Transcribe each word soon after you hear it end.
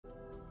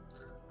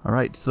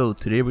Alright, so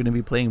today we're going to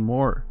be playing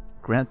more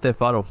Grand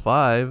Theft Auto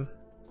 5.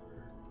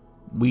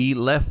 We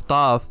left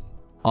off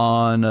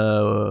on,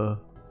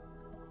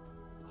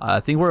 I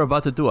think we're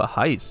about to do a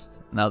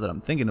heist, now that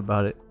I'm thinking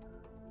about it.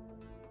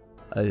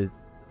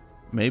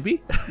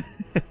 Maybe?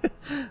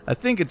 I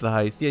think it's a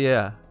heist.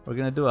 Yeah. We're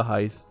going to do a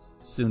heist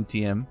soon,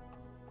 TM.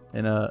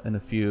 In a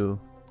few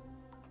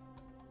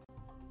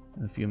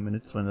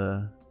minutes when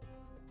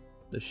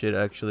the shit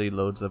actually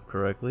loads up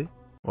correctly.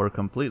 Or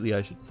completely,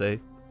 I should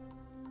say.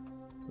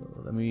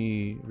 So let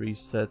me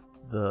reset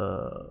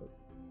the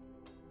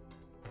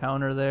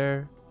counter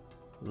there.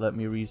 Let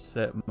me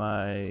reset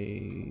my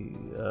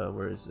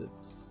where is it?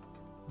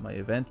 My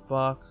event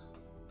box.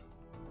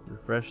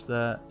 Refresh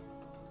that.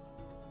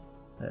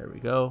 There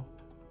we go.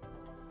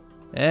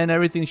 And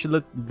everything should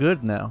look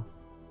good now.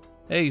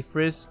 Hey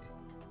Frisk.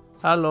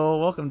 Hello,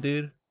 welcome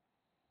dude.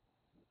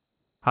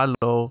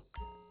 Hello.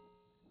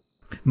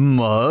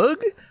 Mug?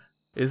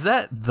 Is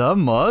that the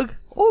Mug?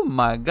 Oh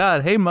my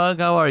god. Hey Mug,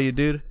 how are you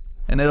dude?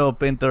 And hello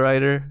Pinta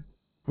Rider.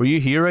 Were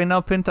you here right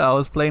now, Pinta? I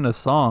was playing a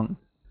song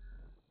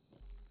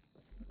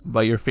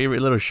by your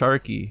favorite little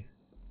Sharky.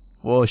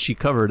 Well, she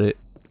covered it.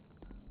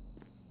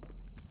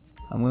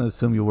 I'm gonna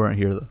assume you weren't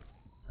here though.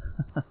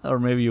 Or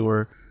maybe you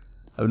were.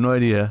 I have no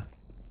idea.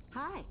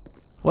 Hi.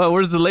 What?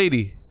 Where's the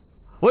lady?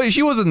 Wait,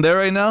 she wasn't there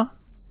right now?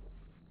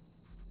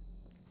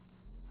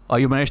 Oh,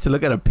 you managed to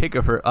look at a pic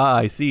of her. Ah,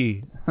 I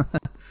see.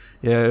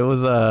 Yeah, it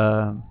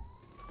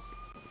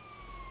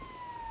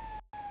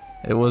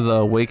was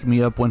Wake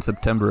Me Up When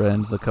September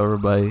Ends, a cover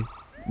by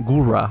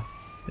Gura.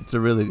 It's a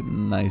really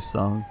nice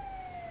song.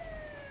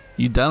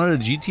 You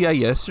downloaded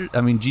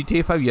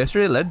GTA 5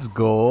 yesterday? Let's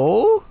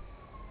go!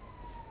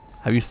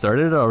 Have you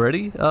started it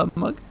already,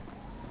 Mug?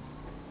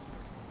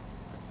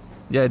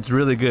 Yeah, it's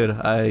really good.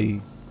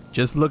 I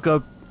just look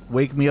up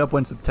Wake Me Up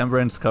When September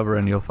Ends cover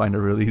and you'll find it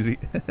real easy.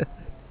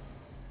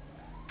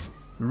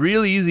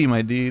 Real easy,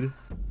 my dude.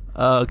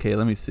 Okay,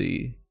 let me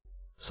see.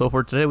 So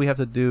for today we have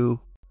to do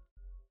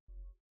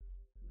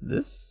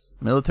this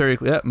military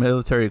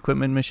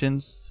equipment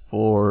missions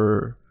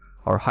for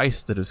our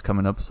heist that is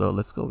coming up. So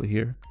let's go over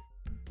here.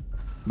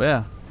 But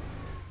yeah,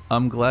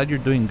 I'm glad you're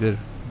doing good,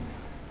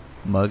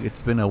 Mug.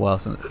 It's been a while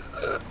since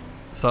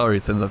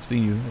since I've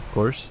seen you, of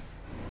course.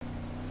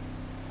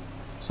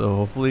 So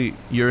hopefully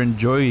you're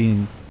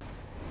enjoying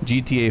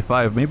GTA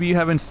 5. Maybe you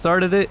haven't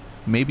started it.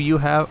 Maybe you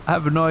have. I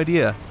have no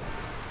idea.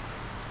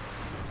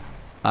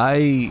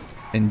 I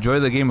enjoy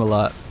the game a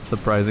lot,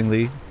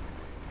 surprisingly.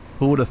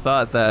 Who would have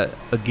thought that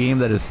a game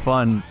that is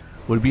fun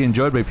would be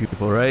enjoyed by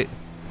people, right?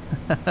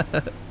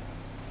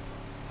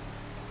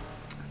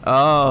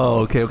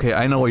 Oh, okay.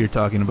 I know what you're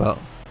talking about.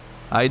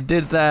 I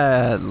did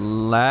that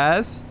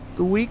last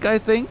week, I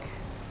think.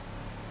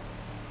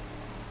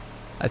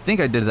 I think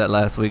I did that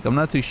last week. I'm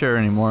not too sure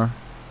anymore.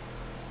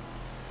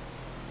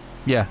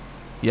 Yeah?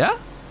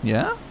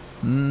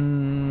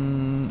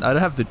 I'd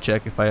have to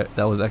check if that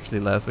was actually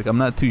last week. I'm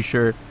not too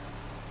sure.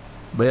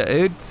 But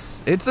yeah,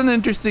 it's an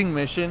interesting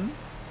mission.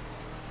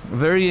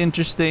 Very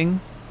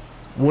interesting.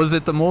 Was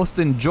it the most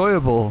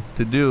enjoyable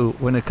to do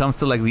when it comes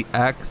to like the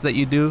acts that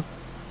you do?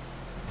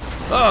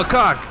 Oh,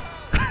 cock!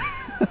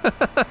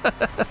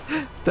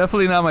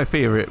 Definitely not my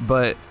favorite,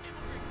 but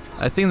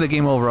I think the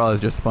game overall is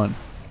just fun.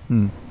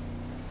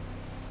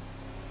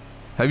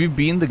 Have you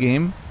beaten the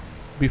game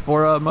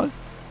before, Mug?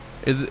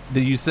 Did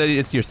you say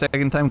it's your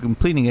second time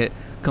completing it?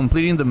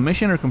 Completing the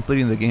mission or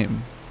completing the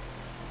game?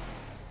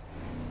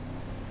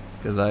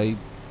 Because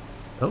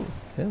oh,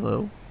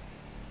 hello.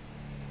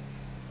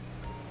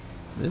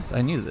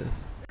 I need this.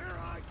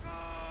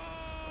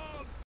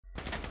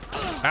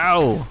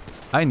 Ow!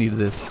 I need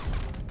this.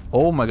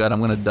 Oh my god, I'm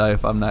gonna die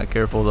if I'm not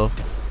careful though.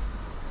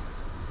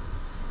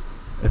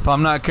 If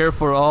I'm not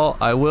careful at all,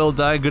 I will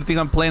die. Good thing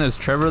I'm playing as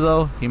Trevor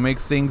though. He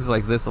makes things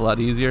like this a lot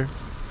easier.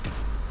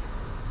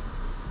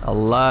 A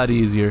lot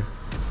easier.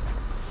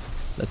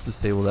 Let's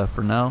disable that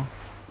for now.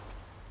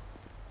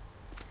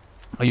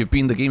 Oh, you've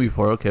beaten the game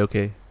before.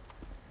 Okay.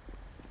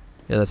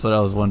 Yeah, that's what I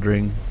was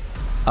wondering.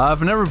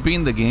 I've never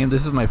beaten the game.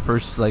 This is my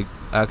first like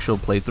actual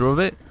playthrough of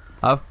it.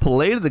 I've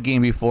played the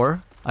game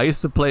before. I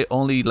used to play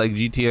only like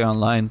GTA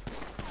Online,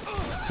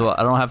 so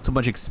I don't have too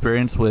much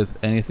experience with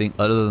anything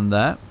other than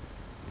that.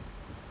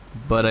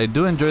 But I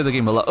do enjoy the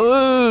game a lot.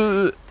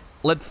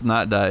 Let's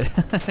not die.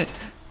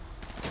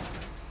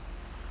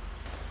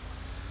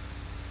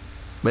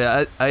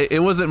 But yeah, it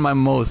wasn't my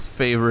most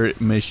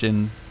favorite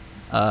mission,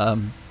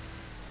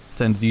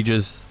 since you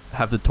just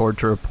have to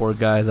torture a poor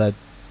guy that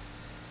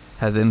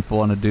has info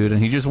on a dude and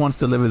he just wants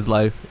to live his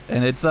life,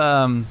 and it's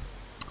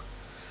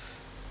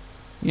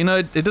you know,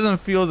 it doesn't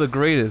feel the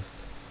greatest.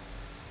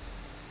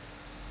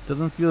 It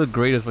doesn't feel the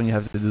greatest when you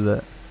have to do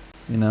that,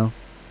 you know.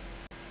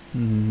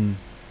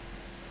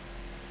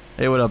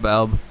 Hey, what up,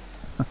 Alb?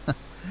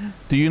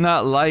 Do you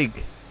not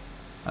like?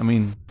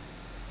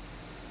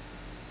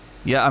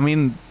 Yeah,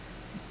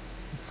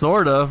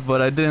 sort of,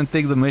 but I didn't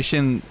think the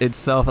mission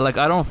itself, like,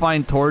 I don't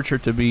find torture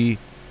to be,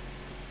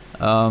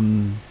 how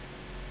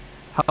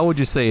would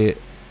you say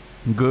it?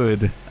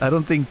 Good. I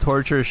don't think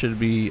torture should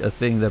be a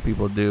thing that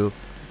people do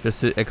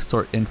just to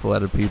extort info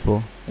out of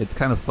people. It's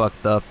kind of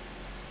fucked up.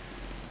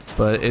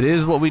 But it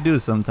is what we do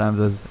sometimes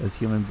as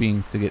human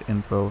beings to get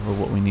info of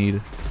what we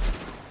need.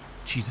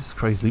 Jesus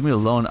Christ, leave me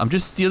alone. I'm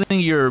just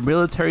stealing your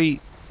military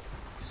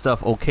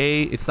stuff,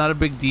 okay? It's not a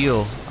big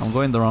deal. I'm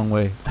going the wrong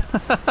way.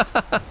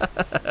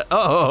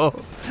 Oh,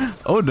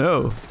 oh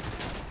no.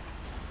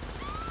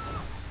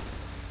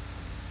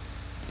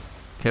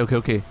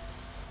 Okay.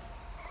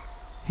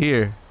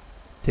 Here.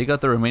 Take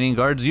out the remaining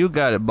guards. You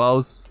got it,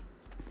 boss.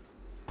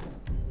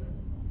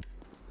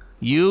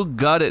 You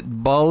got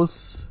it,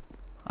 boss.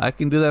 I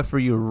can do that for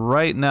you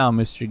right now,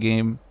 Mr.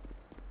 Game.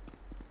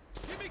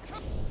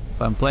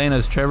 If I'm playing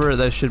as Trevor,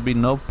 that should be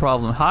no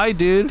problem. Hi,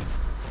 dude.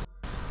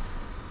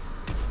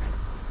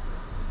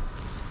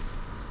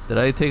 Did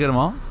I take them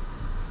all?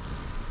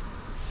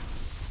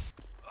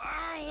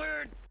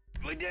 Oh,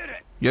 we did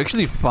it. You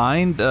actually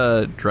find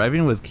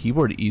driving with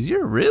keyboard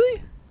easier?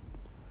 Really?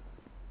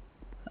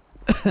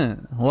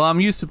 Well, I'm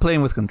used to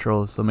playing with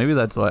controls, so maybe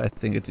that's why I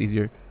think it's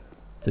easier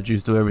to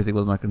just do everything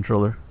with my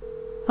controller.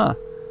 Huh.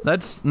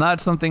 That's not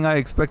something I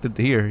expected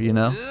to hear, you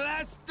know?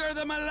 Lester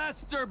the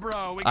molester,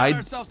 bro. We got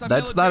ourselves some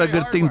that's not a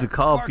good thing to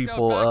call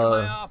people,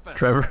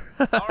 Trevor.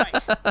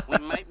 Alright, we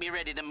might be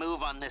ready to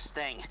move on this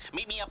thing.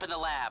 Meet me up in the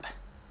lab.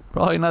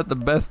 Probably not the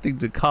best thing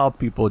to call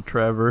people,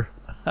 Trevor.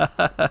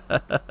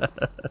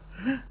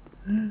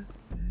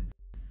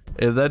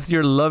 If that's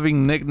your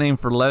loving nickname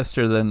for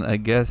Lester, then I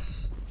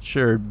guess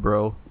sure,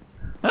 bro.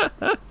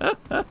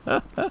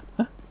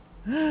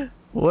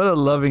 What a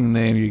loving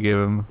name you give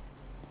him.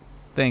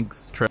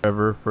 Thanks,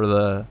 Trevor,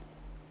 for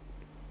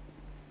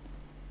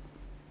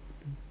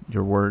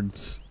your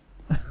words.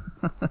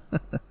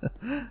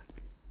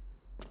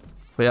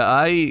 But yeah,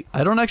 I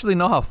don't actually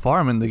know how far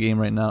I'm in the game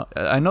right now.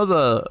 I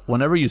know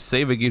whenever you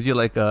save, it gives you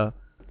like a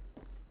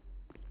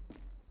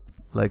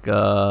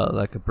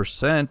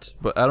percent,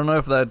 but I don't know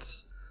if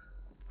that's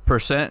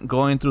percent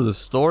going through the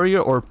story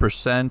or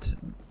percent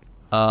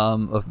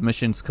of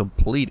missions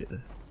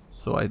completed.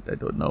 So I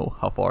don't know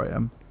how far I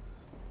am.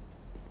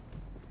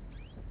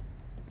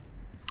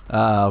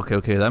 Ah,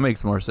 okay, that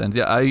makes more sense.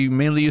 Yeah, I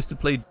mainly used to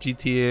play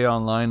GTA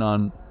Online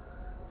on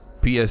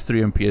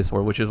PS3 and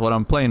PS4, which is what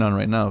I'm playing on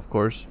right now, of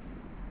course.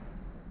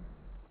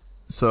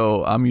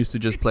 So I'm used to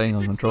just playing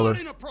on controller.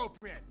 It's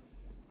inappropriate.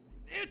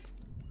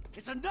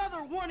 It's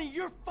another one of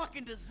your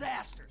fucking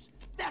disasters.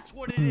 That's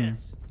what it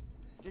is.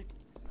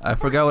 I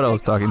forgot what I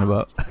was talking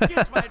about.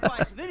 Against my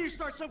advice. Then you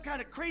start some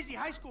kind of crazy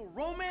high school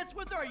romance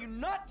with her. Are you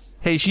nuts?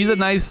 Hey, she's a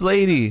nice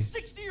lady. She's a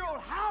 60-year-old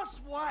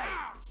housewife.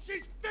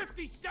 She's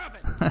 57.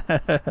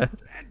 And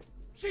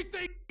she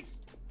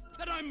thinks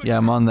that I'm mature. Yeah,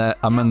 I'm on that.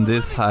 I'm on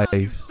this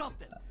heist.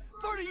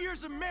 30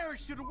 years of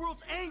marriage to the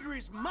world's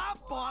angriest mob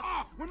boss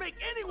would make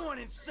anyone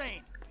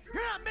insane.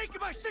 You're not making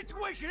my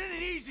situation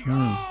any easier.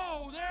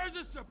 Oh, there's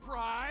a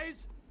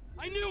surprise.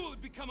 I knew it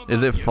would become about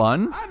Is it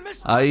fun?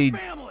 I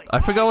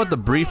forgot what the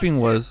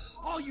briefing was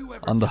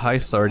on the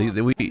heist already.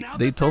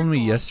 They told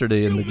me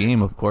yesterday in the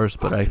game, of course,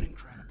 but I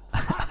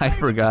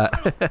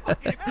forgot.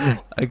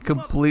 I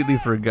completely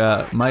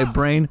forgot. My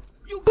brain,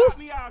 poof,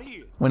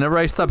 whenever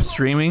I stop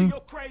streaming,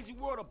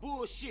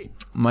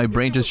 my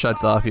brain just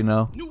shuts off, you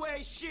know. Ooh,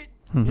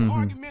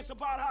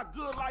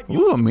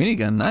 a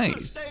minigun,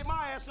 nice.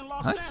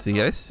 I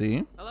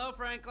see. Hello,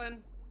 Franklin.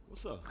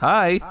 What's up?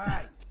 Hi.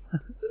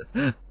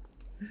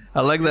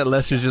 I like that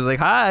Lester's just like,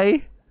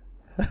 hi.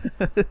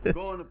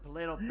 Going to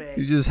Paleto Bay.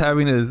 He's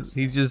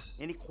just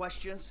Any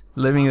questions?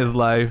 living his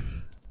life.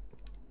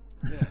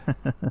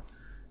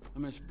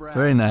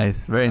 Very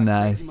nice, very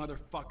nice. Crazy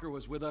motherfucker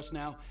was with us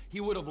now. He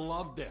would have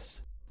loved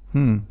this.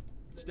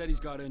 Instead,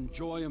 he's got to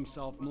enjoy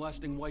himself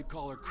molesting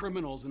white-collar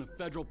criminals in a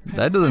federal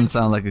penitentiary. That doesn't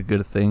sound like a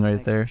good thing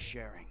right there.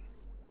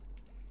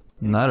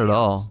 Not at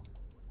all.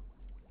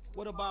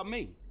 What about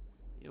me?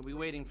 You'll be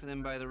waiting for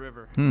them by the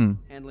river,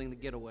 handling the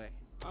getaway.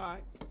 All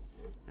right.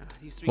 Now,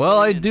 these three Well,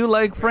 go I in. do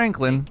like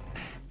Franklin.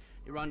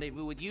 A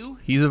rendezvous with you.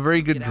 He's a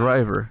very good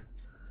driver.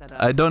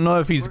 I don't know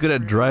if he's good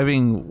at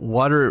driving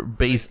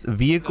water-based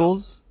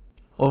vehicles.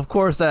 Well, of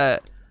course,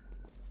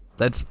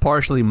 that's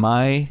partially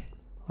my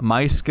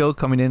skill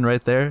coming in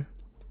right there.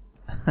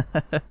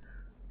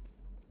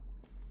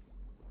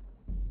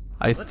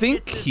 I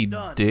think he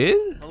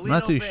did? I'm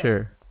not too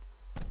sure.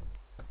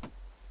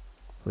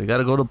 We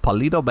gotta go to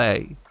Paleto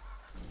Bay.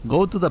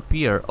 Go to the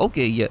pier.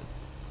 Okay, yes.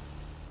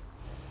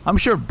 I'm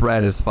sure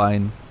Brad is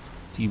fine.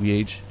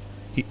 TBH.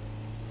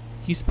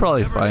 He's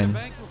probably fine.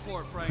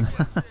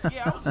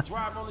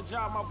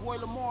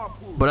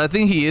 But I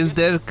think he is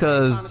dead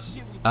because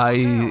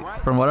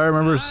from what I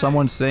remember,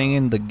 someone saying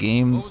in the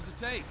game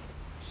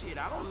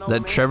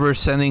that Trevor's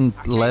sending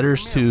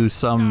letters to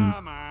some,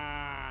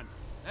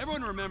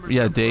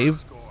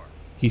 Dave.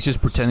 He's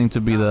just pretending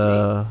to be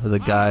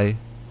the guy,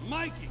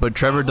 but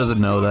Trevor doesn't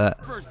know that.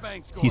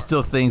 He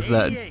still thinks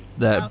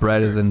that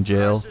Brad is in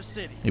jail,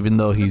 even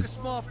though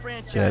he's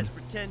dead,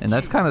 and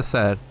that's kind of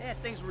sad.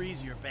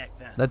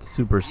 That's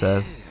super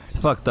sad. It's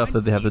fucked up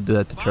that they have to do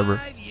that to Trevor.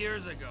 5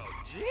 years ago.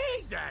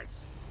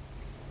 Jesus.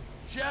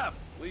 Chef,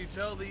 will you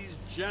tell these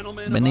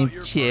gentlemen My about name's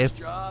your Chef. first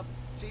job?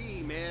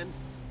 Gee, man,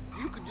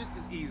 you could just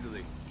as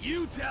easily.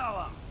 You tell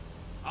them.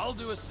 I'll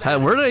do a Hey,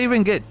 where did I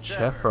even get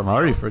chef from? I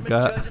already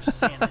forgot.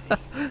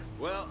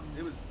 Well,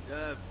 it was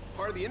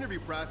part of the interview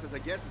process, I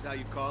guess is how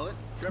you'd call it.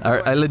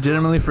 I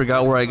legitimately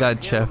forgot where I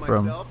got chef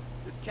from.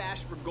 This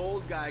cash for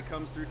gold guy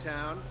comes through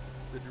town.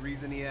 It's the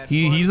reason he had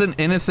He's an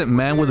innocent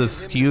man with a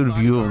skewed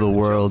view of the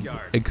world,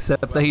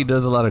 except that he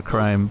does a lot of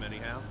crime.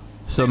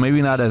 So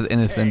maybe not as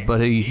innocent, but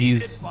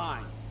he's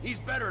fine. He's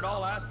better at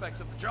all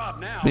aspects of the job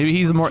now. maybe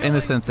he's more Killing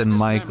innocent to than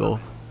Michael.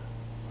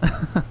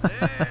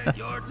 Hey,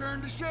 your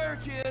turn to share,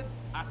 kid.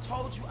 I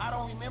told you I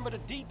don't remember the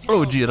details.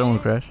 Oh gee, I don't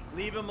want to crash.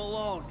 Leave him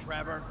alone,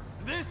 Trevor.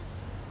 This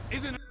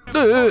is an Uh,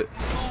 important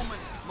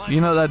moment. Michael.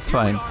 You know that's Here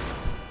we fine.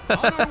 are,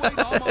 on our way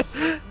to almost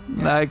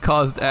certain I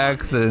caused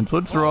accidents.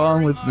 What's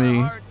wrong with pouring me?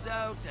 our hearts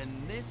out, and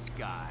this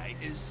guy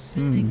is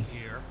sitting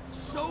here,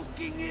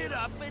 soaking it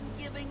up and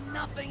giving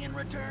nothing in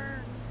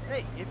return.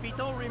 Hey, if he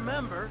don't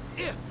remember,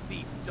 If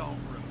he don't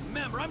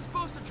remember, I'm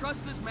supposed to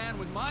trust this man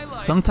with my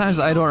life. Sometimes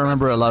I don't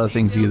remember a lot of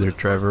things either,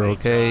 Trevor,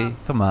 okay?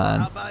 Come how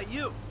on. about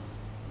you?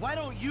 Why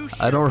don't you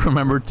I don't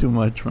remember too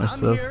much I'm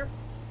myself. here.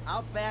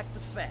 I'll back the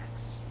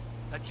facts.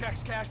 A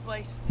checks cash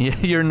place. Yeah,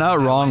 you're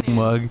not wrong,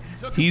 Mug.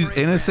 He's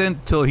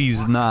innocent till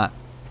he's not.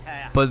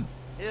 But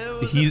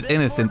It was a he's bit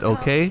innocent, more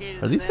okay?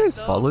 complicated Are these than guys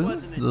that, though, following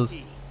wasn't it, those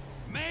T?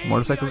 Maybe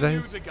motorcycle I knew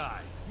guys? the guy.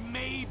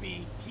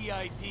 Maybe he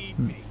ID'd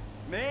me.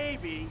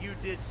 Maybe you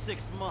did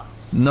 6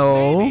 months.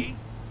 No, Maybe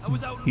I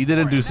was out in he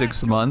didn't court, do and that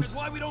 6 joke months. is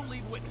why we don't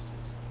leave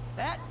witnesses.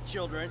 That,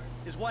 children,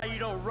 is why you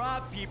don't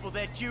rob people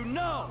that you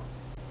know.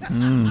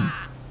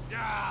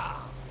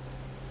 Ah.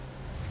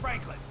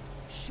 Franklin,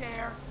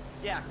 share.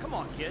 Yeah, come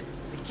on, kid.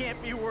 It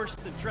can't be worse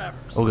than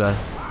Trevor's. Oh god.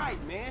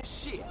 Alright, man,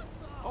 shit.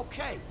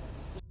 Okay.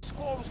 The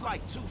score was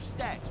like 2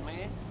 stacks,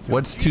 man.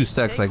 What's 2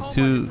 stacks? Take Like home on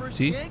 2 your first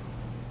T? gig?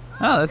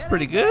 Oh, that's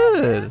pretty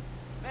good.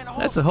 Man, the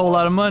That's a score whole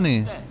lot of was 2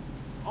 money. stacks.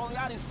 Only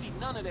I didn't see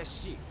none of that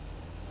shit.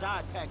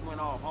 Dye pack went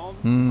off, homie.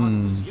 Hmm.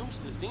 Money was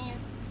useless then.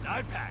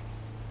 I pack.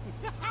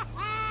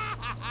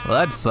 Well,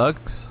 that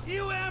sucks.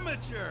 You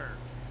amateur.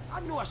 I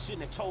knew I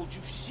shouldn't have told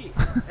you shit.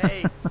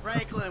 Hey,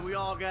 Franklin, we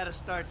all gotta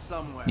start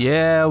somewhere.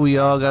 Yeah, we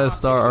all gotta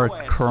start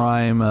our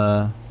crime,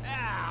 Ow,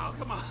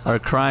 come on. our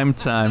crime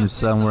time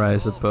somewhere, I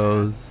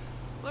suppose.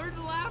 Learn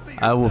to laugh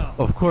at I will, yourself.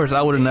 of course,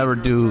 I would never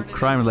do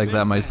crimes like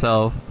that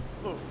myself.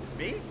 Who,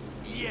 me?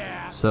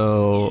 Yeah.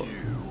 So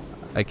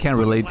I can't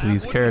relate to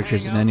these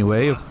characters in any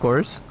way, of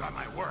course. Got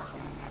my work.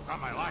 Got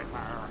my life.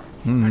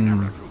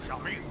 Hmm.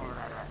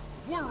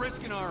 If we're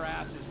risking our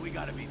asses, we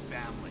gotta be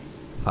family.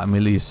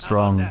 Family is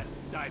strong. That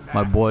die back.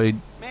 My boy,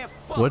 Man,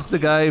 fuck what's the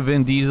you. guy?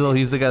 Vin Diesel.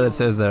 He's the guy that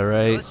says that,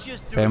 right? Let's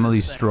just do Family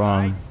this thing,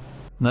 strong. right?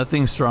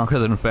 Nothing stronger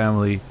than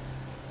family.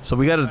 So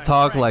we gotta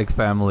talk like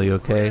family, We're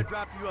okay? gonna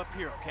drop you up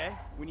here, okay?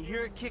 When you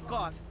hear it kick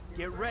off,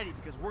 get ready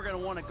because we're gonna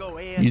want to go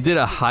ASAP. You did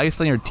a heist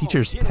on your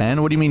teacher's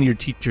pen? What do you mean your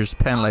teacher's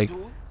pen? I'll Like do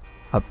it.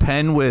 a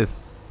pen with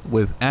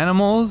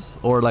animals,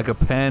 or like a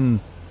pen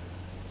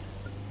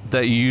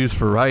that you use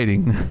for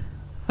writing?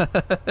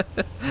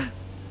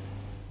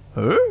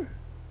 Huh?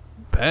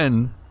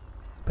 Pen?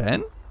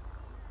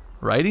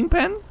 Writing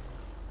pen?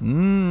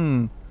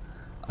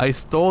 I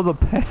stole the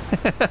pen.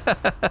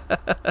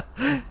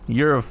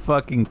 You're a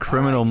fucking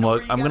criminal,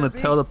 Mug. I'm gonna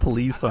tell the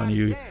police on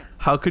you.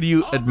 How could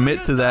you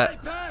admit to that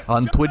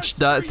on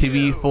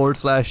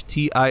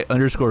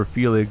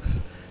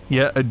twitch.tv/TI_Felix?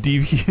 Yeah, a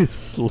devious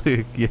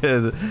slick.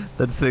 Yeah,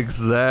 that's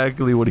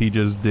exactly what he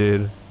just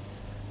did.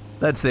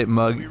 That's it,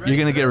 Mug. You're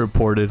gonna get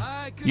reported.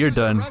 I could You're use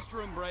a done.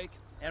 restroom break.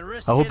 And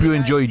risk I hope you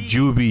getting enjoy ID.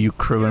 Juvie, you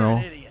criminal.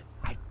 You're an idiot.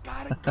 I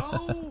gotta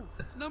go.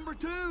 It's number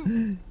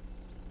 2.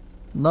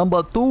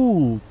 Number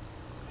 2.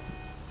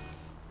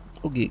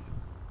 Okay.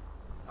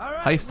 All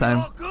right, Heist time.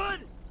 we all good?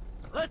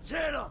 Let's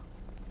hit 'em.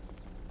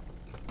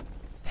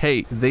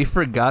 Hey, they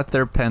forgot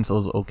their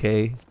pencils,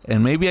 okay?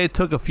 And maybe I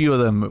took a few of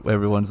them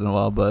every once in a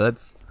while, but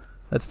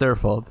that's their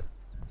fault.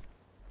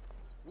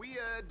 We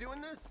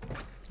doing this?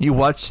 You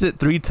watched it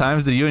 3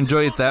 times. Did you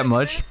enjoy it that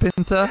much,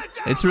 Pinta?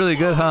 It's really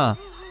good, huh?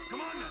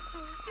 Come on now.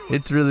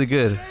 It's really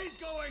good. Today's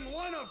going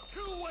one of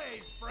 2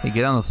 ways, friend. Hey,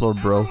 get on the floor,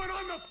 bro. Everyone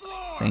on the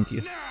floor. Thank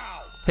you. Now.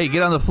 Hey,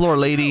 get on the floor,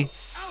 lady. Out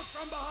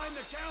from behind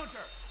the counter.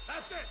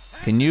 That's it.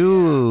 Can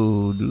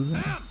you do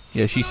that?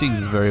 Yeah, she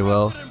sings very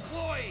well.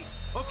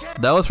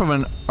 That was from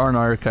an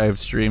archived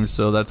stream,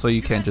 so that's why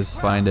you can't just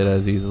find it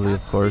as easily,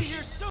 of course. Be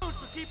here soon, so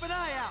keep an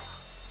eye out.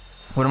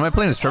 What am I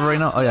playing as Trevor right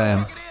now? Oh yeah, I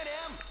am.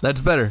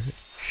 That's better.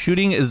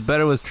 Shooting is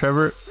better with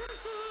Trevor,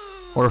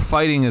 or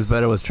fighting is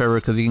better with Trevor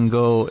because he can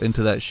go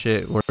into that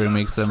shit where it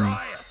makes him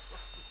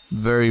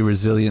very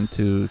resilient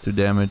to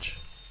damage.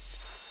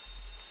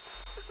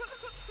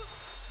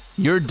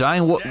 You're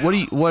dying.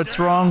 What's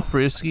wrong,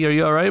 Frisky? Are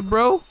you all right,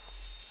 bro?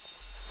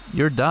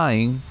 You're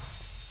dying.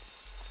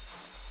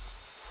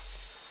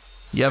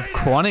 You have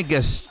chronic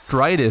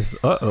gastritis.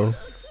 Uh-oh.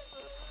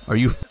 Are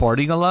you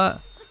farting a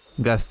lot?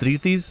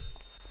 Gastritis?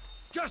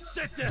 Just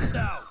sit this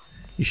out.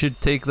 You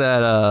should take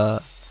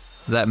that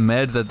that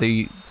meds that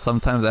they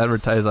sometimes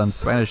advertise on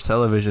Spanish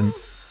television.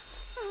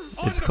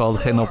 It's called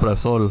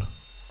genoprazole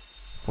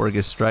for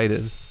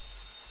gastritis.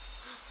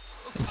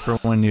 It's for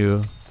when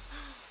you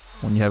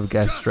have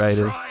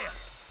gastritis.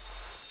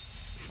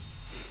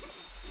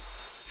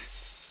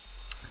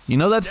 You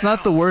know, that's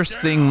not the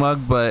worst thing,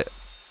 Mug, but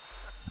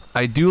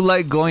I do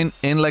like going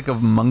in like a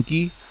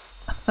monkey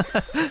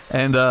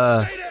and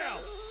not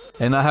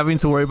having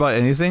to worry about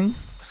anything.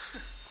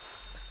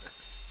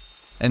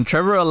 And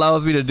Trevor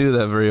allows me to do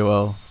that very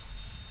well.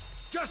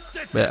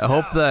 But I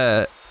hope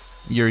that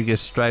your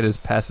gastritis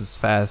passes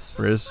fast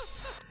first.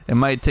 It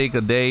might take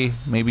a day,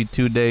 maybe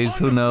 2 days,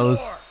 who knows?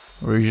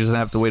 Or you're just gonna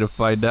have to wait to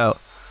find out.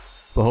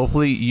 But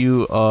hopefully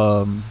you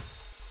don't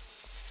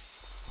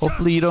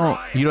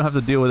have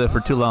to deal with it for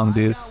too long,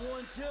 dude.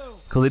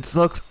 Cause it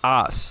sucks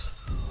ass.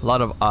 A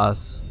lot of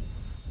ass.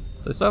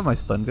 Do I still have my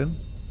stun gun?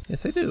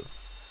 Yes, I do.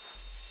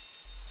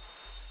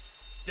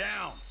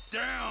 Down,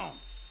 down.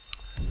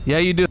 Yeah,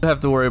 you do have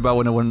to worry about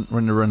when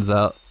it runs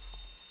out.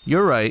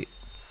 You're right.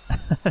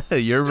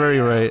 You're very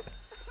right.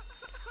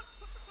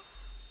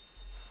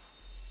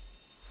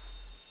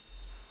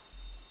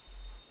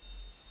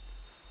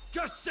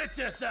 Just sit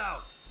this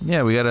out.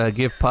 Yeah, we gotta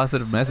give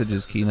positive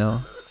messages,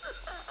 Kino.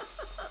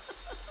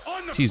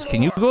 Jeez,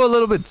 can you go a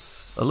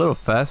little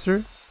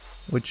faster?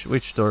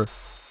 Which door?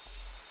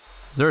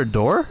 Is there a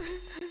door?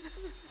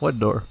 What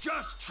door?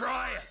 Just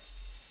try it.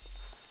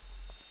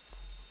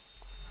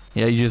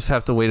 Yeah, you just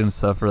have to wait and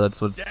suffer. That's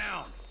what's.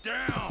 Down,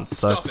 down. That's what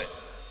sucks. Stop it!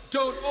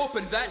 Don't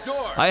open that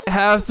door. I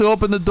have to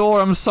open the door.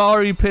 I'm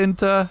sorry,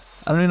 Pinta.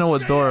 I don't even know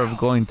what door I'm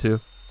going to.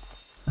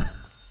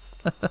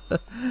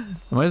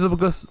 Am I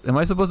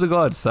supposed to go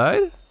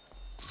outside?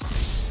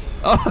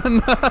 Oh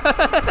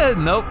no!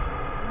 Nope.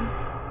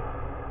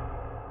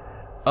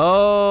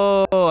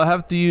 Oh, I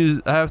have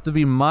to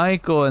be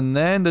Michael and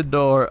then the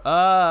door.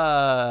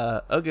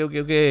 Ah,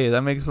 okay.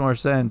 That makes more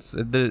sense.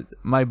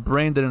 My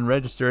brain didn't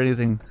register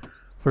anything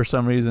for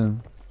some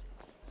reason.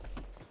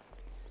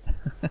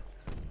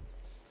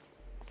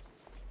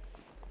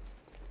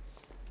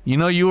 You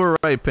know, you were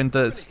right,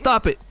 Pinta.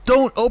 Stop it!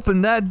 Don't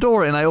open that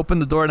door! And I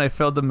opened the door and I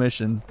failed the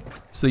mission.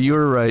 So you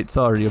were right.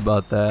 Sorry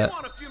about that.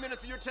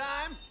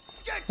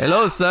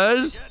 Hello,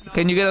 sirs.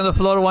 Can you get on the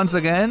floor once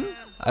again?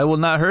 I will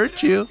not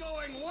hurt you.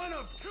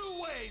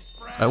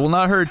 I will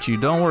not hurt you.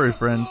 Don't worry,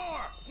 friends.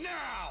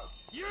 Now,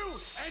 you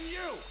and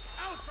you,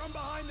 out from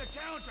behind the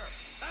counter.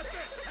 That's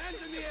it.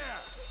 Hands in the air.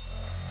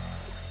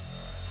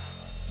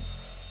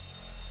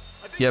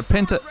 Yeah,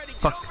 Pinta.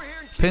 Fuck.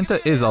 Pinta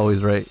is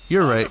always right.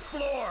 You're right.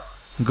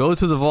 Go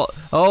to the vault.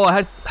 Oh, I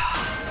had.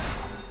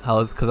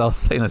 It's because I was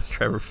playing as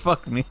Trevor.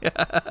 Fuck me.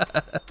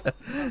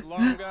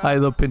 Hi,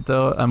 though,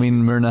 Pinto. I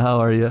mean, Myrna. How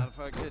are you? If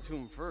I get to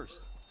him first.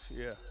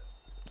 Yeah.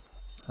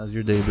 How's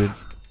your day, dude?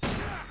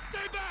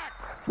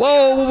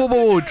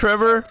 Whoa,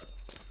 Trevor.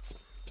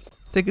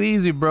 Take it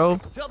easy, bro.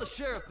 Tell the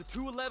sheriff the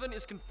 211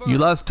 is confirmed. You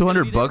lost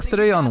 200 bucks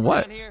today on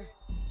what?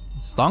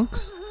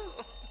 Stonks?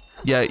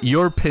 Yeah,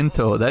 you're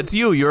Pinto. That's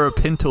you. You're a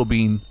pinto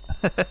bean.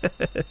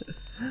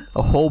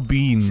 A whole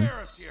bean.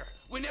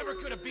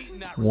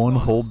 One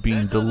whole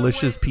bean.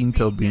 Delicious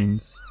pinto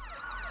beans.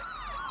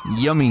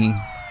 Yummy.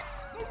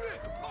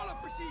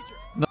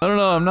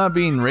 No, I'm not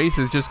being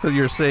racist just because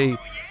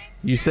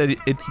you said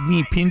it's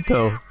me,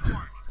 Pinto.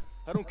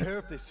 I don't care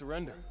if they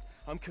surrender.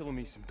 I'm killing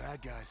me some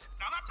bad guys.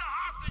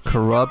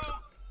 Corrupt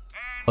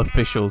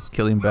officials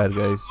killing bad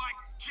guys.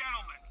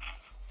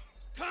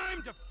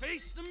 Time to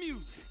face the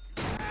music.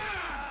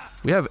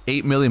 We have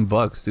 8 million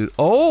bucks, dude.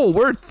 Oh,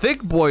 we're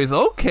thick boys.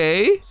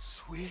 Okay.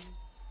 Sweet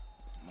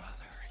mother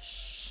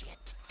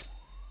shit.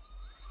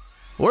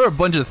 We're a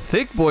bunch of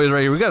thick boys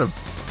right here. We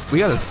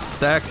gotta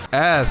stack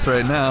ass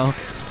right now.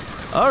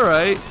 All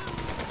right.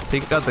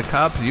 Take out the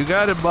cops. You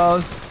got it,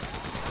 boss.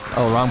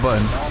 Oh, wrong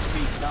button.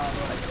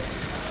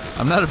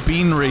 I'm not a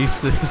bean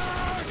racist.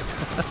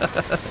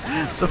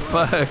 The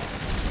fuck?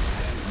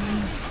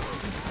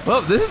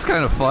 Well, this is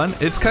kind of fun.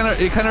 It kind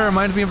of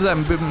reminds me of that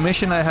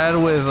mission I had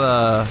with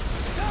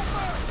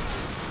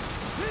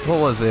what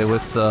was it?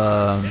 With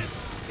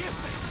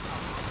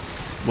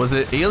was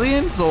it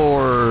aliens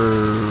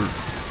or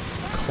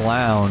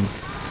clowns?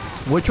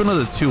 Which one of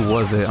the two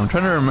was it? I'm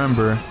trying to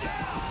remember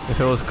if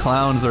it was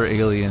clowns or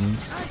aliens.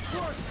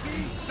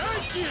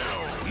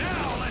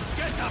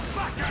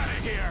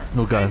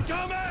 Oh god.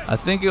 I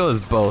think it was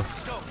both.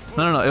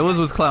 No, it was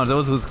with clowns. It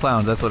was with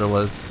clowns. That's what it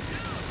was.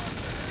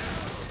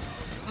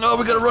 No,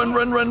 we gotta run.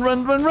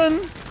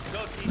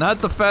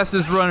 Not the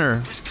fastest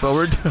runner, but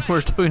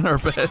we're doing our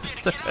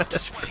best.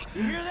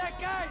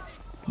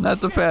 Not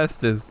the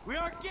fastest.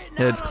 Yeah,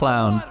 it's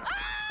clowns.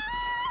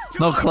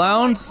 No,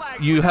 clowns,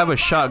 you have a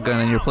shotgun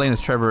and you're playing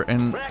as Trevor,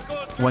 and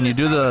when you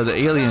do the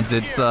aliens,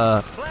 it's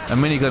a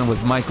minigun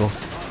with Michael.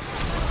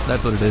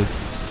 That's what it is.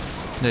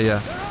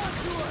 Yeah.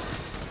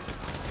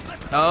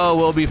 Oh,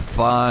 we'll be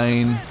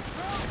fine.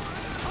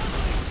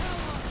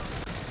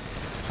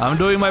 I'm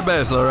doing my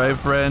best, alright,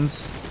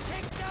 friends.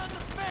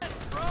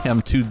 Yeah,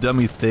 I'm too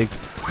dummy thick.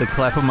 The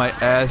clap of my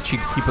ass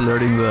cheeks keep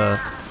alerting the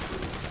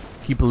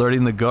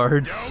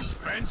guards. Don't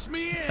fence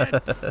me in. It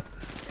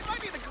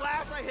might be the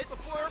glass I hit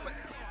before, but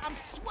I'm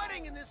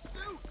sweating in this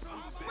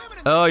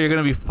Oh, you're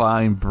gonna be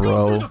fine,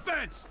 bro.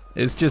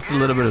 It's just a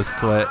little bit of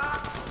sweat.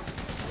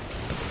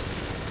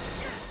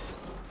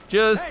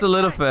 Just a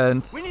little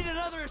fence. We need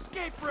another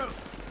escape route.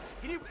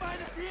 Can you find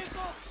a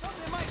vehicle?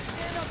 Something might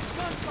stand up to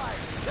gunfire.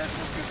 There's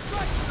some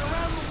construction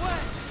around the way.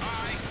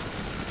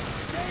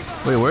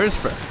 Wait, where is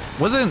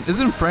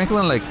isn't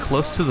Franklin like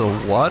close to the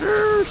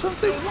water or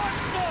something?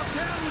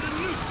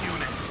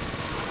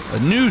 A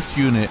noose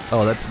unit.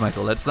 Oh, that's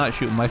Michael. Let's not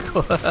shoot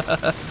Michael.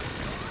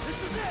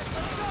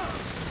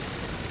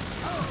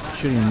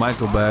 Shooting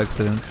Michael by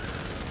accident.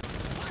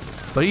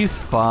 But he's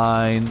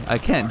fine. I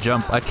can't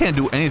jump. I can't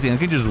do anything. I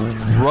can just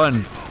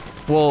run.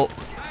 Well,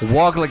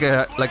 walk like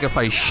if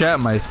I shat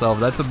myself.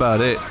 That's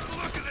about it.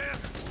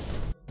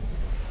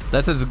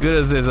 That's as good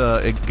as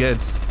it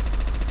gets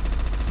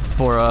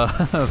for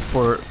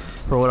for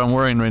what I'm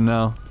wearing right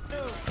now.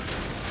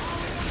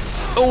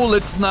 Oh,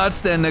 let's not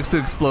stand next to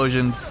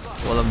explosions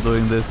while I'm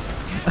doing this.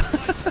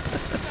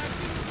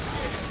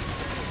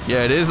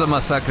 Yeah, it is a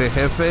masacre,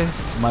 jefe.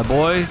 My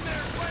boy.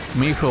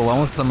 Mijo,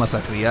 vamos a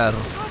masacrear.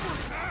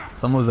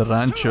 Somos de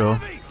rancho.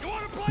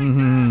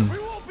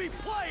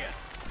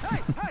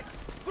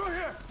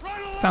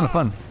 Kind of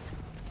fun.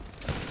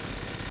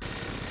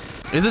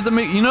 Is it the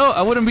you know,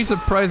 I wouldn't be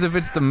surprised if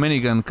it's the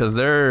minigun, because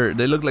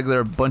they look like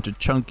they're a bunch of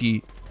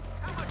chunky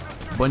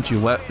weapons,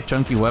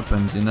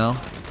 you know?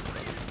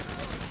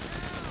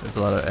 There's a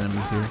lot of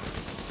enemies here.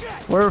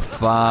 We're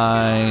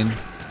fine.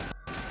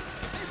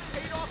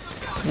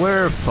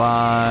 We're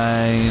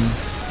fine.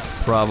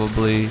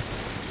 Probably.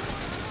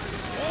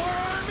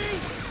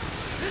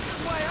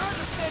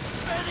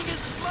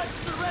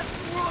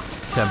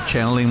 I'm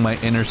channeling my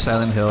inner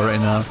Silent Hill right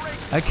now.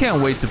 I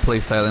can't wait to play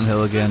Silent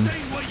Hill again.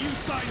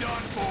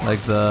 Like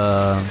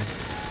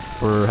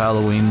for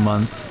Halloween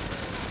month.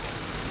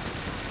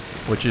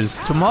 Which is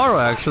tomorrow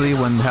actually,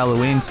 when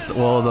Halloween,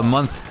 the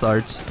month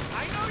starts.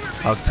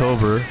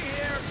 October.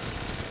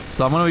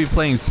 So I'm gonna be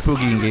playing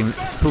spooky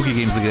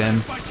games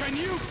again.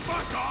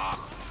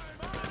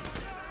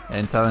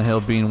 And Silent Hill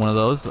being one of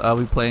those. I'll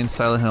be playing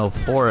Silent Hill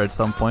 4 at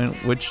some point.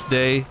 Which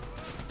day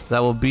that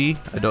will be,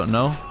 I don't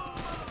know.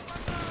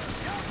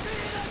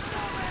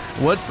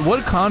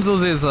 What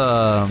consoles is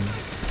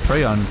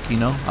Prey on,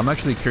 Kino? I'm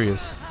actually curious.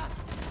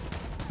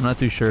 I'm not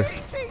too sure.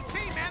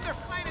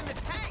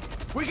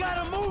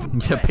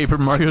 Yeah, Paper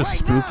Mario's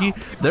spooky.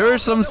 There are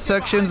some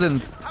sections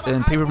in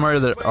Paper Mario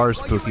that are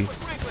spooky.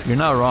 You're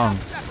not wrong.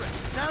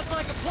 Sounds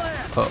like a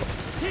plan. Oh.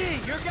 T,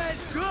 your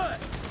guy's good.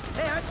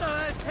 Hey, I thought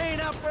I was paying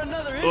out for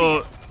another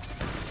idiot.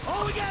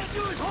 All we gotta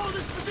do is hold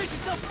this position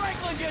till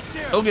Franklin gets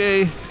here.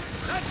 Okay.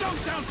 That don't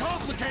sound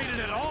complicated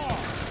at all.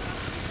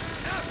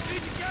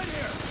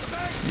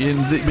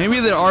 Maybe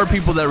there are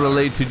people that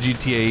relate to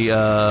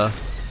GTA,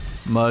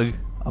 Mug.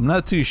 I'm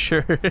not too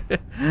sure.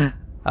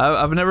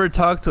 I've never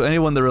talked to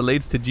anyone that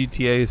relates to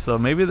GTA, so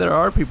maybe there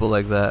are people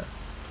like that.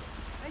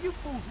 Hey, you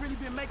fools really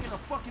been making a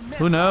fucking mess.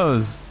 Who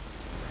knows?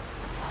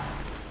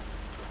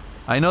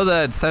 I know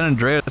that San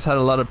Andreas had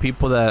a lot of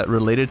people that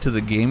related to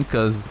the game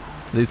because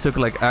they took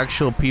like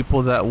actual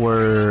people that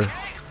were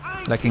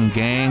like in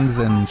gangs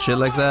and shit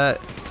like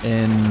that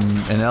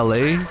in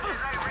LA,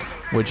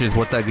 which is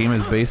what that game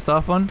is based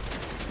off on.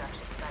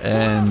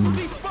 And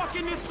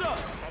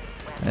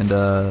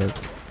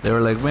they were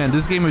like, man,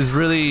 this game is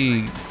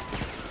really,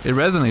 it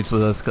resonates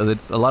with us because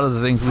it's a lot of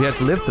the things we have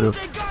to live through.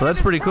 So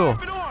that's pretty cool.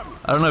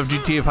 I don't know if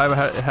GTA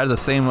 5 had the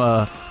same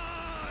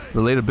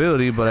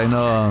relatability, but I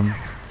know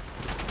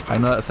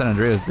that San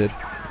Andreas did.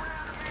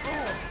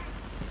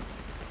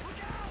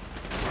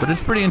 But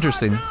it's pretty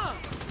interesting.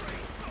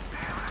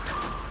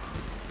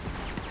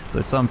 So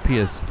it's on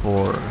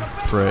PS4.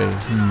 Prey.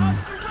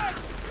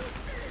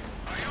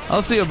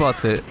 I'll see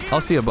about that.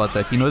 I'll see about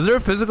that. You know, is there a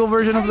physical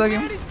version of that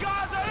game?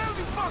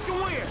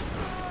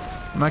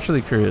 I'm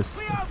actually curious.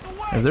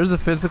 If there's a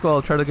physical,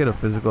 I'll try to get a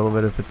physical of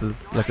it if it's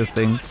like a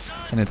thing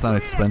and it's not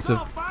expensive.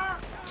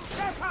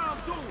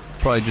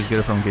 Probably just get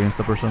it from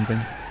GameStop or something.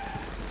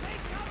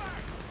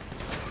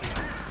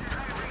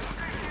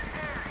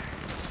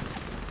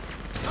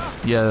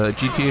 Yeah,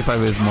 GTA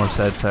 5 is more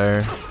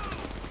satire.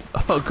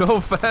 Oh, go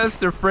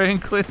faster,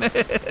 Franklin.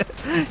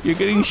 You're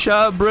getting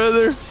shot,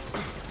 brother.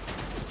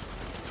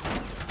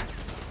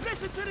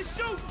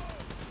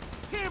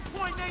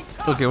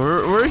 Okay,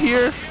 we're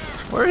here.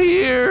 We're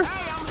here.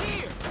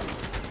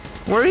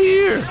 We're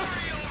here.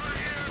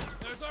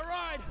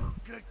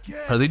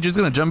 Are they just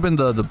gonna jump in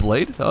the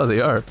blade? Oh,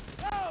 they are.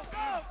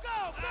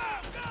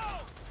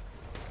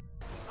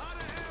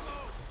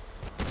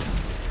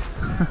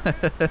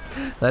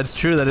 That's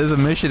true. That is a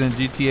mission in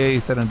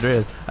GTA San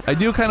Andreas. I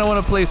do kind of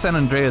want to play San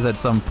Andreas at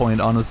some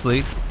point,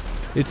 honestly.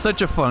 It's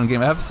such a fun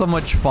game. I have so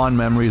much fond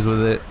memories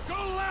with it.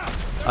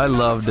 I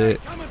loved it.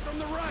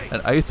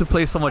 And I used to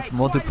play so much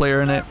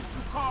multiplayer in it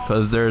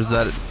because there's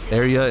that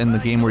area in the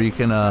game where you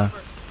can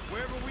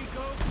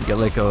get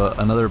like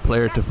another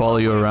player to follow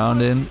you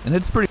around in, and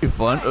it's pretty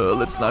fun.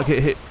 Let's not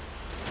get hit.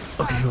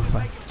 Okay, we're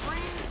fine.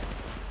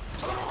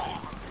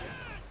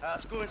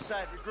 Let's go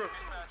inside, regroup.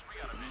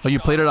 Oh, you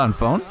played it on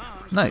phone?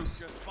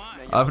 Nice.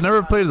 I've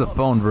never played the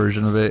phone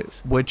version of it,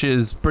 which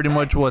is pretty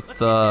much what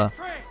the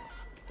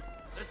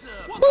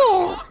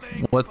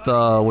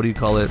what do you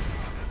call it?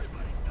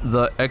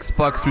 The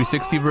Xbox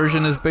 360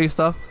 version is based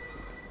off.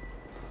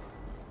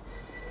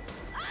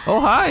 Oh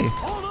hi!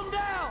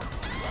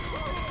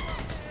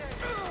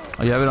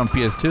 Oh, you have it on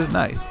PS2?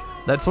 Nice.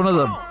 That's one of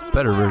the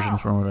better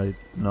versions from what I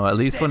know. At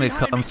least when it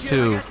comes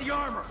to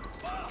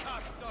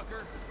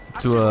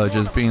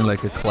just being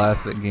like a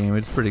classic game,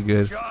 it's pretty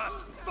good.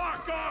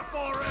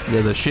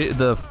 Yeah,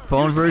 the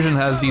phone version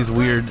has this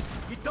weird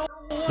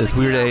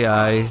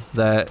AI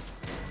that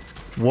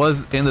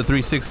was in the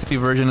 360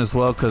 version as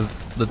well,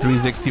 because the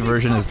 360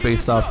 version is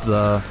based off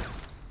the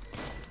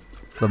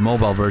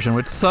mobile version,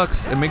 which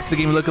sucks. It makes the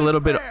game look a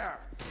little bit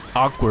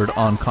awkward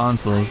on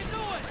consoles.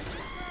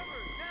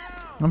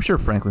 I'm sure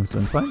Franklin's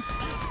doing fine.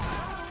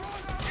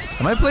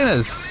 Am I playing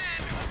as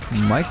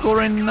Michael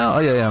right now? Oh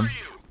yeah,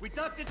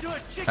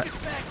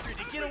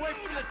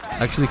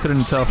 I actually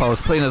couldn't tell if I was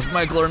playing as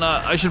Michael or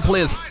not. I should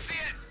play as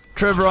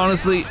Trevor,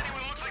 honestly.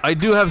 I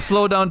do have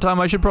slowdown time.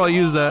 I should probably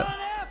use that.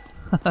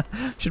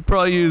 Should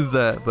probably use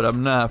that, but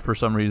I'm not for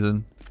some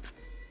reason.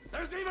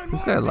 Is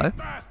this guy alive?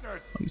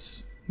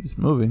 He's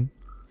moving.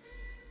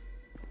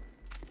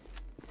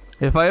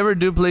 If I ever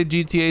do play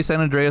GTA San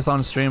Andreas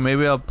on stream,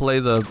 maybe I'll play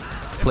the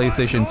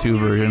PlayStation 2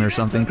 version or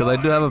something, because I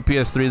do have a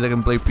PS3 that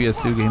can play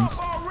PS2 games.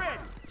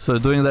 So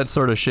doing that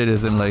sort of shit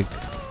isn't like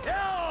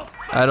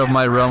out of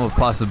my realm of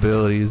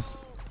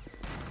possibilities.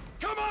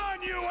 So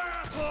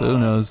who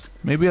knows?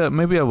 Maybe I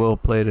will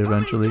play it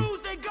eventually.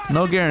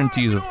 No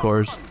guarantees, of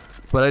course,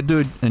 but I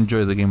do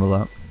enjoy the game a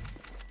lot.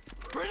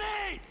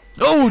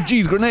 Oh,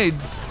 jeez,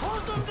 grenades!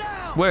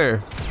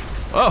 Where?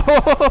 Oh!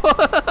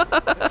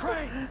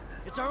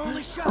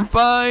 I'm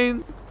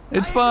fine.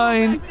 It's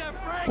fine.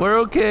 We're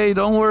okay.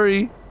 Don't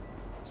worry.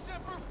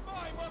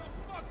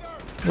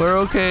 We're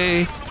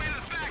okay.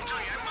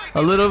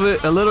 A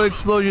little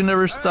explosion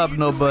never stopped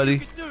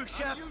nobody.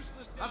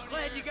 I'm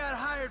glad you got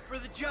hired for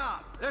the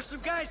job. There's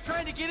some guys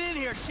trying to get in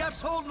here.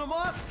 Chef's holding them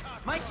off.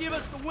 Might give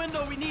us the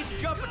window we need to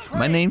jump a train.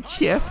 My name's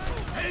Chef.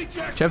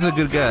 Chef's a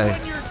good guy.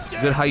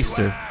 Good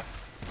heister.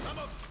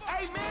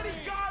 Hey man, these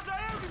guys are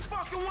every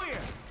fucking where.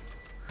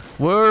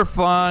 We're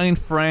fine,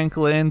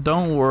 Franklin.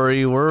 Don't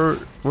worry. We're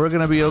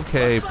gonna be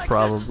okay,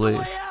 probably.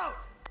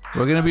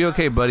 We're gonna be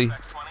okay, buddy.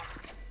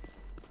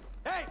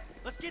 Hey,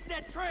 let's get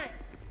that train.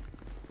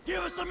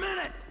 Give us a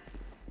minute.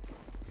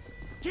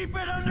 Keep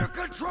it under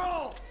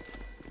control.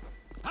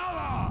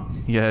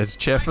 Yeah, it's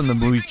Chef from the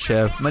movie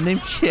Chef. My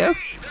name's Chef.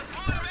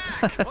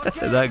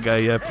 That guy,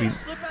 yep,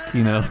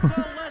 you know.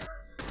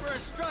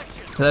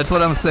 That's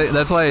what I'm saying.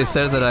 That's why I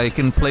said that I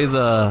can play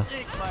the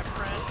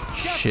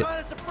shit.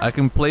 I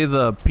can play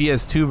the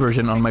PS2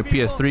 version on my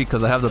PS3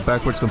 because I have the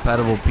backwards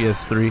compatible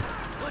PS3,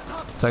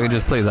 so I can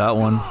just play that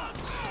one.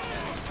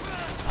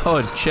 Oh,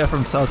 it's Chef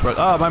from South Park.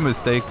 Oh, my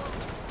mistake.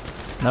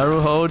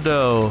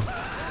 Naruhodo.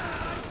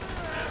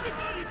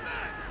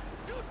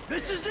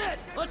 This is it.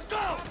 Let's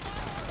go.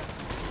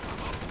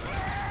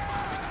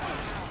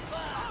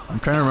 I'm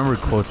trying to remember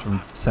quotes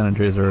from San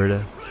Andreas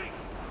already.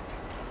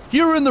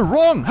 You're in the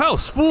wrong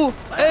house, fool!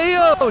 Hey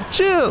yo,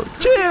 chill,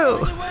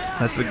 chill.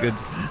 That's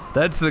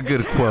a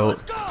good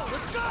quote.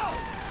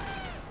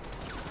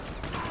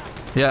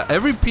 Yeah,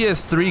 every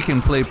PS3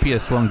 can play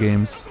PS1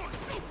 games.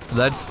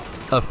 That's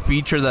a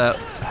feature that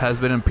has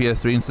been in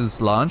PS3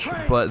 since launch,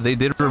 but they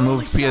did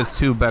remove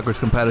PS2 backwards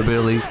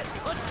compatibility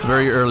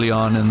very early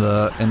on in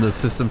the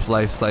system's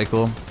life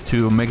cycle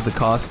to make the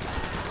cost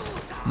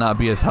not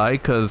be as high,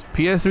 because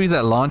PS3s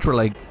at launch were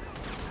like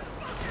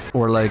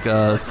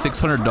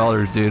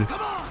 $600, dude.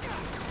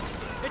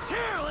 It's here.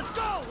 Let's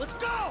go. Let's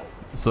go.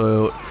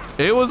 So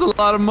it was a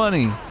lot of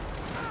money.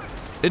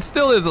 It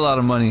still is a lot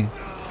of money.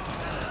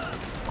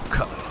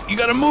 You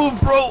gotta move,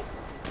 bro.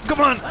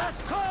 Come on.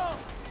 Last call.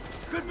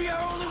 Could be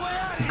our only way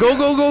out. Go,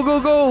 go, go,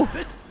 go, go.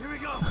 Here we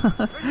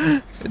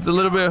go. It's a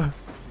little bit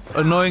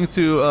annoying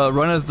to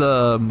run as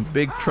the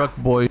big truck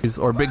boys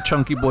or big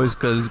chunky boys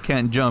because you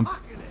can't jump.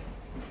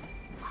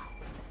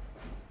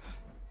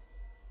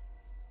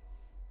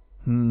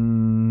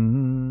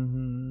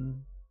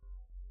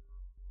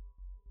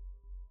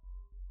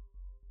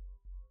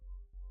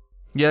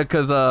 Yeah,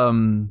 because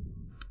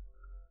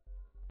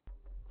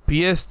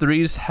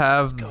PS3s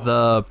have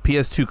the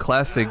PS2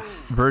 classic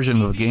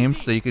version of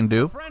games that you can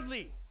do.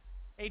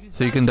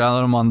 So you can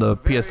download them on the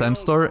PSN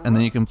store, and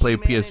then you can play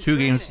PS2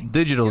 games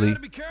digitally.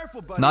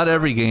 Not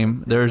every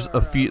game. There's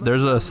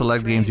a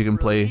select games you can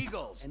play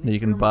that you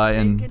can buy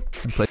and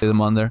play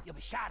them on there.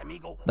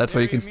 That's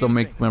why you can still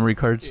make memory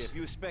cards.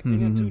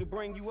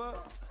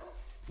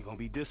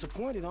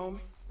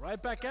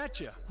 Right back at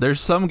you.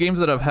 There's some games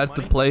that I've had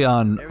to play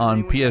on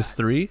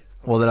PS3.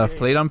 Well, that I've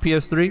played on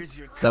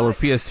PS3 that were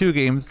PS2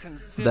 games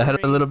that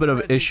had a little bit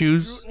of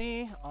issues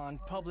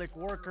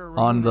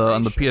on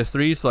the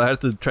PS3, so I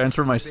had to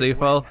transfer my save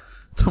file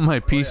to my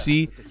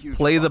PC,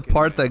 play the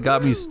part that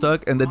got me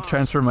stuck, and then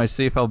transfer my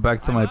save file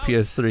back to my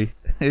PS3.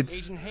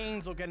 It's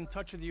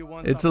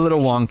a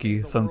little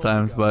wonky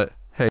sometimes, but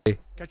Hey,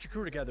 Got your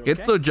crew together,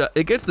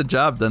 it gets the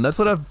job done. That's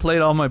what I've played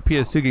all my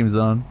PS2 games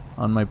on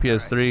my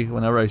PS3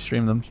 whenever I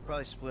stream them.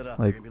 Probably split up.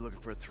 Like, You're gonna be looking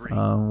for a 3.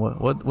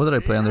 what did I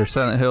play on there?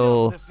 Silent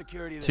Hill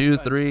 2,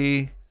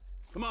 3,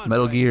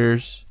 Metal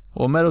Gears.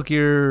 Well, Metal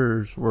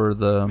Gears were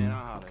the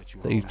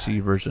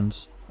HD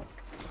versions.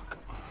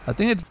 I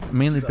think it's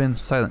mainly been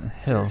Silent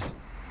Hill.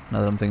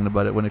 Now that I'm thinking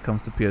about it, when it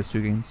comes to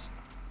PS2 games,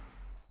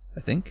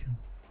 I think.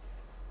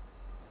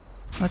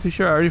 Not too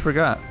sure. I already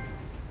forgot.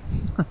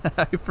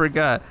 I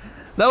forgot.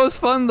 That was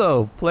fun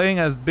though, playing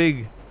as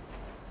big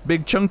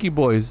chunky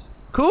boys.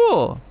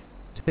 Cool.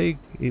 Take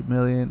 8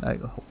 million.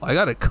 I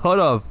got a cut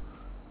of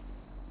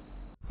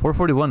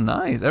 441.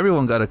 Nice.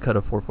 Everyone got a cut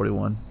of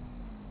 441.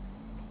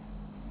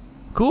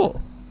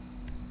 Cool.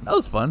 That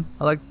was fun.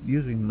 I like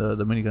using the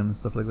minigun and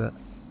stuff like that.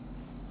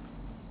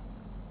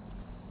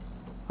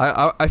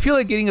 I feel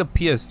like getting a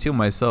PS2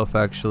 myself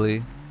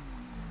actually,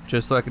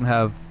 just so I can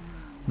have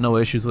no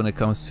issues when it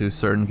comes to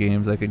certain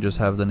games. I can just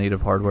have the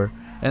native hardware.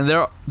 And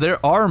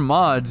there are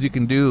mods you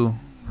can do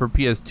for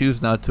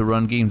PS2s now to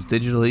run games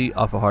digitally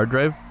off a hard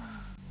drive.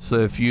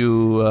 So if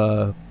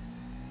you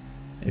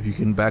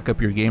can back up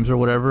your games or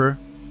whatever,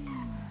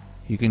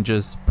 you can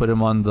just put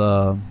them on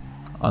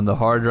the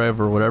hard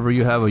drive or whatever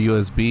you have, a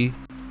USB,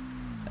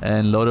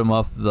 and load them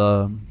off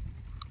the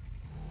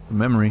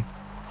memory.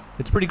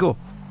 It's pretty cool.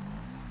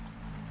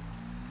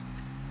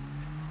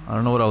 I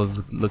don't know what I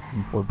was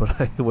looking for, but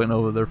I went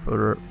over there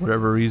for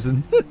whatever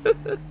reason.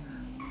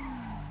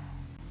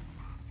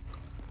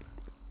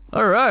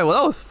 Alright, well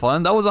that was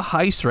fun. That was a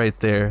heist right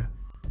there.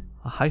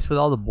 A heist with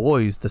all the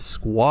boys. The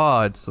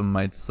squad, some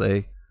might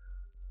say.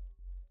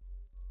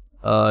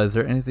 Is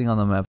there anything on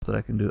the map that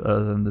I can do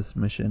other than this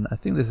mission? I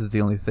think this is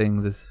the only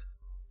thing, this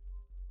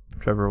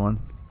Trevor one.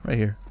 Right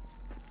here.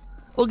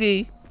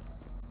 Okay.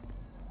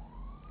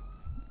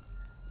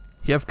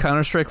 You have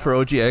Counter-Strike for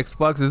OG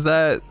Xbox. Is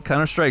that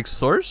Counter-Strike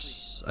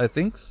Source? I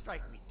think.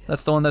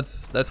 That's the one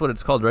that's what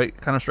it's called, right?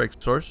 Counter-Strike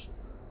Source.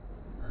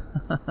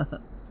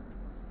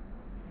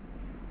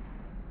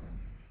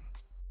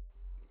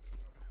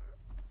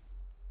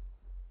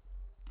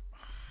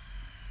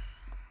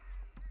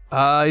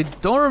 I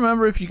don't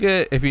remember if you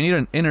need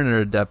an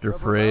internet adapter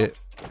for it.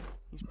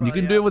 You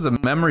can do it with a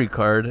memory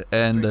card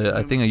and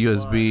I think a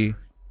USB.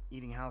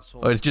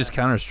 Oh, it's just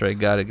Counter-Strike.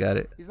 Got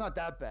it. He's not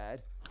that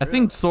bad. I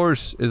think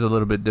Source is a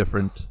little bit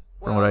different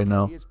from what I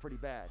know. He is pretty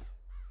bad.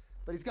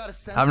 But he's got a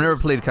sense I've never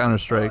played of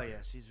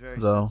Counter-Strike,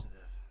 though.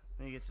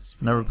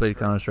 Never played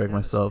Counter-Strike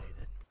myself.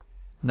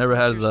 Never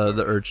had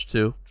the urge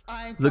to.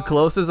 The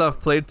closest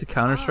I've played to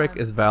Counter-Strike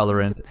is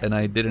Valorant, and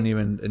I didn't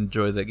even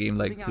enjoy that game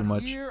like too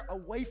much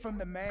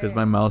because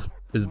my mouse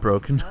is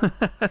broken.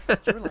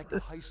 You're like a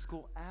high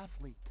school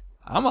athlete.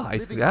 I'm a high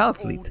school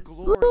athlete.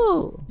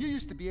 You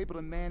used to be able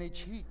to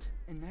manage heat,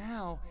 and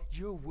now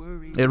you're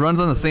worried. It runs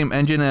on the same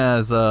engine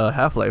as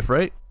Half-Life,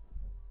 right?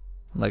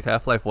 Like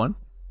Half-Life 1?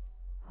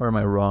 Or am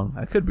I wrong?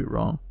 I could be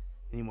wrong.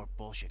 Any more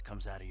bullshit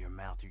comes out of your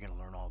mouth, you're gonna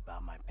learn all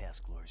about my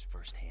past glories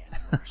firsthand.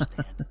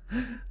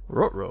 Understand?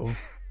 Ruh-roh.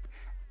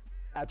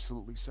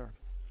 Absolutely, sir.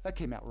 That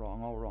came out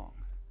wrong, all wrong.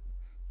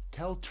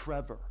 Tell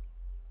Trevor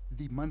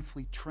the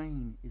monthly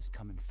train is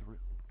coming through.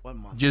 What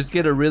month? Just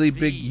get a really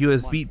big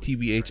USB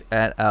TBH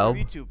at Alb.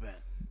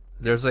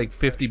 There's like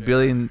 50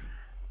 billion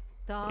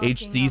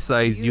HD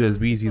size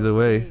USBs either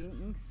way.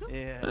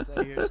 Yeah,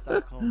 so your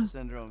Stockholm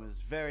Syndrome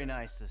is very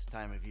nice this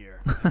time of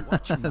year.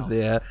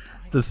 Yeah,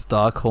 the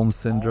Stockholm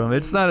Syndrome.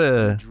 It's not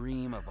a...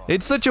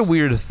 It's such a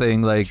weird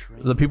thing, like,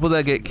 the people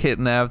that get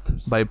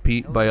kidnapped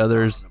by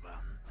others,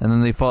 and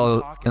then they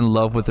fall in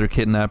love with their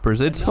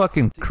kidnappers. It's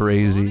fucking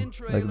crazy.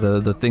 Like,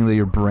 the thing that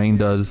your brain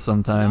does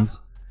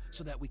sometimes.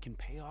 So that we can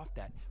pay off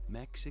that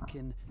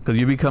Mexican... Because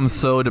you become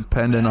so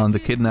dependent on the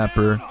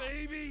kidnapper,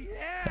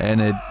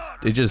 and it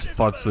just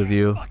fucks with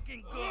you.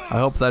 I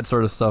hope that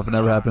sort of stuff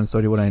never happens to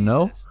anyone I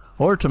know,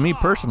 or to me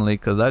personally,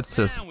 because that's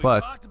just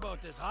fuck. Talked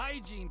about this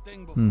hygiene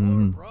thing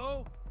before,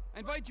 bro. I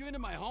invite you into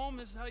my home.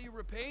 This is how you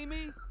repay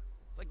me.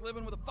 It's like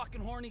living with a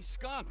fucking horny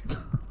skunk.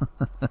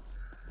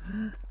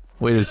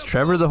 Wait, is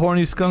Trevor the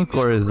horny skunk,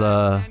 or is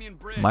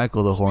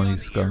Michael the horny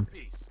skunk?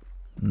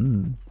 Got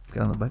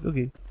on the bike.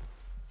 Okay.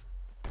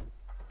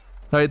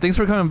 All right, thanks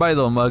for coming by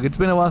though, Mug. It's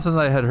been a while since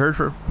I had heard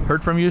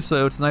from you,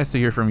 so it's nice to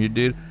hear from you,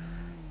 dude.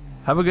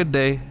 Have a good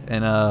day,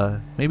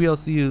 and maybe I'll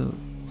see you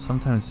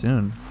sometime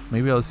soon.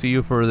 Maybe I'll see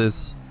you for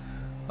this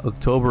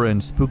October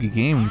and spooky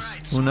games.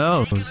 Who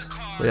knows?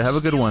 But yeah, have a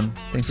good one.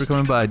 Thanks for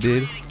coming by,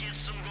 dude.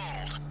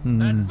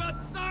 That's about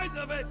the size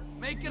of it.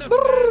 Make it a fast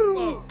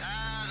boat.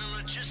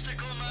 The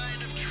logistical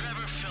mind of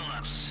Trevor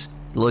Phillips.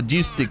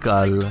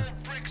 Logistical.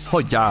 Oh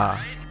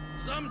yeah.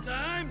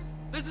 Sometimes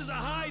this is a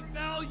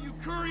high-value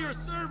courier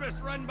service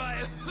run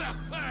by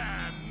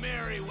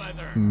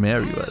Merryweather.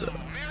 Merryweather.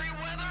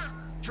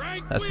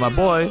 That's my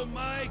boy.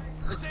 Mike.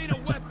 This ain't a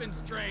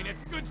weapons train.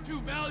 It's goods too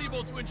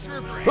valuable to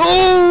insure for.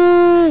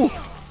 Oh!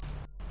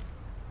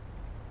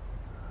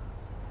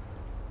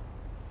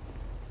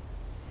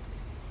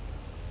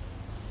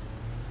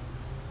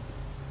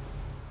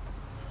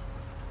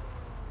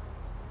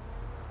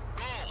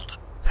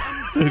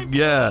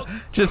 Yeah,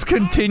 just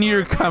continue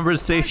your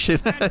conversation.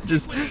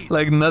 Just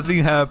like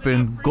nothing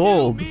happened.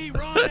 Gold.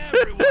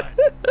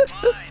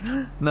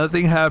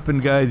 Nothing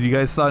happened, guys. You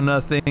guys saw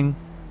nothing.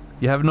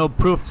 You have no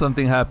proof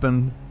something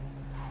happened.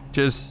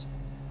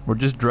 We're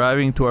just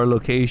driving to our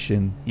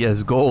location.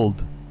 Yes,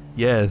 gold.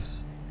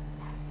 Yes.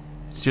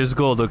 It's just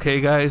gold, okay,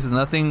 guys?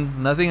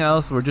 Nothing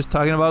else. We're just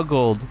talking about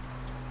gold.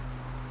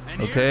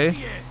 Okay?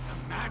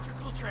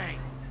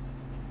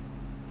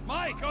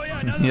 Mike, oh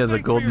yeah, he has a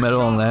gold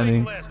medal on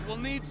landing. We'll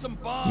need some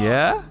bombs.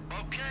 Yeah?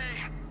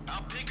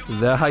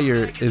 Is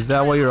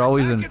that why you're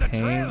always in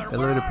pain?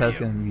 Elevator path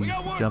can be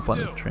used to jump on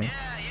the train.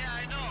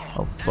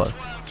 Oh fuck.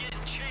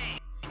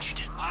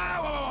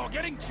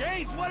 Getting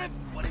changed. What if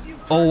you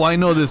Oh, I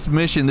know this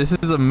mission. This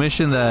is a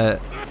mission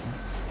that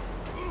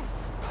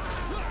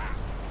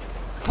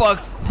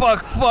Fuck.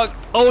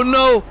 Oh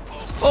no.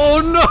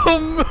 Oh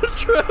no,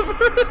 Trevor.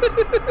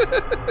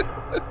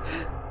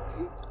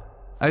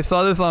 I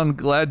saw this on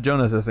Glad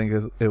Jonas, I think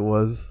it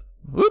was.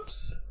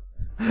 Whoops.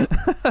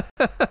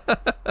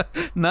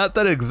 Not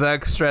that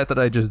exact strat that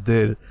I just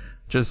did.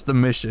 Just the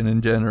mission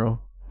in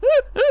general.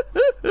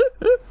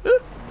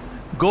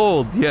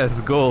 Gold.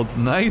 Yes, gold.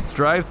 Nice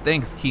drive.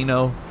 Thanks,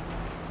 Kino.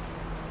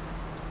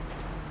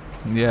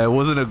 Yeah, it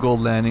wasn't a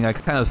gold landing. I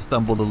kind of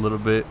stumbled a little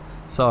bit.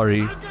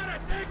 Sorry.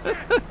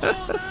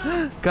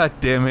 God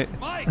damn it.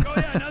 Mike, oh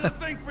yeah, another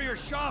thing for your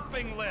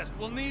shopping list.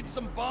 We'll need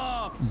some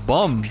bombs.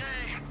 Bum. Okay,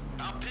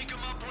 I'll pick them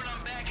up when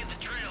I'm back at the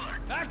trailer.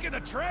 Back in the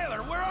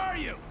trailer? Where are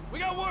you? We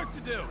got work to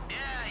do.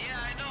 Yeah,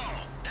 I know.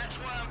 That's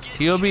why I'm getting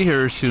He'll be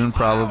here soon,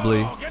 probably.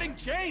 Oh, getting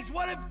changed.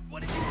 What if you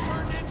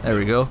turned into? There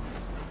we go.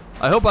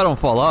 I hope I don't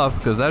fall off,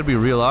 because that'd be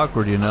real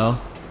awkward, you know?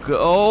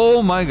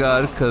 Oh my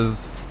god,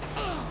 because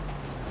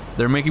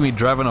they're making me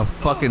drive on a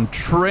fucking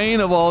train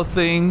of all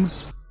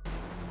things.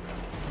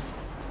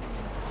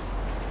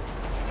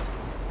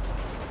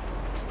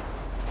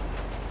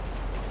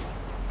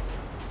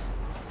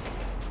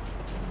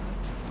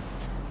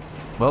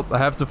 Well, I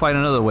have to find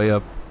another way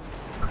up.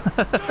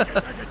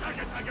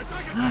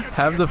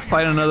 Have to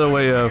find another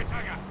way up.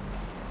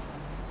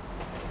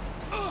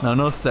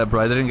 No step,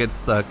 bro. I didn't get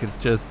stuck. It's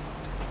just...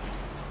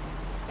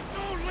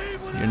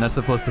 You're not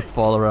supposed to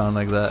fall around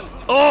like that.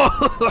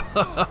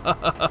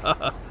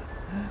 Oh!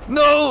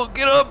 No!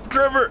 Get up,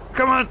 Trevor!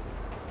 Come on!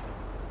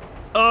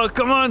 Oh,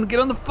 come on! Get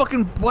on the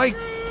fucking bike,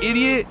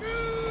 idiot!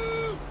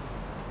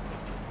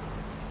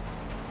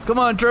 Come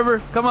on,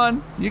 Trevor! Come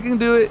on! You can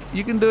do it!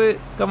 You can do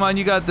it! Come on,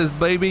 you got this,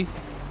 baby!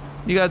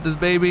 You got this,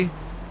 baby!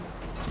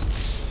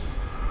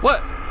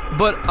 What?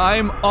 But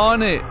I'm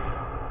on it!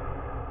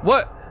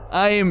 What?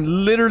 I am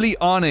literally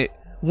on it!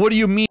 What do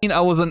you mean I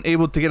wasn't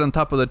able to get on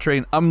top of the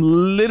train? I'm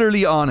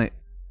literally on it!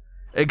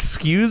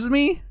 Excuse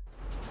me?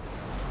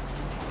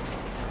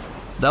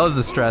 That was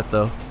the strat,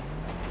 though.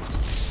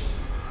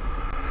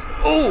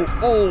 Oh!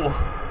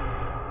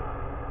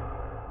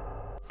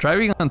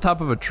 Driving on top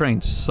of a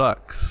train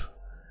sucks.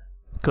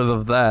 Because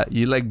of that.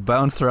 You like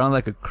bounce around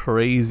like a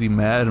crazy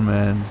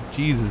madman.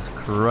 Jesus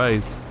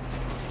Christ.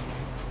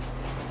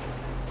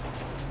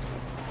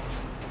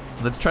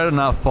 Let's try to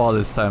not fall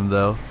this time,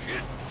 though.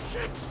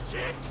 Shit.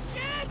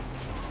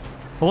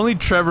 Only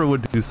Trevor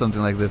would do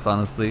something like this,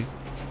 honestly.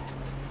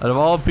 Out of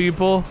all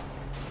people,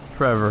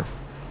 Trevor.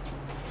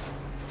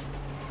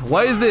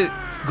 Why is it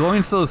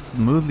going so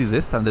smoothly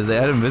this time? Did they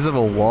add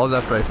invisible walls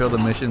after I failed the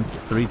mission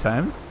 3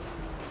 times?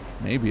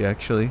 Maybe,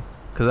 actually.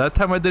 Because that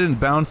time I didn't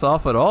bounce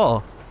off at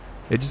all.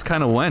 It just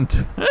kind of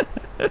went.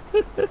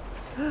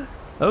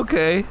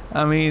 Okay,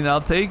 I mean, I'll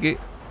take it.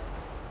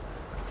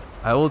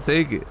 I will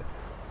take it.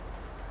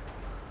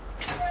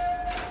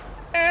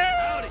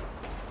 Howdy.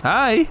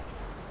 Hi.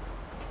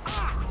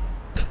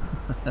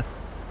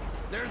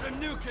 There's a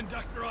new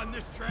conductor on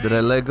this train. Did I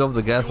let go of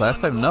the gas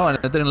last time? No, I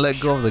didn't let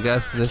go of the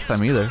gas this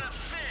time either.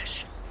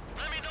 Fish.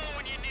 Let me know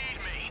when you need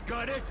me.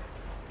 Gut it,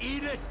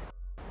 eat it,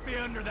 be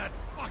under that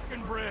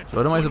fucking bridge. So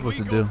what am I supposed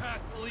to do?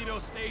 Past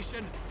Polito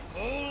Station,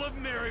 whole of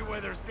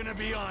Merryweather's gonna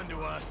be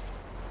onto us.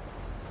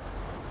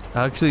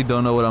 I actually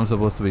don't know what I'm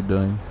supposed to be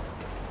doing.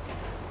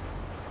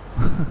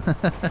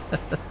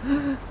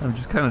 I'm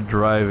just kind of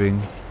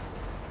driving.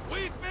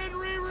 We've been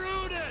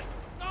rerouted.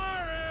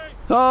 Sorry.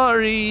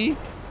 Sorry.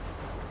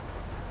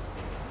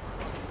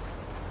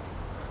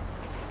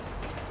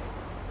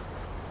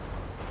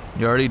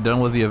 You're already done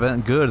with the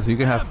event. Good, so you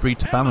can have free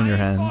time on your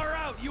hands. Far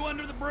out. You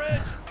under the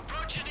bridge?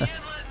 Approaching the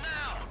inlet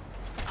now.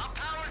 I'll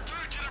power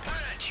through to the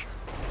bridge.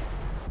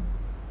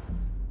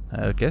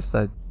 I guess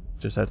I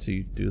just had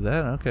to do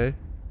that. Okay.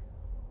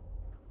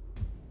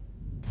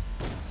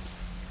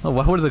 Oh,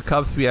 why would the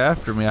cops be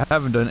after me? I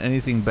haven't done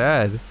anything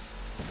bad.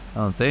 I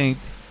don't think.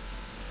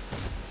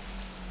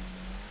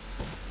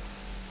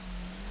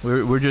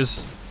 We're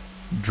just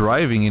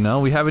driving, you know?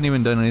 We haven't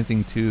even done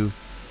anything too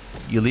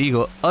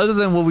illegal, other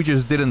than what we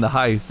just did in the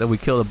heist, that we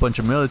killed a bunch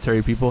of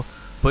military people.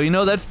 But you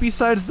know, that's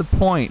besides the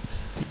point.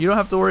 You don't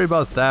have to worry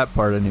about that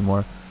part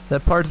anymore.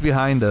 That part's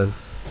behind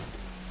us.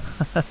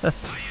 How you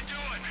doing?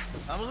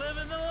 I'm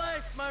living the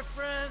life, my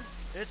friend.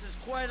 This is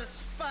quite a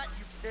spot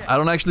you picked. I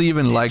don't actually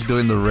even like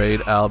doing the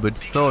raid, Alb.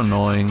 It's so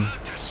annoying.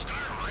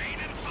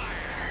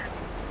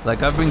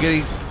 Like I've been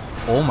getting,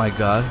 oh my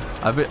god,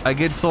 I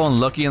get so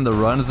unlucky in the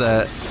runs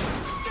that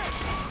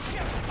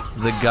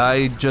the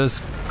guy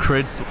just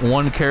crits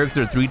one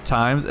character 3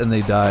 times and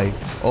they die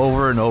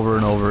over and over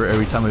and over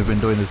every time I've been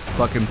doing this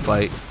fucking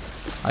fight.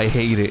 I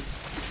hate it.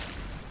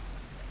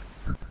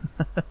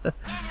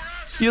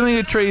 Stealing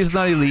a tray is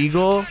not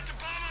illegal.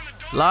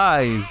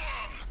 Lies.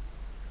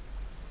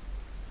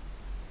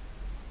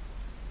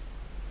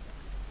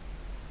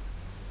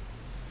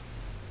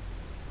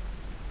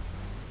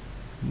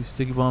 Use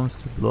sticky bombs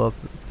to blow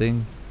up the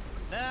thing.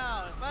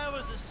 Now, if I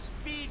was a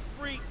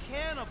speed-free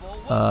cannibal,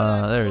 what would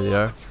I there they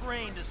are. a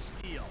train to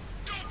steal?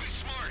 Don't be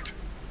smart.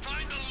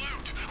 Find the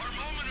loot. Our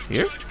moment of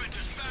Here? judgment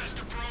is fast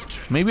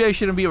approaching. Maybe I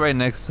shouldn't be right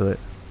next to it.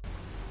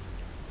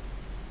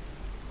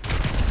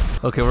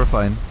 Okay, we're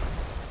fine.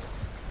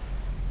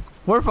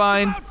 We're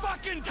fine. About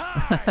fucking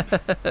time.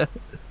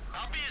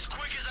 I'll be as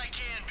quick as I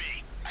can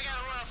be. I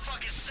gotta run a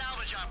fucking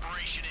salvage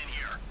operation in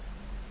here.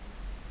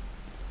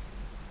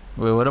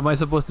 Wait, what am I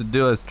supposed to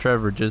do as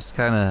Trevor? Just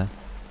kind of...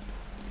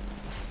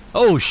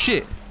 Oh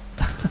shit!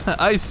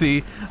 I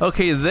see.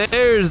 Okay,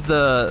 there's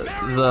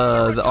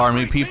the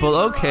army people.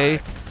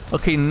 Okay,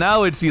 okay,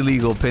 now it's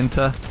illegal,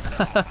 Pinta.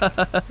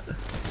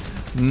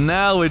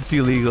 Now it's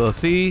illegal.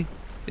 See,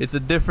 it's a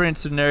different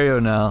scenario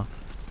now.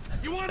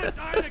 You want to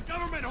die in a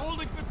government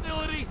holding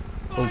facility?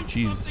 Oh Find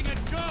jeez. something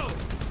and go.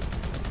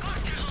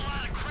 Fuck, there's a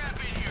lot of crap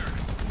in here.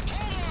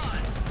 Hold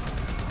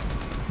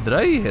on. Did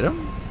I hit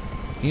him?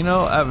 You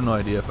know, I have no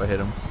idea if I hit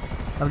him.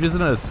 I'm just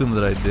gonna assume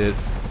that I did.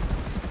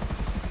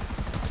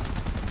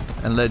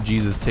 And let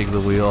Jesus take the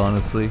wheel,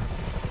 honestly.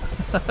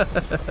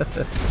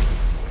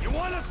 You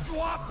want to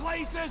swap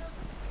places?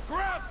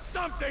 Grab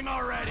something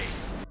already.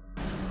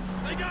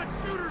 They got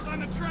shooters on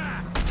the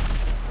track.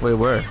 Wait,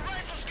 where? Your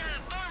rifle's got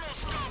a thermal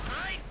scope,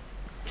 right?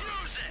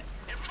 Use it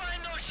and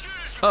find those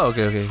shooters. Oh,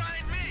 okay, before they okay.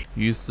 find me.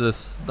 Use the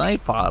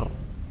sniper.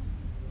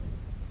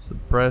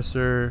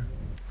 Suppressor.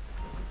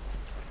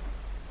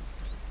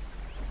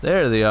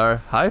 There they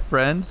are. Hi,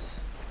 friends.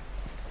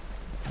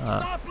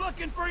 Stop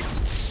looking for you.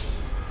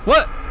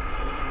 What?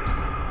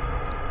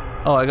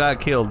 Oh, I got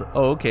killed.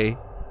 Oh, okay.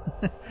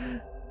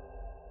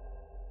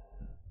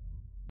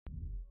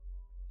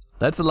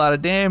 That's a lot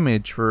of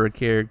damage for a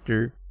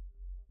character.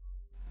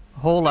 A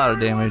whole lot of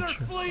damage.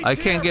 I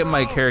can't get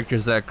my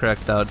characters that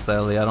cracked out,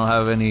 sadly. I don't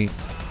have any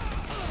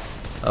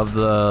of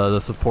the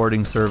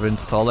supporting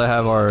servants. All I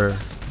have are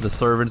the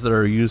servants that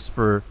are used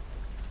for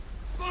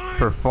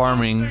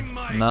farming,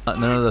 none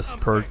of the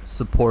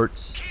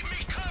supports.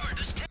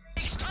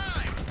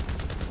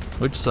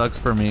 Which sucks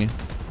for me.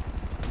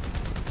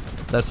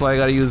 That's why I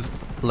gotta use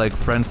like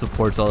friend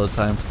supports all the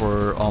time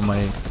for all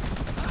my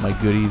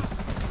goodies.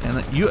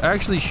 And you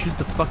actually shoot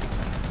the fuck.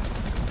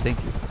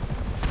 Thank you.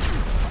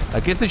 I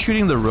guess it's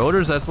shooting the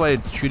rotors. That's why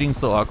it's shooting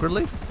so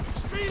awkwardly.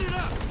 Speed it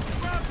up.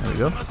 Grab There we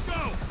go. Let's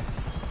go.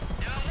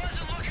 Yeah, I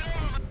wasn't looking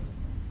over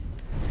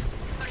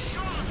my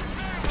shoulder from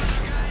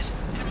there, guys.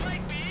 It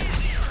might be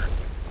easier.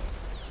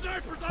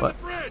 Snipers on What?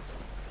 the bridge.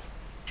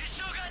 You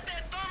still got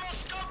that thermal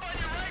scope on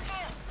your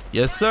rifle?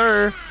 Yes,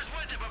 sir. Shooters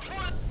with it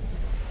before.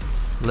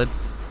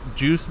 Let's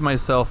juice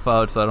myself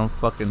out so I don't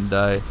fucking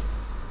die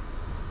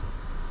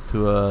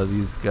to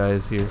these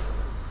guys here.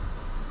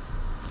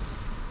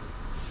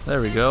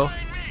 There we go.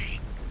 Find me.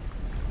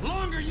 The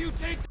longer you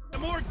take, the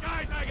more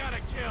guys I gotta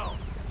kill.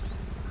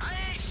 I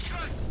ain't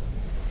struck.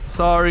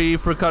 Sorry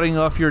for cutting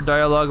off your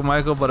dialogue,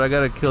 Michael, but I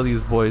gotta kill these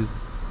boys.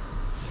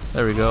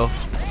 There we go.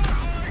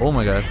 Oh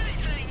my god.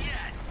 Anything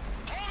yet?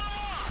 Hold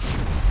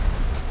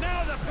on.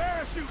 Now the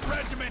parachute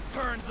regiment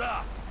turns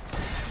up.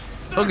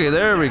 Okay,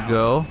 there we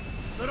go.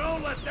 So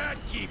don't let that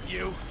keep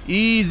you.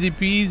 Easy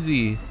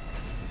peasy.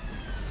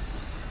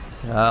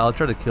 Yeah, I'll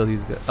try to kill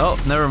these guys. Oh,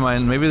 never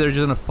mind. Maybe they're just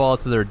gonna fall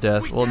to their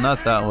death. Well,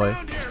 not that way.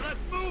 Around here. Let's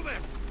move it.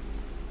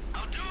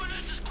 I'm doing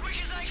this as quick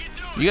as I can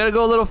do it. You gotta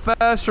go a little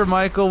faster,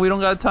 Michael. We don't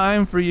got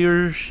time for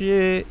your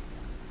shit.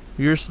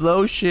 Your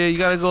slow shit. You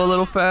gotta go a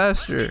little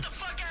faster. Get the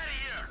fuck out of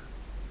here.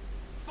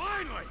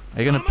 Finally.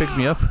 Are you gonna pick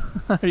me up?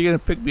 Are you gonna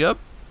pick me up?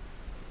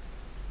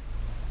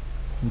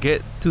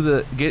 Get in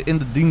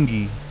the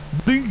dinghy.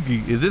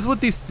 Dinghy. Is this what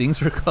these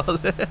things are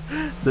called?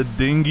 The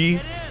dinghy.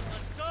 Get in,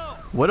 let's go.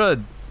 What a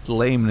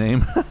lame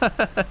name.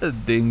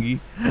 Dinghy.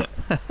 Down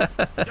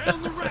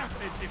the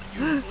rapids, if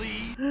you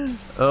please.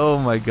 Oh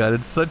my god,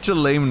 it's such a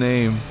lame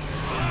name.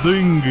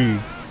 Dinghy.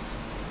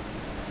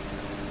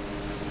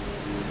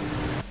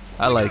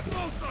 I like it.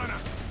 Both on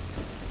us.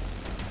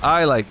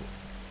 I like it.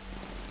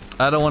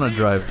 I don't want to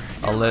drive.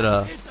 I'll let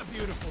It's a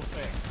beautiful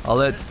thing. I'll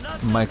let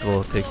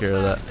Michael take care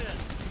of that.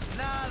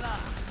 Nada.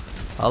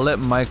 I'll let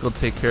Michael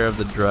take care of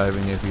the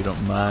driving if you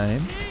don't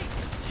mind.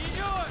 She's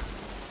yours.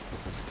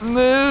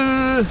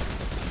 No.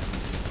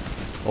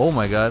 Oh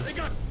my god. They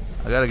got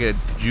I gotta get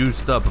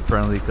juiced up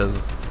apparently because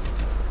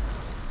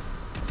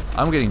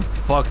I'm getting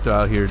fucked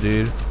out here,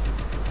 dude.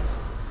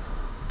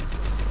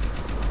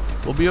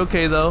 We'll be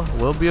okay though.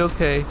 We'll be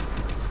okay.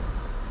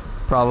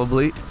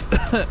 Probably.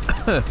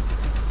 I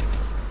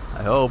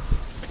hope.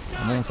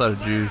 I'm almost out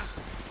of juice.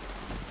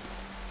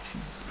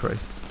 Jesus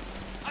Christ.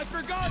 I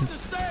forgot to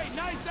say,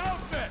 nice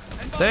outfit.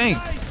 And by Thanks.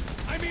 nice,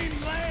 I mean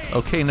lame.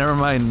 Okay, never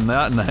mind.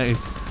 Not nice.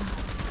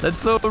 That's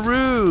so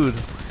rude.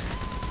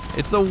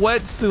 It's a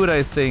wetsuit,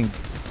 I think.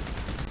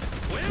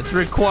 It's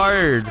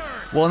required.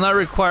 Well, not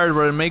required,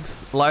 but it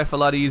makes life a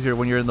lot easier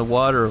when you're in the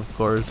water, of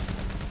course.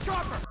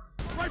 Chopper,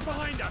 right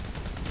behind us.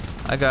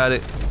 I got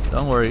it.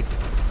 Don't worry.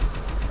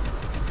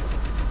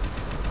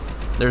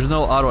 There's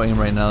no auto aim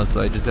right now, so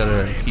I just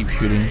gotta keep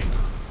shooting.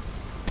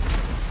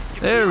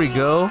 There we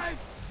go.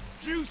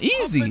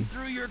 Easy.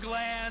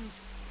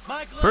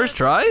 First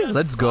try?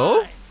 Let's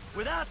go.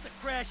 Without the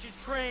crashing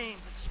trains,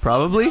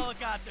 Probably.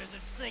 helicopters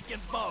and sinking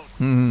boats.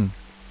 Mm-hmm.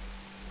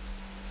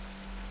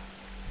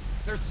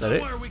 There's that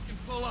it? somewhere we can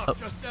pull up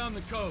just down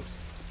the coast.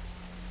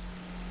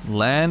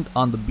 Land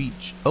on the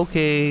beach.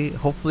 Okay.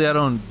 Hopefully I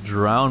don't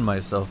drown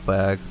myself by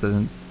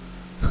accident.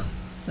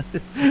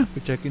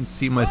 Which I can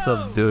see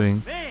myself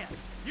doing. Man,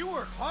 you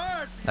work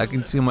hard. I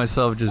can see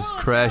myself just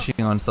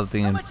crashing on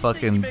something and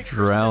fucking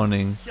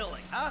drowning.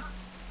 Killing, huh?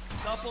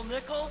 Couple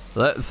nickels?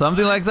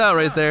 Something like that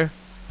right there.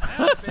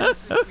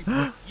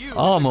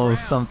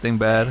 Almost something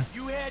bad.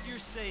 You had your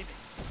savings.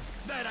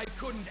 That I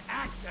couldn't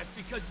access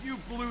because you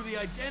blew the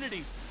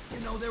identities. You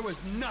know, there was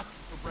nothing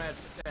for Brad's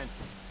defense.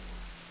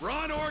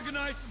 Ron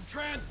organized some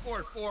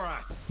transport for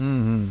us.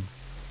 Mm-hmm.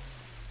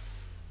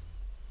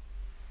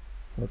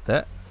 What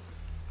that?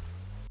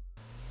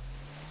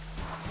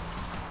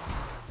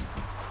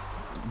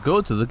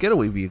 Go to the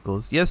getaway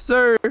vehicles. Yes,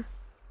 sir.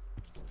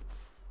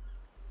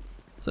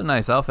 It's a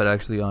nice outfit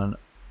actually on.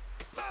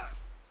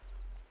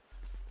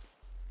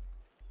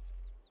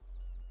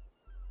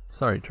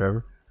 Sorry,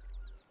 Trevor.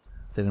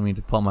 Didn't mean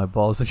to pump my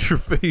balls at your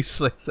face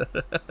like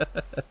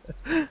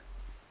that.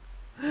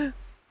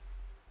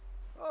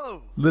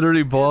 Oh,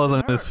 literally balls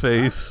on his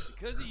face.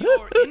 Because of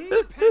your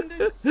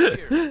independent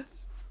spirit.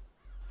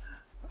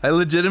 I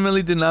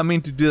legitimately did not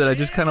mean to do that. I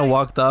just kind of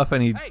walked off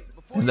and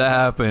and that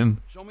happened.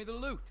 Show me the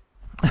loot.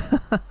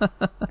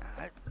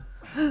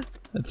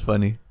 That's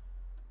funny.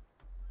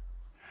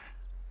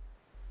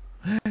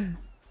 it's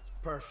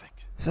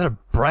perfect. Is that a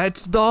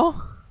Bratz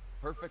doll?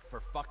 Perfect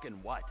for fucking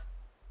what?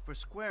 For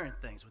squaring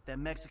things with that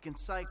Mexican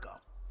psycho.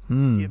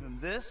 Hmm. Give him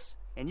this,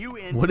 and you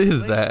end What your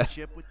is that?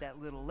 relationship with that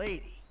little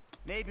lady.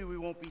 Maybe we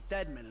won't be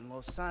deadmen in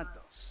Los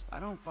Santos. I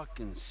don't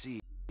fucking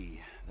see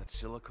that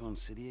Silicon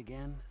City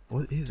again.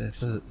 What is that?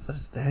 Is that a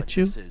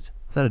statue? This is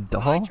that a my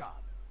doll? job,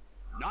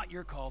 not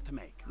your call to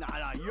make.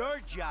 Nah, your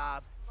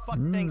job. Fuck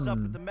things up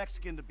with the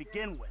Mexican to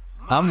begin with.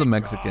 I'm the My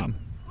Mexican.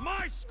 job,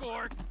 my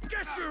score.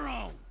 Get your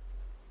own.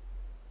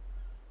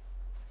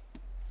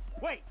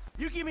 Wait,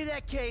 you give me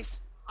that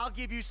case, I'll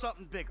give you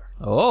something bigger.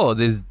 Oh,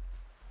 this.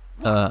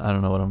 I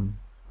don't know what I'm.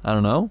 I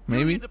don't know. Maybe.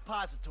 Union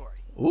depository.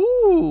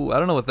 Ooh, I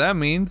don't know what that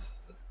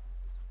means.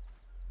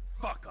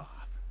 Fuck off.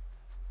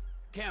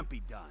 Can't be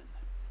done.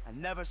 I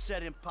never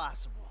said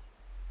impossible.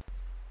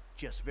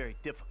 Just very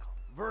difficult.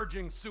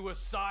 Verging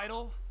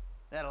suicidal?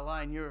 That a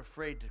line you're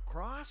afraid to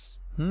cross?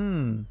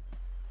 Hmm.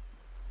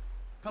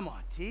 Come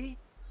on, T.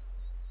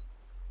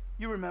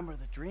 You remember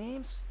the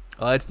dreams?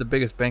 Oh, it's the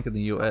biggest bank in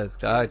the U.S.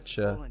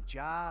 Gotcha. Pulling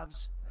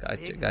jobs. Gotcha.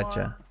 big Gotcha.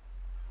 one.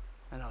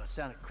 I know it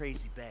sounded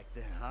crazy back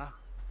then, huh?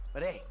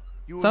 But hey,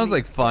 you and Sounds me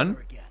like fun.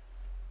 together again,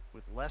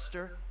 with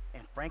Lester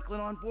and Franklin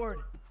on board.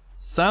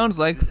 Sounds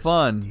like Do this thing,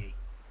 fun. T.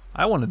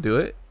 I want to do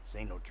it. This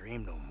ain't no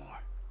dream no more.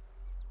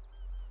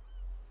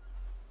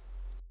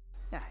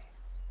 Nah.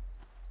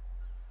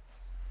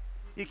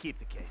 You keep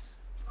the case.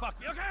 Fuck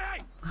you. Okay,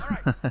 hey. All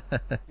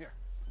right. Here.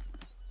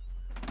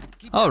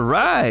 Keep All that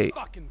right.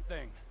 fucking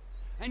thing.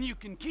 And you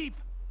can keep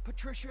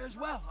Patricia as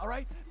well, all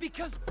right?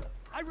 Because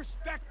I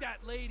respect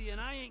that lady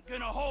and I ain't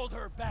gonna hold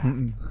her back.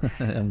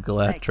 I'm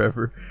glad,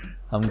 Trevor.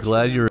 I'm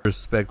glad you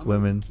respect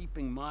women.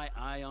 Keeping my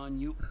eye on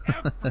you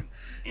every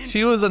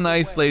She was a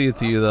nice lady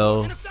to you,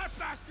 though. And if that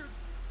bastard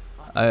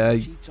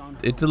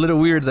It's a little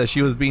weird that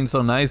she was being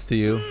so nice to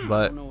you,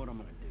 but know what I'm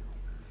gonna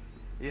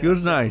do. she was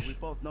Trevor, nice. We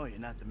both know you're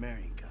not the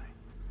marrying guy.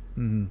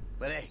 Mm-hmm.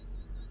 But hey,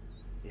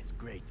 it's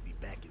great to be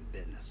back in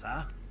business,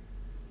 huh?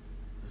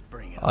 Let's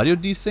bring it on. Audio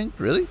desync?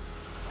 Really?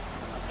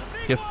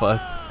 Get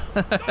fucked.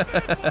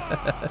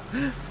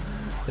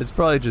 It's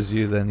probably just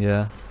you then,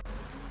 yeah.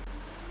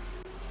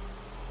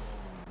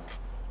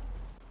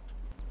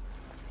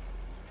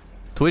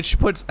 Twitch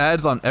puts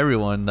ads on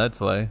everyone, that's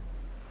why.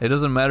 It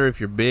doesn't matter if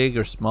you're big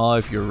or small,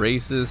 if you're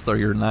racist or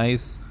you're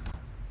nice.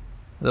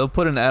 They'll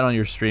put an ad on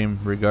your stream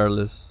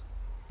regardless.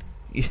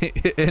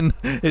 And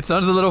it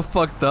sounds a little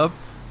fucked up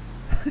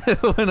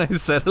when I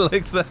said it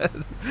like that.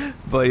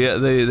 But yeah,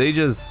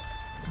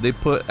 they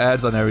put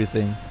ads on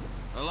everything.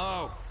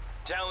 Hello.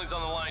 Tally's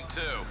on the line too.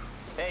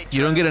 Hey,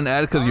 You don't get an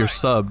ad because you're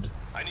subbed.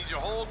 I need your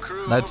whole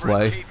crew That's over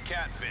why. at Cape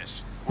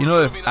Catfish. You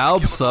know, if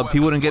Alb subbed, he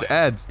wouldn't get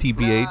ads,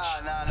 TBH.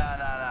 No.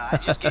 I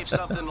just gave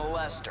something to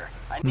Lester.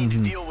 I need to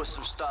deal with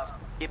some stuff.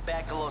 Get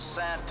back to Los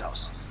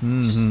Santos.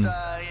 Just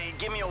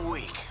give me a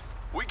week.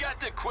 We got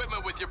the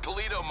equipment with your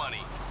Polito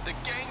money. The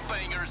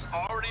gangbangers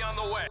already on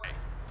the way.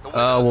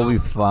 Oh, we'll be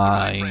My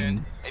fine.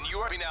 friend, and you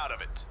are getting out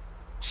of it.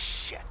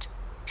 Shit.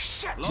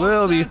 Shit.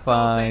 We'll be Santos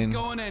fine. Ain't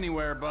going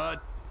anywhere, bud.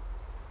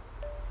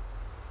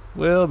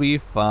 We'll be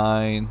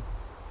fine.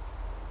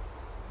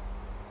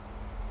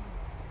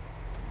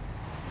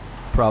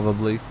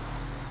 Probably.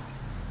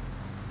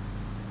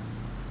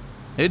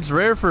 It's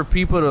rare for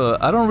people to...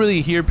 I don't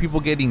really hear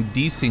people getting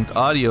desync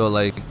audio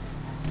like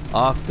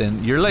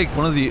often. You're like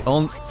one of the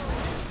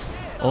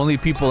only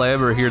people I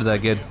ever hear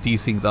that gets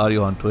desynced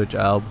audio on Twitch,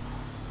 Alb.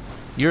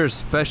 You're a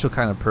special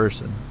kind of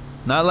person.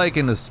 Not like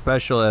in a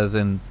special as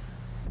in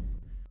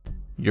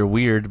you're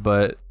weird,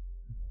 but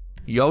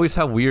you always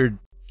have weird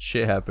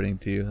shit happening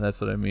to you.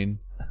 That's what I mean.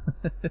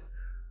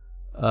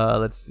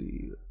 Let's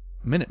see.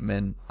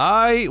 Minutemen.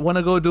 I want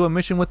to go do a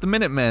mission with the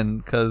Minutemen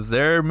because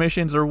their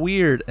missions are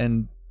weird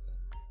and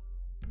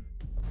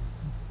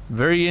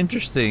very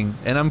interesting.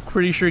 And I'm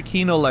pretty sure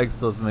Kino likes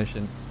those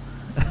missions.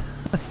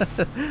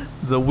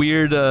 The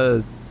weird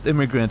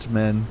immigrant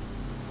men.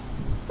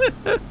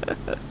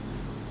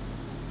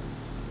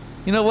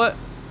 You know what?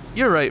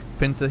 You're right,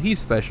 Pinta. He's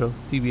special.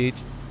 TBH.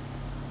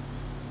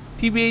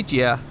 TBH,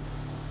 yeah.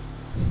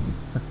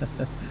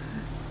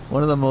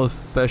 One of the most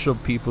special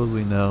people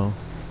we know.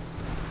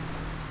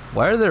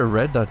 Why are there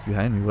red dots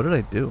behind me? What did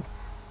I do?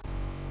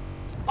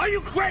 Are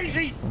you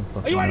crazy?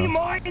 Are you out of your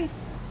mind?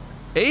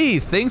 Hey,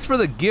 thanks for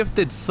the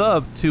gifted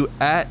sub to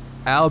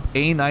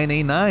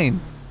 @AlbA989.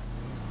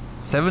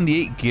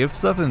 78 gift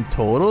subs in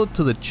total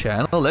to the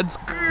channel. Let's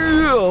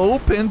go,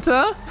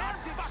 Pinta.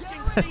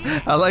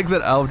 I like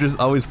that Alb just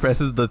always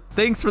presses the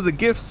thanks for the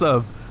gift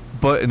sub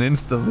button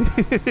instantly.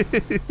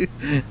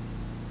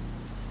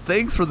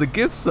 Thanks for the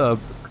gift sub!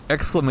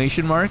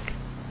 Exclamation mark.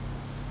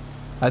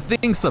 I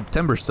think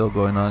September's still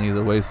going on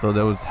either way, so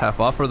that was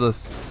half off for the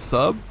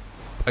sub.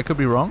 I could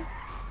be wrong.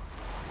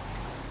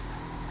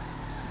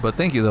 But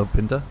thank you though,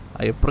 Pinta.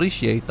 I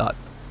appreciate that.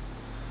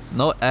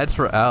 No ads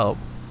for Alb.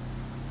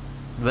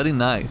 Very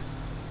nice.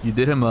 You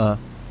did him a...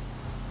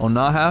 Oh,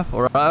 not half?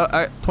 Or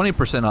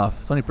 20%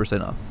 off.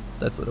 20% off.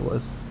 That's what it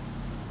was.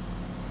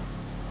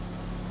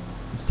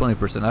 It's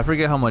 20%. I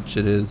forget how much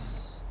it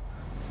is.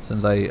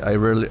 Since I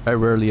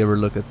rarely ever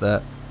look at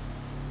that.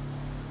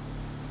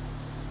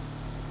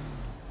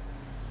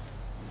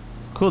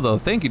 Cool though.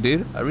 Thank you,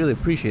 dude. I really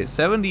appreciate it.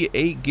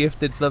 78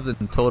 gifted subs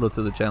in total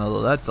to the channel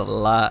though. That's a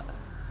lot.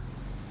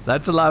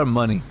 That's a lot of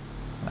money.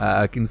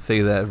 I can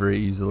say that very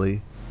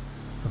easily.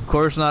 Of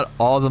course, not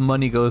all the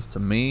money goes to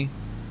me.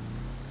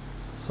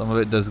 Some of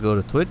it does go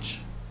to Twitch,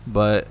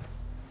 but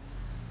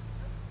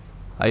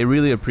I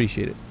really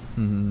appreciate it.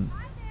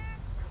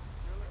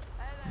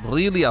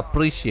 Really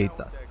appreciate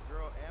that.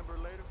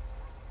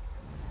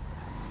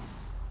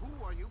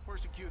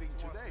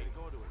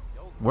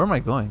 Where am I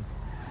going?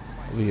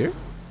 Over here?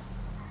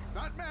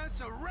 That man's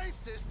a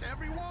racist,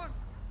 everyone.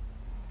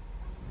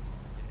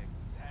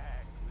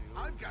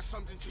 I've got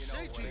something to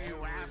say to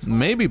you, asshole.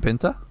 Maybe,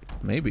 Pinta.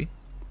 Maybe.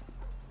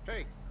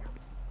 Hey.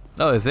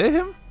 Oh, is it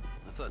him?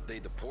 I thought they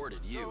deported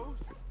you. So,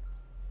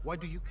 why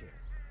do you care?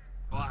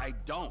 Well, I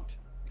don't.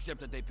 Except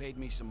that they paid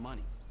me some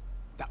money.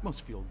 That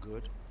must feel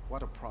good.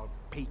 What a proud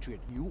patriot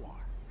you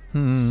are.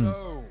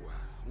 So,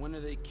 when are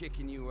they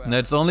kicking you out?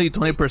 That's only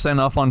 20%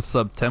 off on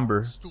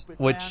September,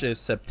 which is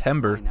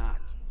September. Why not?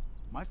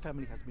 My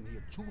family has been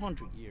here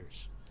 200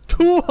 years.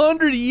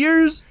 200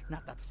 years?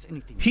 Not that's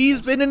anything.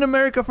 He's been in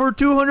America for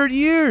 200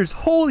 years.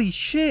 Holy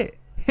shit.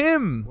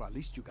 Him. Well, at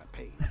least you got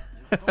paid.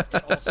 Don't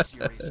get all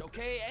serious,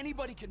 okay?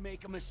 Anybody can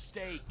make a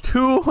mistake.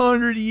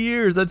 200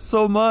 years. That's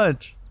so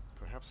much.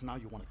 Perhaps now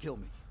you want to kill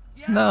me.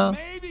 Yeah, No.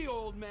 maybe,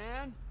 old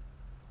man.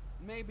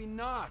 Maybe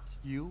not.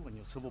 You and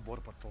your Civil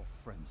Border Patrol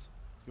friends.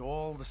 You're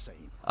all the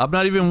same. I'm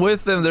not even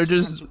with them. They're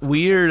just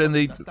weird and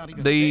they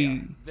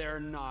They're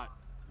not.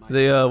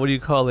 what do you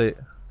call it?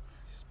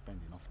 Spend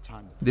enough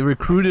time with They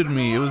recruited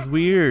me. It was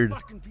weird.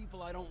 Fucking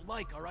people I don't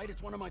like, all right?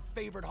 It's one of my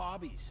favorite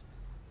hobbies.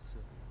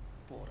 Civil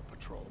Border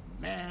Patrol,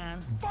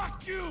 man.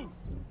 Fuck you!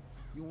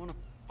 You wanna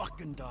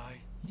fucking die?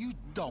 You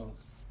don't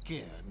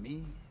scare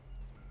me.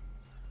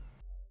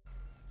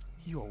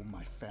 You owe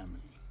my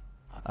family.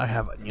 I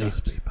have a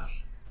newspaper.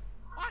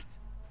 What?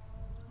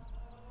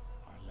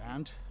 Our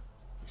land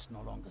is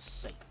no longer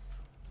safe.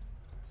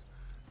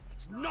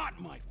 It's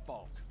not my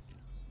fault.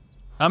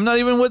 I'm not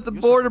even with the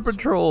Border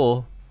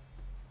Patrol.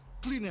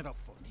 Clean it up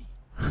for me.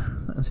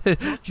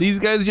 These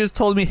guys just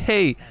told me,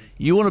 hey,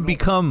 you want to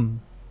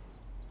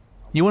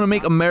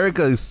make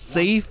America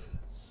safe?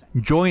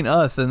 Join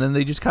us. And then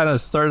they just kind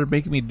of started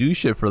making me do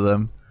shit for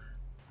them.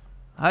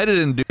 I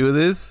didn't do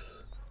this.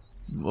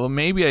 Well,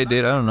 maybe I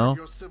did. I don't know.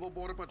 Your Civil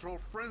Border Patrol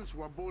friends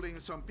were bullying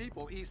some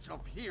people east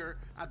of here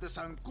at the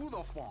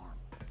Zancudo farm.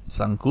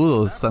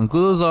 Zancudos.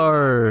 Zancudos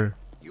are...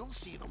 You'll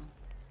see them.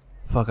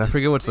 Fuck, I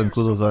forget what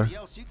Zancudos are.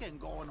 Else you can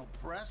go and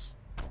oppress.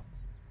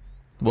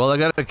 Well, I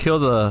gotta kill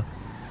the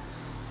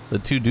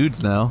two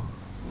dudes now.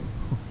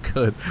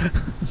 Good.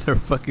 They're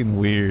fucking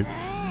weird.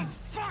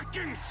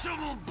 Fucking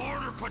Civil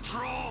Border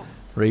Patrol!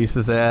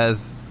 Racist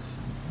ass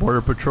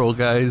Border Patrol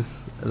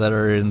guys. that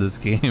are in this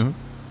game.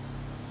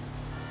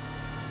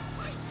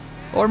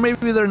 Or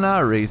maybe they're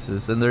not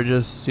racist and they're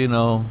just, you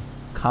know,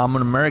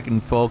 common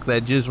American folk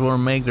that just want to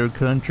make their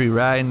country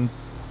right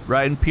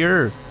and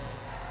pure.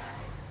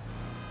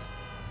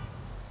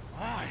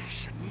 I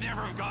should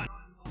never have gotten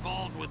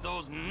involved with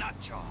those nut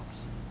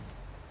jobs.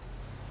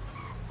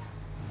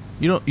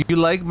 You know, you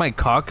like my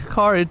cock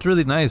car? It's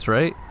really nice,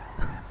 right?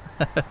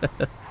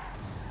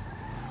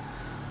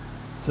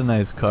 It's a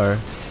nice car.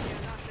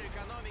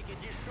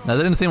 Now,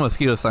 they didn't say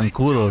mosquito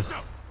zancudos.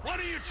 Why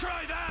don't you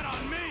try that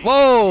on me?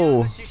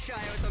 Whoa!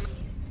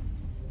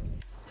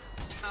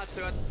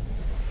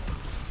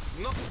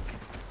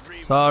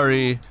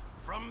 Sorry.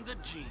 From the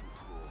gene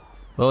pool.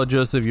 Well,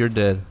 Joseph, you're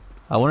dead.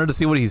 I wanted to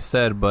see what he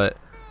said, but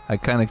I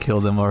kind of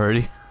killed him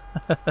already.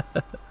 Stay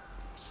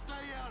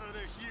out of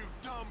this, you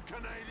dumb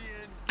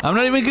Canadian. I'm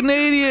not even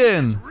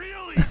Canadian. It's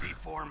real easy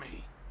for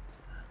me.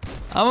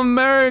 I'm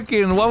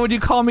American. Why would you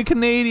call me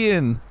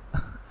Canadian?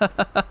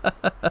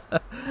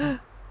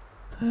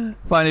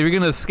 Fine, if you're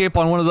gonna escape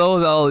on one of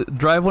those, I'll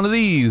drive one of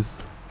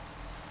these.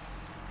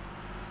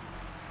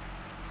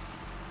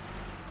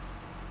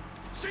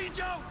 See,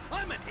 Joe,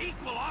 I'm an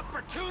equal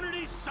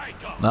opportunity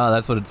psycho. Ah,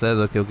 that's what it says.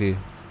 Okay, okay.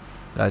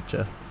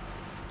 Gotcha.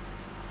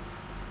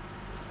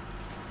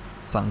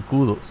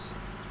 Zancudos.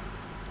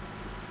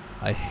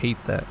 I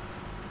hate that.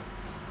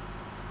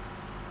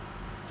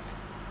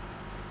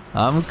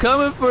 I'm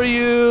coming for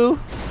you.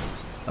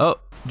 Oh,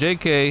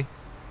 JK.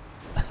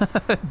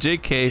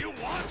 JK.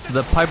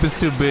 The pipe is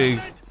too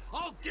big.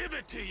 I'll give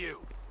it to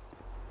you.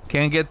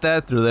 Can't get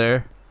that through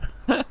there.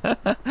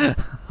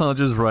 I'll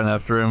just run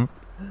after him.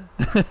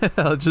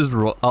 I'll just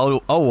roll.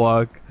 I'll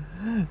walk.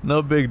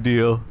 No big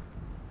deal.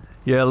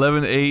 Yeah,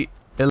 11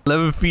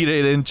 feet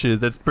 8 inches.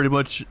 That's pretty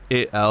much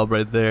it, Al,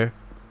 right there.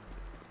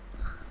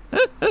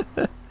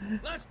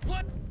 Let's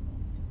play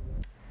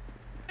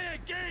a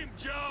game,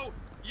 Joe.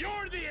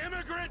 You're the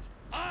immigrant.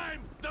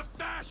 I'm the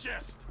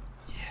fascist.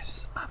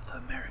 Yes, I'm the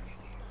American.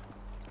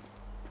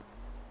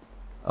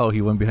 Oh,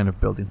 he went behind a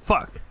building.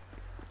 Fuck!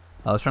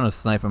 I was trying to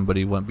snipe him, but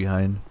he went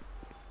behind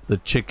the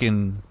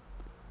chicken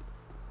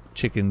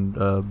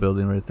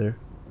building right there.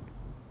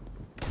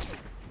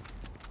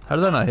 How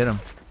did I not hit him?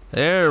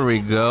 There we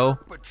go.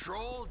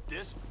 Patrol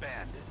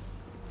disbanded.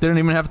 Didn't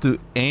even have to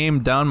aim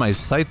down my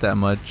sight that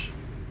much.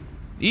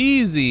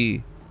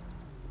 Easy!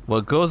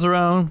 What goes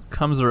around,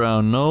 comes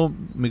around. No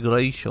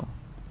migration.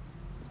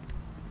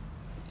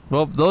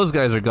 Well, those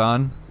guys are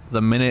gone.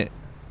 The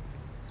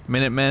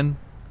Minutemen.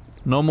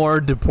 No more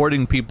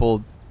deporting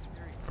people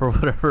for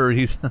whatever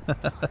reason.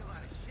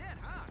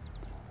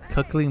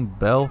 Cuckling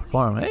Bell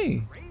Farm.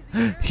 Hey!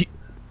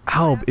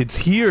 Alb, it's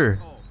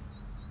here!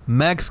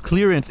 Max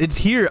clearance, it's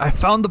here! I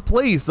found the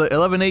place! The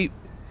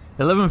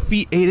 11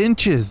 feet 8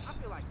 inches!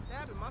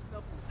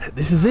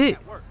 This is it!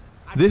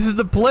 This is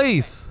the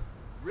place!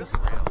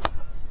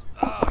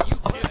 Oh,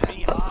 you give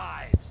me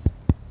hives.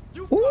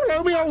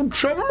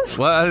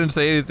 Well, I didn't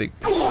say anything.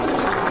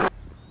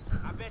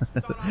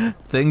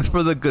 Things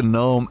for the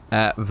gnome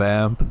at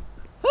Vamp.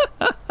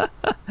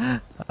 I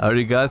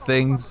already got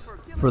things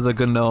for the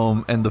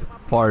gnome and the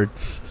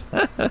farts.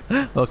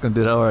 Welcome,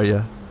 dude. How are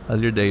ya?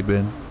 How's your day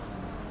been?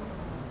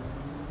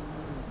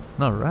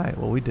 Alright,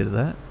 well, we did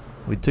that.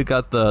 We took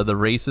out the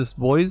racist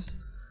boys.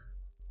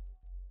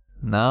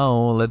 Now,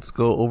 let's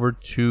go over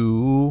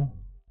to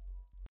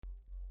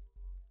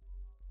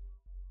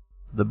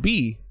the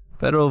B.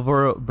 Federal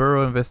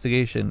Bureau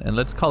Investigation. And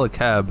let's call a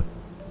cab.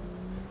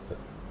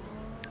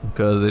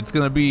 Because it's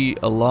gonna be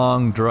a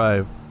long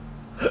drive.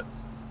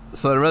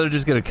 So I'd rather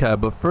just get a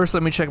cab. But first,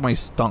 let me check my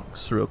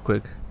stonks real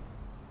quick.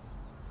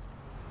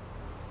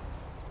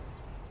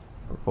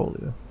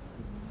 Portfolio.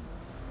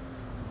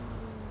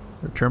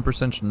 Return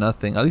percentage,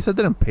 nothing. At least I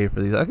didn't pay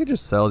for these. I could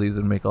just sell these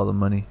and make all the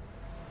money.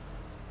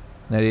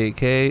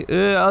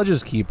 98k. I'll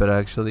just keep it,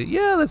 actually.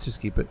 Yeah, let's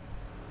just keep it.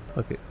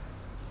 Okay.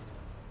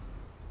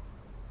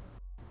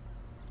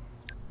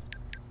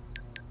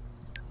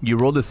 You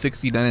rolled a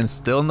 69 and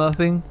still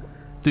nothing?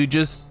 Dude,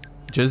 just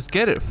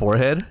get it,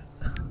 forehead.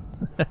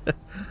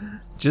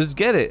 Just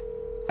get it.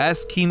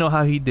 Ask Kino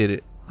how he did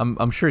it.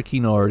 I'm sure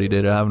Kino already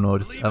did it. I have no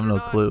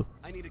clue.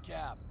 I need a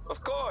cab.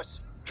 Of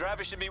course.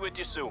 Driver should be with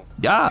you soon.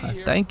 Yeah,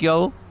 thank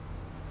you.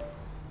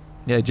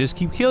 Yeah, just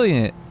keep killing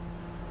it.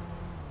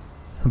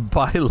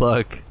 By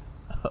luck.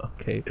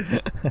 Okay.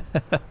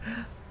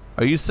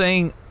 Are you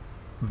saying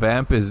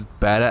Vamp is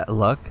bad at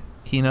luck,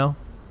 Kino?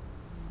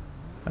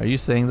 Are you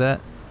saying that?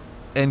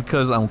 And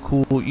cause I'm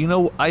cool, you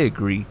know, I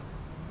agree.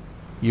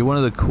 You're one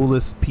of the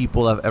coolest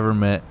people I've ever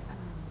met.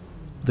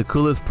 The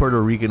coolest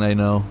Puerto Rican I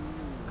know.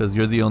 Cause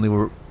you're the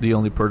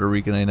only Puerto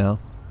Rican I know.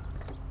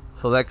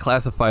 So that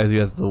classifies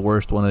you as the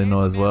worst one I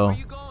know as well.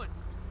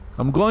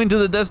 I'm going to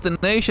the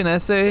destination,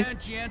 essay.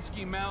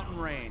 Sanchiansky Mountain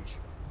Range.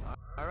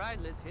 All right,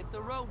 let's hit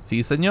the road.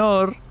 Si,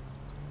 senor.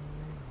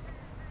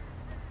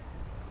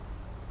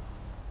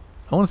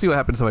 I want to see what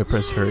happens if I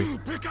press hurry.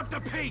 Pick up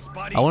the pace,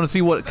 buddy. I want to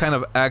see what kind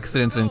of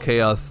accidents and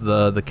chaos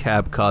the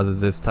cab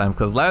causes this time.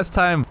 Because last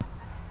time,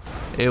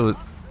 it was...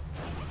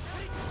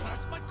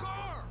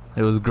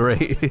 It was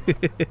great.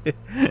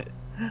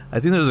 I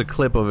think there's a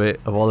clip of it,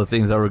 of all the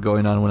things that were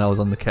going on when I was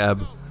on the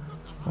cab.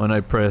 When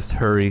I pressed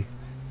hurry.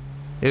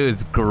 It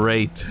was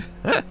great.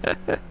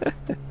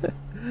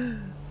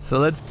 So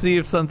let's see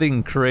if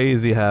something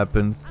crazy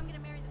happens.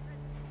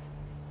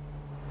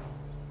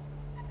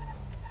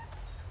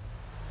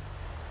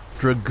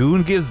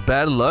 Dragoon gives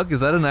bad luck?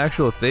 Is that an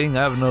actual thing?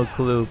 I have no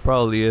clue.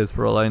 Probably is,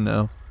 for all I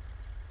know.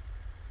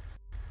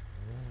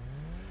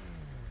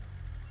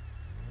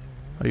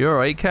 Are you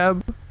alright,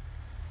 Cab?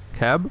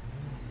 Cab?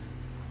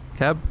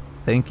 Cab?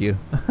 Thank you.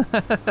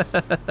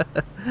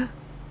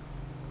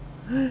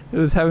 It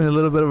was having a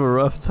little bit of a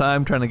rough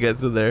time trying to get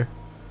through there.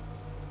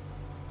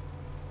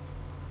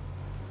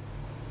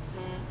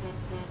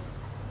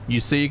 You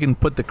say you can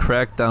put the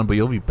crack down, but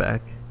you'll be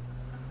back.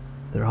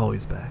 They're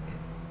always back.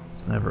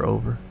 It's never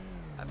over.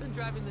 I've been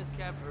driving this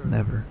cab for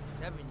Never.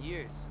 7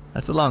 years.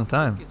 That's a long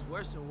time. It gets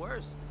worse and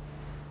worse.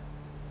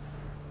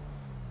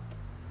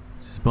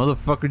 This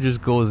motherfucker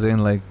just goes in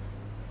like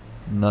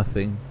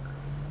nothing.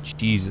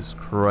 Jesus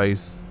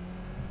Christ.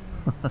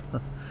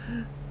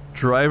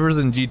 Drivers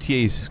in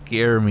GTA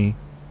scare me.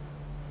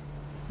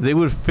 They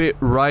would fit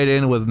right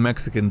in with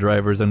Mexican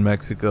drivers in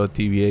Mexico,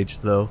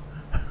 TVH though.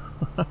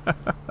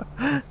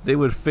 They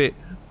would fit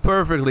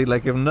perfectly,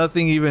 like if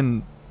nothing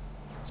even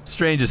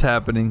strange is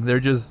happening. They're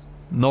just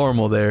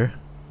normal there.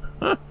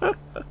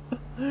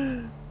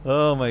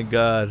 Oh my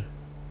god.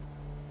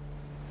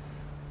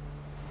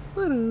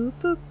 Well,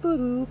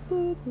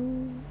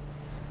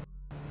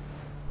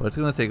 it's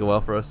gonna take a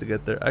while for us to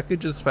get there. I could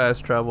just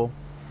fast travel,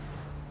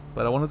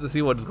 but I wanted to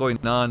see what's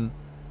going on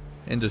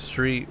in the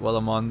street while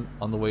I'm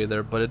on the way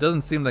there. But it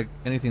doesn't seem like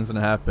anything's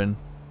gonna happen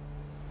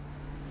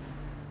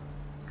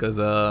because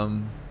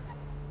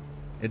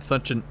it's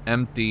such an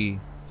empty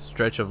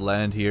stretch of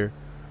land here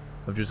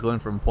of just going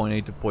from point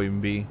A to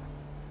point B.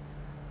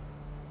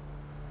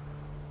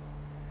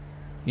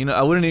 You know,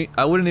 I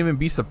wouldn't even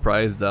be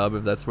surprised, Dob,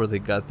 if that's where they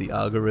got the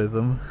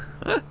algorithm.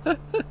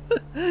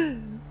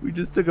 We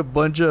just took a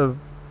bunch of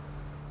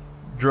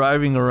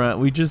driving around.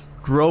 We just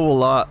drove a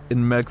lot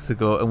in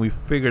Mexico, and we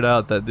figured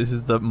out that this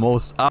is the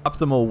most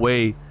optimal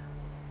way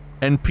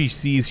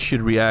NPCs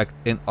should react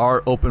in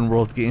our open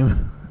world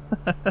game.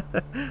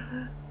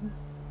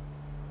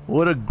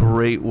 What a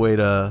great way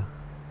to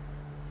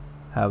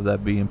have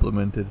that be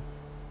implemented.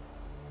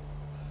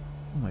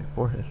 Oh, my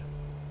forehead.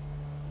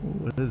 Ooh,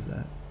 what is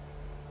that?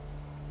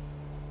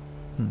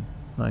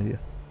 No idea.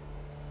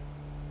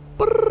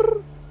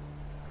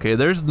 Okay,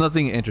 there's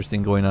nothing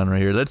interesting going on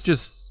right here. Let's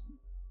just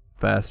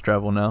fast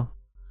travel now.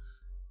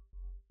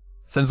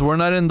 Since we're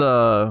not in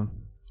the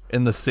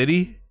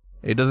city,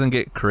 it doesn't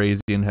get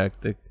crazy and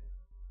hectic.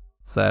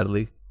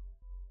 Sadly.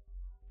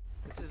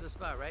 This is the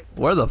spot, right?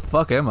 Where the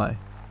fuck am I?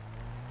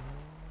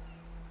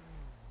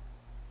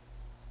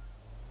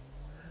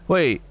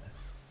 Wait.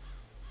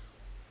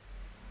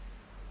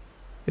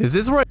 Is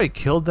this where I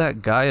killed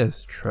that guy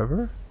as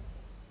Trevor?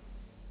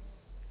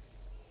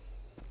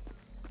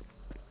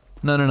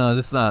 No,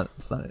 that's not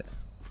it.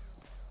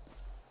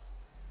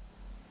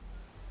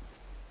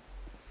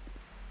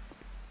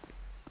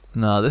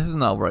 No, this is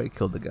not where I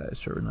killed the guy as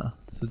Trevor. No,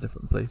 it's a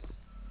different place.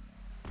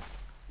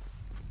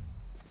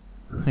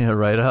 Yeah,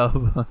 right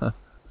up.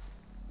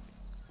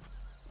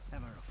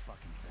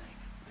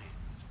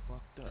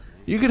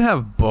 You can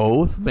have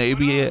both,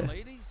 maybe.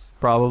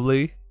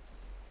 Probably.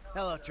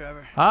 Hello,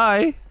 Trevor.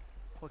 Hi.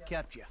 What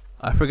kept you?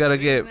 I forgot I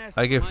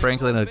get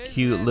Franklin a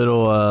cute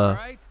little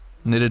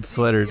knitted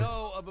sweater.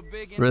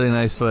 Really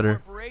nice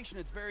sweater.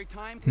 It's very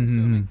time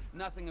consuming.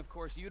 Nothing, of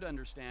course, you'd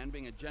understand,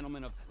 being a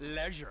gentleman of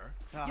leisure.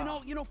 You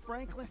know,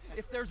 Franklin,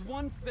 if there's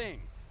one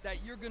thing that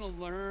you're gonna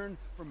learn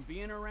from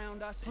being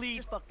around us,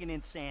 Please fucking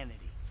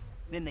insanity.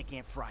 Then they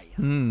can't fry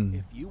you.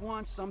 if you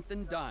want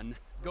something done,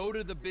 go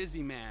to the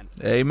busy man.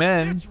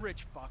 Amen. This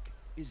rich fuck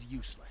is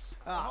useless.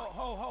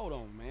 Hold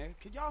on, man.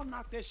 Can y'all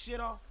knock that shit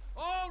off?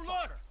 Oh,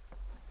 look!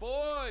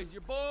 Boys,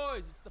 you're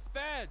boys. It's the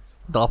feds.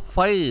 The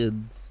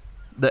feds.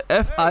 The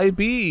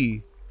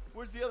FIB.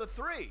 Where's the other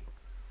three?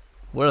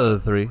 What are the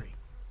three?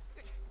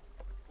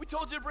 We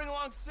told you to bring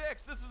along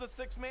 6. This is a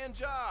 6-man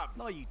job.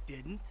 No, you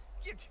didn't.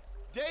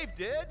 Dave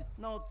did.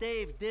 No,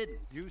 Dave didn't.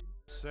 You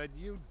said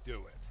you'd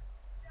do it.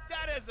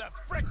 That is a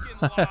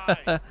frickin'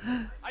 lie.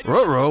 I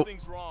Ruh-roh. do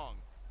things wrong.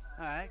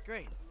 All right,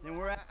 great. Then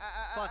we're at.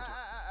 Fuck you.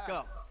 Let's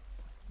go.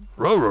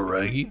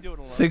 Raggy.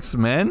 6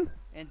 men?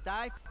 And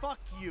die. Fuck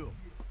you.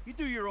 You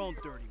do your own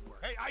dirty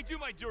work. Hey, I do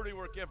my dirty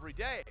work every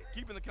day,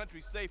 keeping the country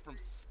safe from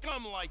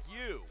scum like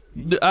you.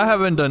 I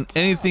haven't done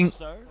anything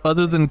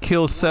other than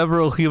kill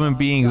several human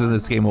beings in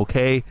this game,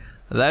 okay?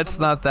 That's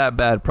not that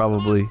bad,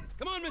 probably.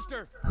 Come on,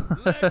 Mr.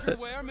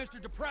 Leisurewear,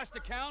 Mr. Depressed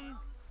Accountant.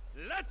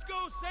 Let's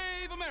go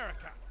save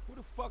America. Who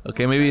the fuck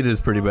Okay, maybe it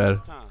is pretty bad.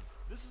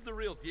 This is the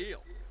real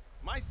deal.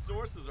 My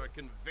sources are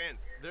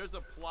convinced there's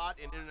a plot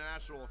in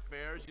international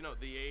affairs, you know,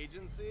 the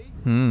agency,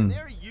 and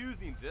they're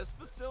using this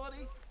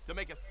facility to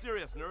make a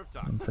serious nerve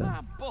toxin.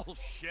 Ah,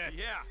 bullshit.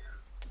 Yeah.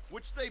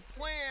 which they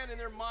plan in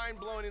their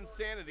mind-blowing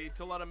insanity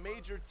to let a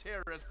major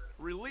terrorist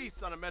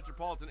release on a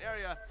metropolitan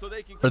area so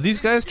they can... Are these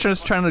guys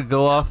just trying to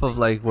go off of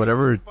like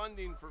whatever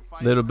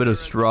little bit of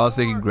straws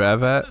they can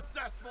grab at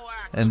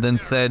and then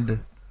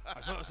send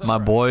my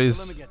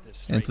boys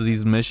into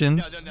these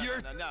missions? No,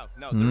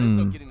 there is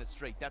no getting it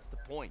straight. That's the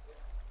point.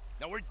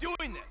 Now we're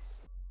doing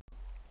this.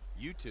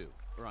 You two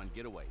are on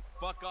getaway.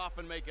 Fuck off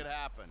and make it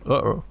happen.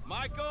 Uh-oh.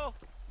 Michael,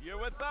 you're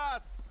with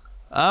us.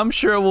 I'm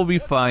sure we'll be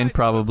fine,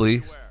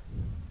 probably.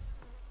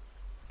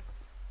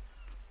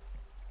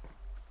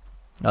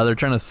 Oh, they're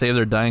trying to save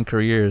their dying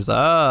careers.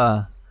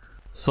 Ah,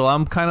 so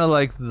I'm kind of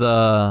like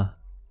the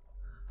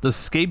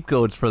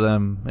scapegoats for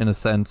them in a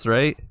sense,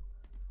 right?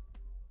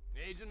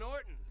 Agent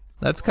Norton.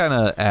 That's kind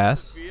of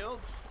ass.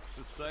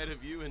 The sight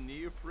of you in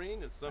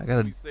neoprene is I something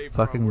gotta we save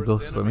fucking for our go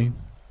worst swimming.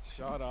 enemies.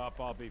 Shut up,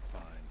 I'll be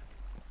fine.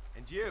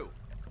 And you,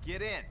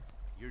 get in.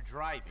 You're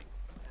driving.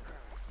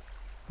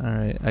 All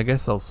right, I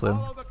guess I'll swim.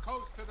 Follow the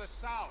coast to the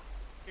south.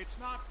 It's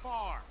not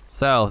far.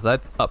 South,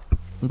 that's up.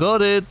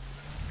 Got it.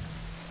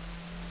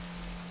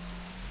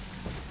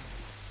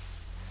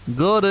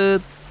 Got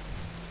it.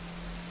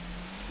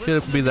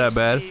 Shouldn't be that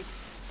bad.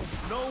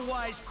 No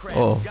wisecracks,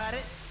 Oh. got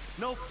it?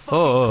 No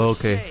Oh,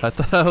 okay. I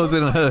thought I was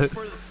gonna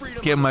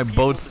get my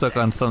boat stuck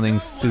on something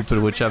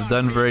stupid, which I've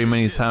done very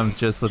many times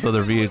just with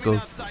other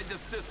vehicles. Outside the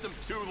system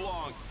too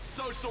long.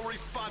 Social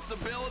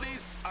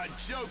responsibilities a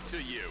joke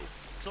to you.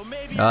 So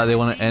maybe They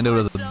want to end it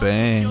with a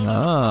bang.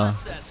 Ah,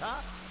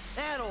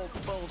 that old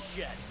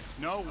bullshit.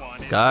 No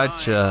one is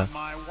Gotcha. lying on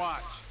my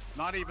watch.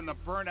 Not even the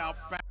burnout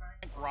bank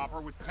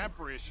robber with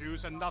temper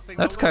issues and nothing.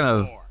 That's to kind live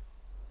of for.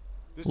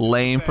 This is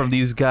lame the from thing.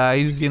 these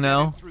guys, you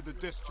know? Through the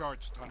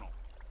discharge tunnel.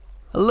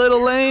 A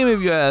little lame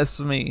if you ask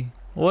me.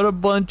 What a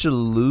bunch of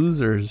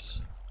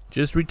losers.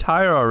 Just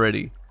retire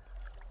already.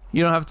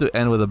 You don't have to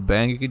end with a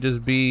bang. You could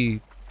just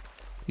be,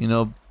 you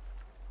know,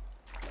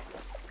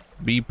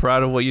 be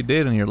proud of what you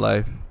did in your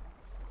life.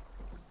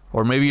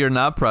 Or maybe you're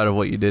not proud of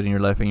what you did in your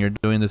life and you're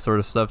doing this sort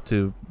of stuff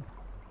to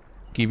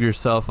give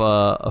yourself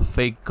a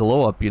fake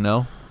glow up, you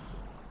know?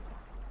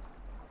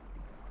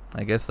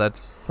 I guess that's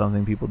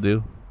something people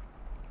do.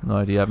 No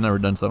idea. I've never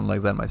done something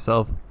like that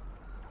myself.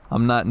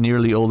 I'm not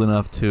nearly old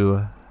enough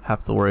to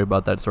have to worry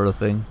about that sort of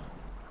thing.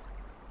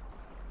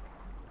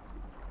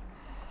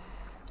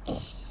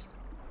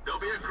 There'll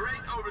be a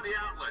grate over the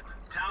outlet.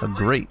 A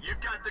grate?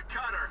 You've got the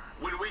cutter.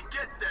 When we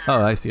get there,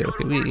 Oh, I see it.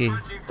 Okay,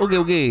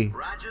 okay.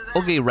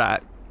 Okay,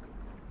 right.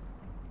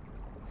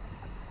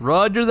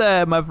 Roger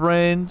that, my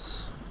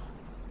friends.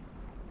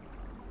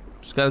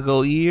 Just gotta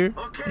go here.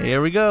 Okay.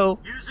 Here we go.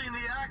 Using the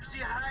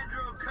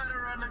oxyhydro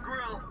cutter on the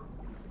grill.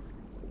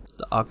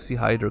 The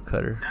oxyhydro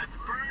cutter. That's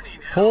burning.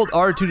 Hold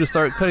R2 to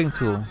start cutting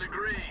tool.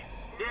 Degrees.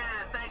 Yeah,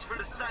 thanks for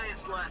the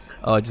science lesson.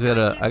 Oh, I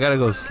gotta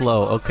go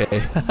slow. Okay.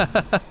 You've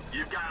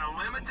got a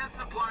limited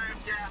supply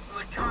of gas in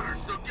the cutter,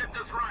 so get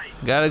this right.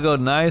 Gotta go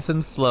nice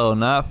and slow,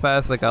 not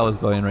fast like I was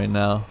going right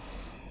now.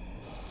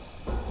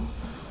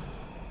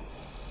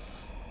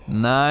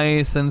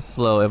 Nice and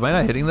slow. Am I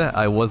not hitting that?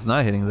 I was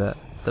not hitting that.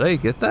 Did I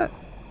get that?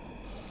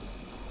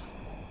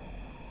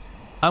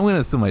 I'm gonna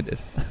assume I did.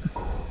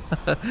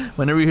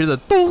 Whenever you hear the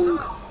boom,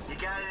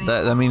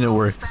 that means it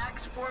works.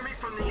 Facts for me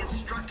from the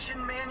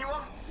instruction manual?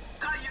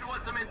 Thought you'd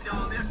want some intel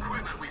on the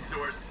equipment we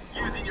sourced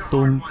using your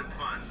Boom. hard-won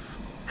funds.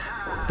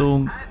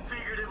 Boom. I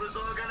figured it was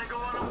all gonna go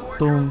on a Boom.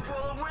 wardrobe full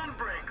of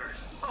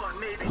windbreakers. Oh, and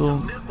maybe Boom.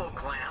 some nipple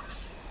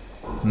clamps.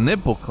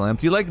 Nipple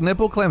clamps? You like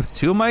nipple clamps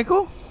too,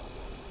 Michael?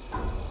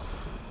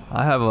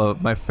 I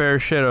have my fair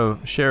share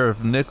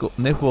of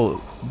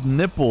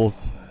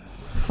nipples.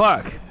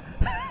 Fuck.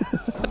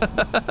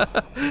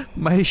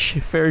 My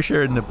fair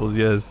share of nipples.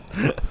 Yes,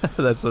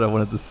 that's what I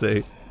wanted to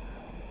say.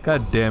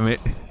 God damn it.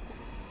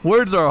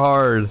 Words are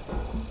hard.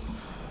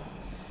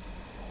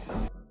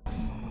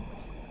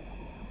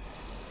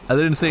 I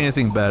didn't say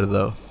anything bad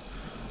though.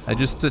 I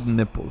just said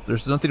nipples.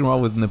 There's nothing wrong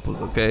with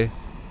nipples, okay?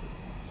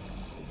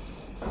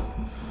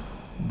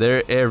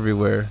 They're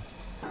everywhere.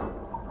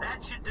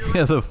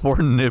 Yeah, the 4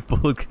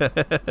 nipple guy.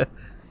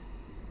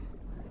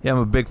 Yeah, I'm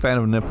a big fan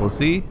of nipples.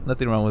 See?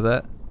 Nothing wrong with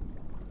that.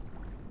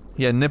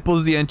 Yeah,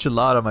 nipples the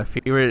enchilada, my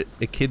favorite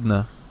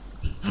echidna.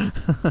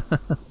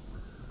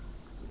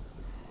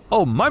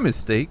 Oh, my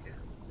mistake.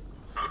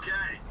 Okay,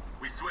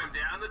 we swim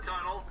down the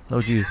tunnel.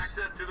 Oh, gain jeez.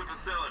 access to the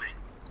facility.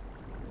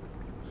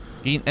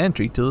 Gain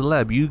entry to the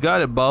lab. You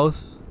got it,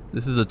 boss.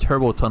 This is a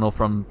turbo tunnel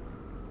from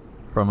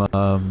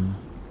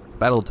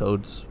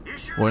Battletoads.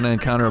 We're gonna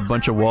encounter a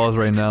bunch of walls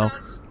right now.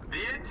 The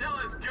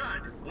intel is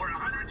good. We're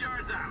 100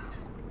 yards out.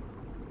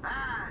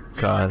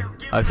 God,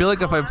 I feel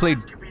like if I played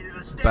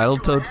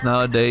Battletoads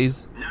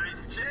nowadays,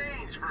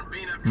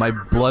 my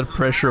blood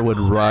pressure would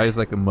rise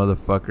like a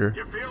motherfucker.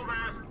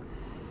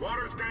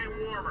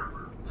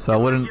 So I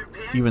wouldn't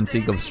even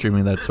think of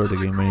streaming that sort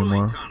of game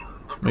anymore.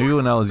 Maybe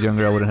when I was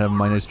younger I wouldn't have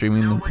minded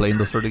streaming and playing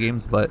those sort of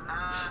games, but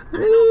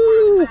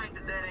woo,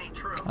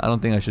 I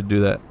don't think I should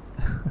do that.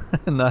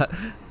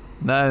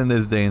 Not in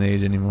this day and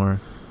age anymore.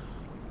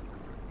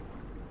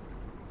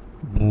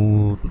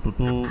 The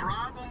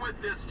problem with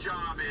this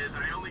job is,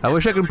 I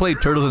wish I could play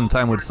Turtles in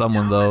Time with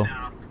someone though.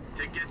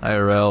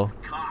 IRL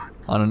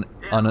on an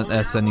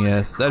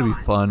SNES. That'd be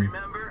fun.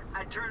 Remember,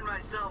 I turned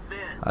myself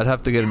in. I'd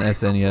have to get an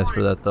SNES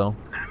for that though.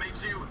 That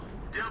makes you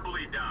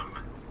doubly dumb.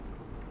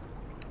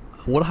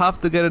 Would have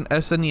to get an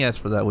SNES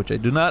for that, which I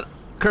do not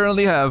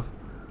currently have,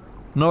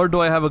 nor do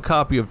I have a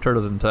copy of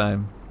Turtles in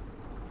Time.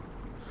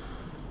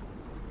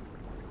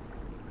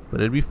 But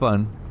it'd be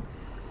fun.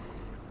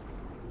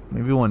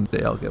 Maybe one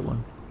day I'll get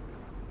one.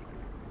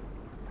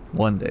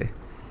 One day.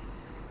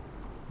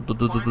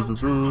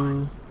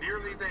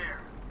 Nearly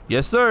there.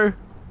 Yes, sir.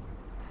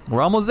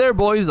 We're almost there,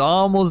 boys.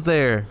 Almost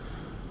there.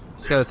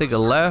 Just gotta take a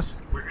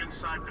left. We're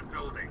inside the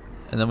building.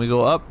 And then we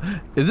go up.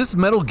 Is this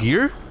Metal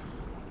Gear?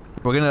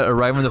 We're gonna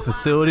arrive in the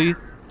facility,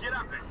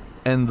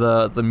 and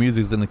the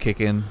music's gonna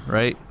kick in,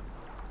 right?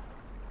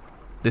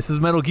 This is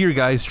Metal Gear,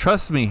 guys.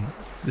 Trust me.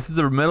 This is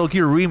a Metal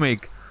Gear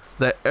remake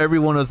that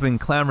everyone has been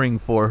clamoring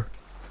for.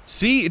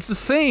 See, it's the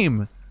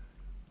same.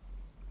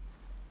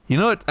 You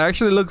know, it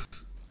actually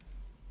looks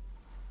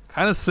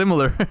kind of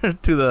similar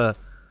to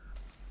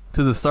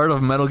the start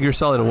of Metal Gear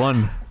Solid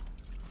 1.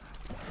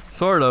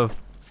 Sort of.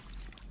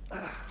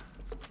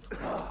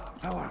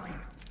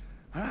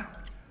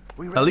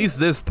 At least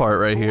this part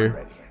right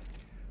here.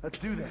 Let's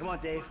do this. Come on,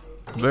 Dave.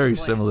 Very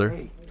similar.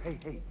 Hey.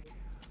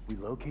 We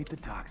locate the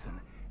toxin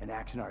and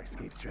action our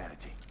escape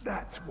strategy.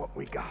 That's what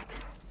we got.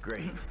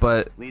 Great.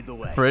 But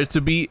for it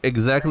to be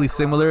exactly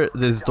similar,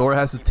 this door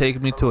has to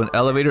take me to an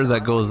elevator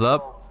that goes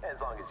up,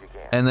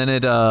 and then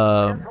it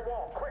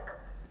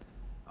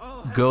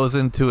goes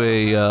into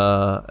a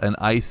an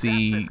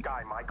icy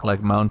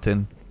like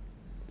mountain.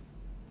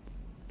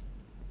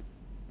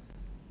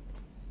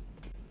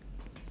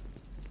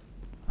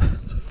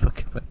 What the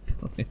fuck am I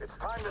doing? It's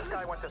time this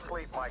guy went to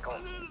sleep, Michael.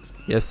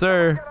 Yes,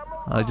 sir.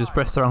 I just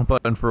pressed the wrong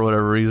button for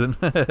whatever reason.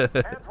 Hands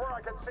where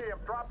I can see him.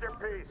 Drop your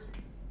piece.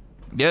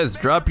 Yes,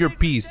 drop your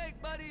piece.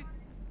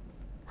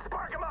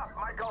 Spark him up,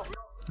 Michael.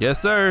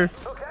 Yes, sir.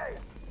 Okay.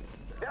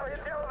 Now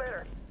hit the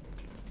elevator.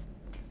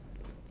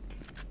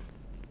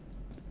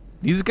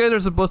 These guys are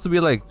supposed to be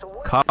like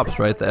cops,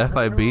 right? The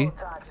FIB.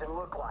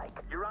 Look like?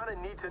 You're on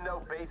a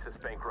need-to-know basis,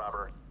 bank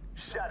robber.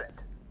 Shut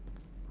it.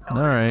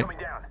 All right. Coming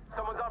down.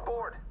 Someone's on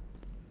board.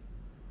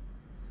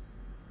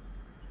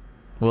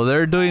 Well,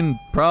 they're doing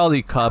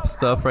probably cop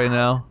stuff right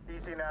now.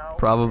 Easy now.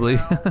 Probably.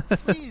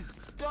 Please,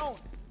 don't.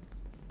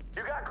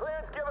 You got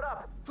clearance? Give it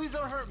up. Please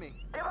don't hurt me.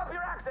 Give up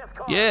your access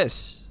card.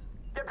 Yes.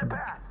 Get the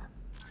pass.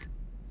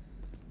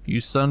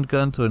 Use stun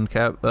gun to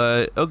uncap.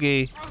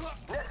 Okay.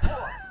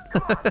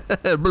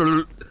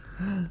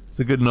 It's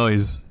a good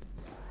noise.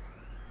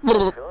 How do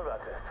you feel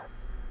about this?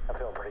 I'm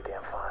feeling pretty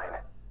damn fine.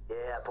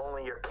 Yeah, if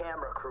only your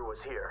camera crew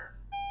was here.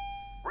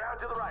 Round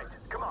to the right.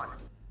 Come on.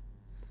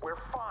 We're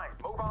fine.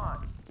 Move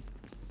on.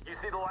 You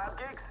see the lab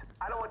geeks?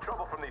 I don't want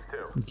trouble from these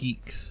two.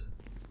 Geeks.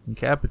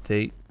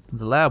 Incapitate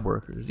the lab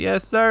workers.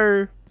 Yes,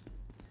 sir.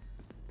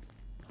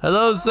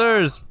 Hello,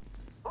 sirs.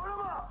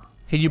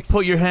 Can you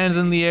put your hands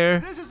in the air?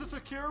 This is a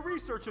secure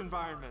research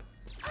environment.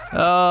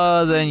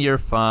 Oh, then you're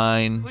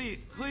fine.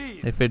 Please.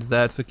 If it's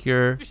that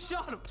secure, You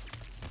shot him.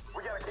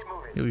 We gotta keep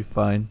moving. you'll be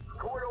fine.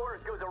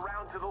 Corridor goes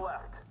around to the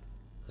left.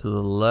 To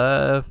the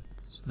left.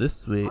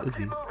 This way. Let's Okay.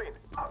 keep moving.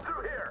 Up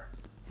through here.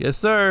 Yes,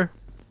 sir.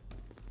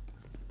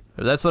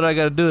 If that's what I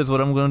gotta do, is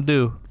what I'm gonna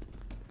do.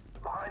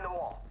 Behind the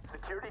wall.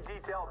 Security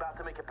detail about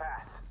to make a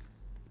pass.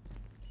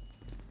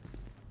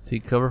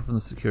 Take cover from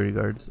the security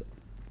guards.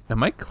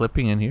 Am I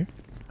clipping in here?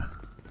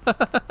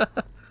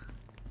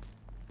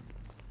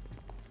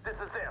 This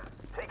is them.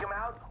 Take them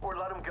out or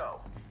let them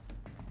go.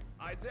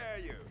 I dare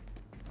you.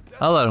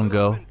 I'll let them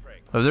go.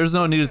 If there's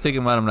no need to take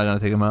them out, I'm not gonna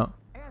take them out.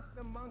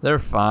 They're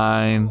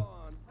fine.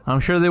 I'm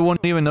sure they won't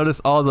even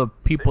notice all the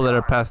people that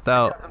are passed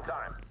out. Got some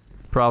time.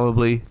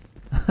 Probably.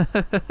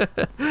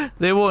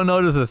 They won't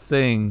notice a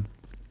thing.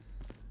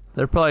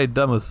 They're probably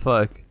dumb as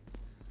fuck.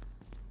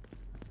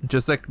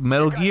 Just like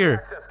Metal You got your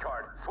Gear. access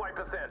card. Swipe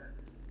us in.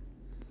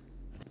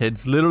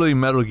 It's literally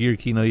Metal Gear,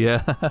 Kino,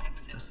 yeah.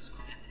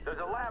 There's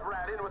a lab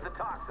rat in with the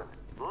toxin.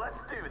 Let's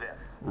do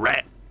this.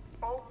 Rat.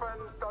 Open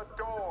the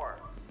door.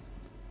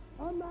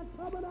 I'm not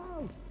coming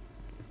out.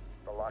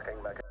 The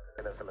locking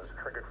mechanism is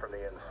triggered from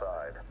the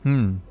inside.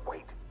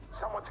 Wait,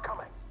 someone's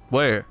coming.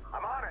 Where?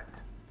 I'm on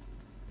it.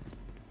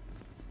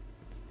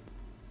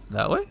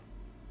 That way?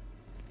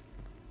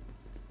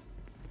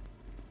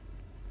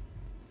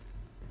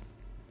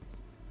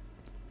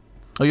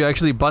 Oh, you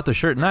actually bought the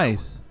shirt.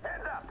 Nice.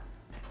 Hands up.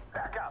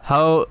 Back up.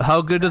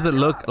 How good does it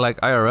look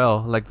like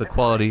IRL? Like the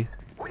quality?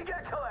 We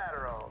get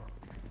collateral.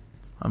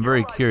 I'm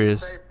very curious.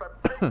 Safe,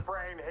 but big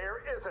brain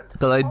here isn't.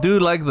 Because I do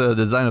like the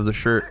design of the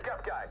shirt. Pick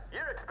up guy.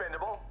 You're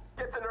expendable.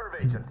 Get the nerve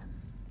agent.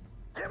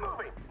 Get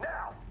moving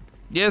now.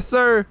 Yes,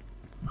 sir.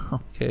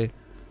 Okay.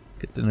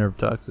 Get the nerve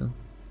toxin.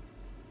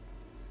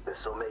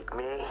 This'll make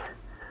me.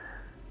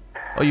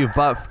 Oh, you've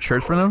bought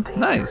shirts for them?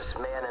 Nice.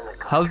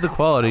 How's the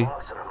quality?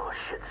 Awesome. I'm a little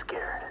shit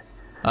scared.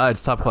 Ah,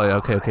 it's top quality.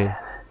 Okay, okay.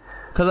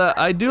 Because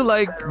I do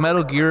like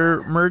Metal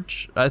Gear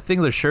merch. I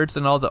think the shirts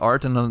and all the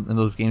art in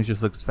those games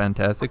just looks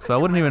fantastic. So I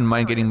wouldn't even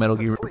mind getting Metal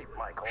Gear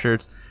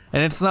shirts.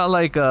 And it's not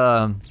like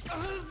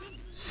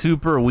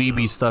super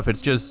weeby stuff.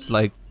 It's just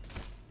like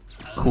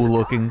cool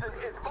looking.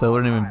 So it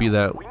wouldn't even be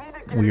that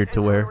weird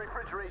to wear.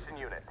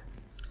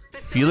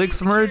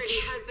 Felix merch?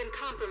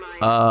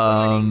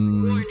 I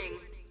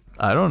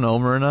don't know,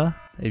 Myrna.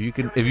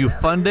 If you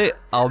fund it,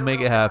 I'll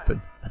make it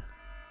happen.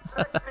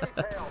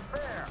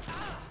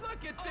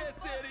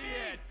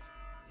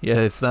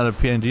 Yeah, it's not a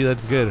PNG,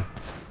 that's good.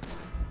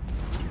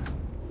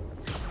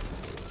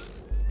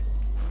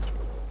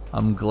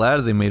 I'm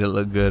glad they made it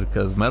look good,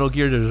 because Metal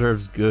Gear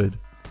deserves good.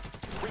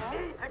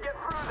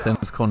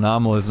 Since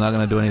Konami is not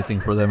going to do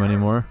anything for them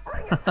anymore.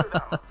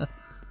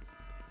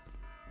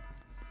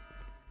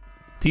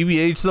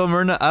 TBH though,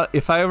 Myrna,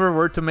 if I ever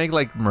were to make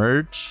like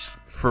merch,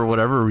 for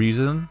whatever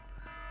reason,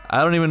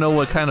 I don't even know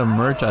what kind of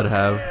merch I'd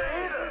have.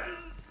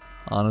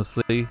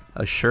 Honestly,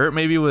 a shirt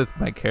maybe with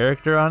my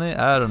character on it?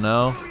 I don't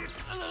know.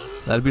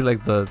 That'd be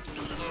like the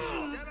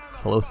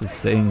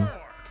closest thing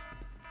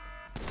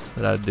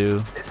that I'd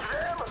do.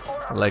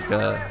 Like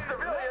I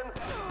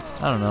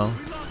don't know,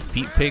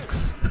 feet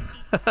pics.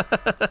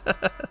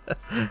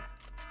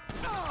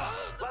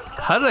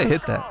 How did I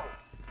hit that?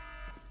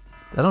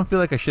 I don't feel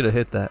like I should have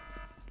hit that,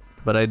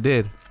 but I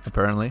did,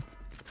 apparently.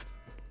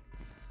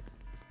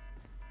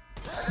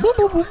 Boop,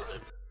 boop, boop.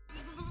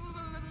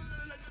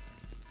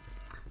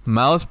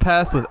 Mouse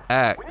path with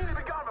axe.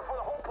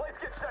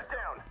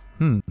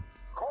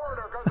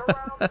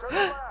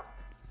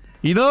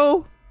 You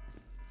know?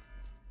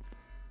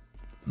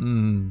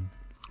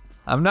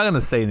 I'm not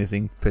gonna say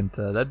anything,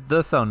 Pinta. That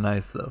does sound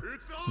nice though.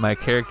 My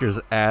character's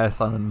ass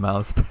on a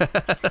mouse pad.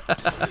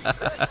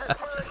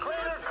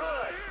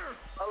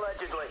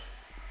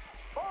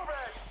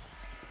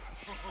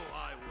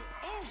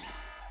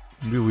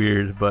 It'd be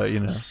weird, but you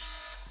know.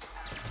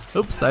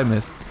 Oops, I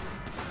missed.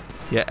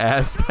 Yeah,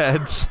 ass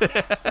pads.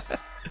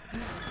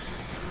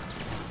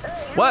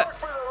 What?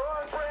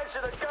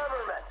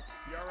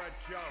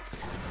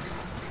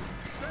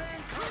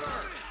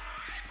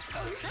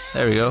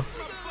 There we go.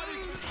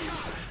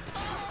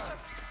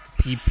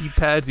 PP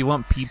pads? You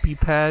want PP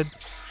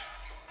pads?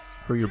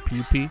 For your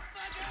PP?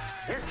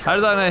 How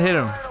did I not hit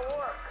him?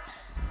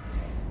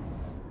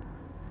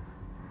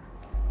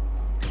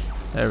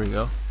 There we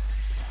go.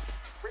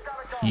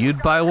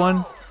 You'd buy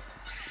one?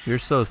 You're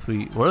so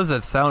sweet. What does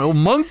that sound? Oh,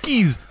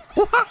 monkeys!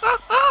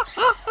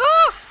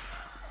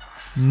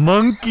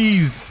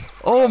 Monkeys!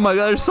 Oh my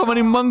god, there's so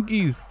many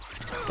monkeys!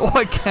 Oh,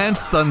 I can't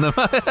stun them.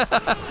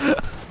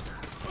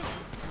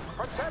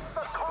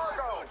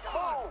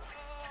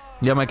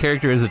 Yeah, my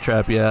character is a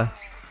trap, yeah.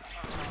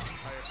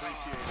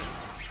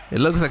 It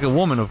looks like a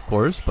woman, of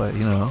course, but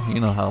you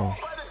know how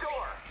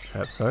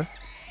traps are.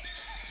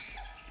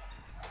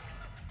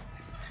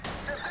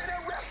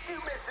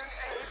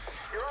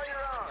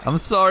 I'm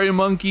sorry,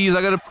 monkeys.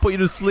 I gotta put you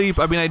to sleep.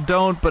 I mean, I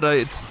don't, but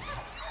I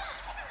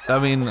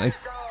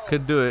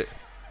could do it.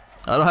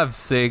 I don't have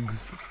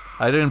SIGs.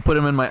 I didn't put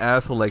him in my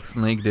asshole like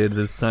Snake did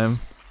this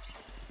time.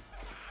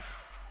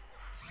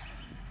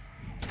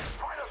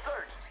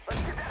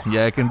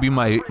 Yeah, it can be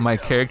my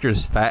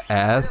character's fat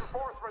ass,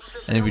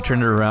 and if you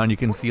turn it around, you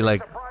can see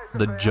like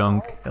the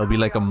junk. It'll be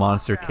like a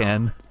monster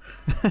can.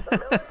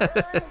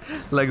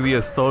 Like the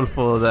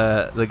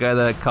Astolfo, the guy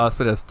that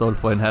cosplayed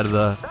Astolfo and had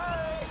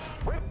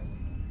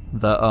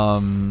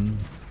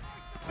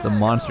the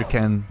monster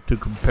can to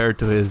compare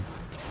to his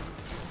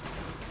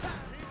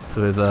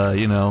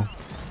you know.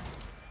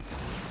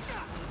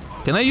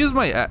 Can I use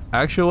my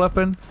actual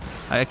weapon?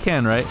 I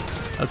can, right?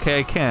 Okay,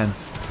 I can.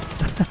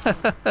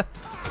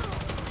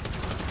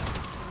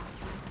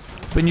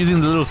 Been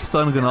using the little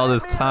stun gun all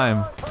this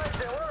time.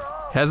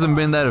 Hasn't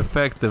been that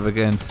effective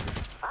against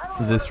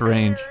this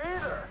range.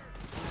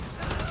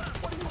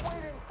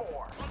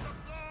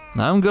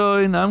 I'm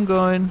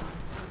going.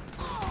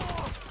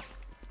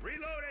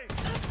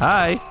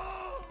 Hi.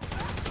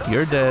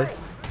 You're dead.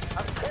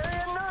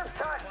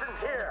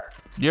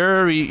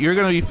 You're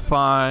gonna be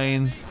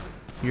fine.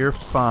 You're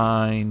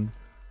fine.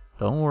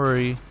 Don't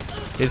worry.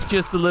 It's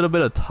just a little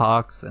bit of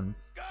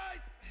toxins.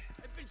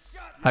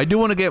 I do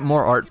want to get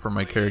more art for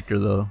my character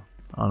though,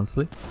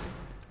 honestly.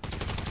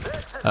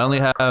 I only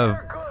have,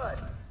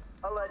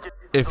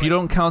 if you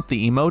don't count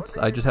the emotes,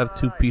 I just have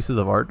 2 pieces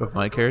of art of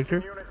my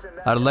character.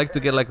 I'd like to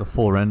get like a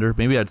full render.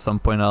 Maybe at some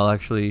point I'll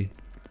actually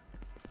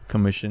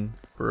commission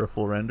for a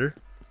full render.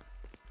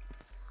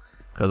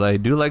 Because I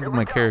do like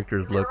my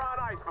character's look,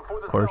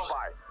 of course.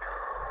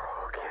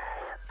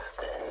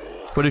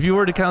 But if you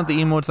were to count the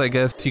emotes, I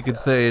guess you could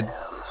say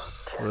it's,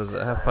 what does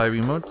it have, 5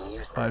 emotes?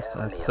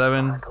 5,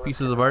 7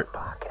 pieces of art.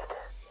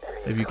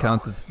 If you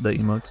count the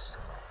emotes.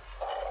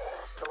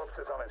 Phillips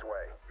is on his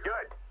way. Good.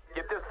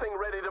 Get this thing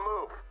ready to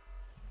move.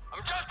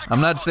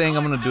 I'm not saying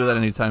I'm gonna do that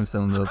anytime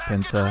soon though,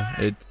 Penta.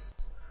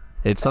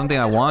 It's something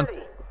I want.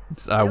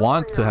 I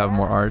want to have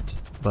more art,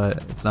 but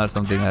it's not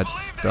something that's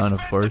done,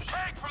 of course.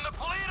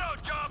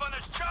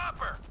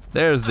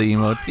 There's the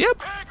emotes.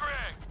 Yep.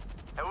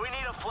 And we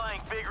need a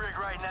flying big rig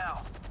right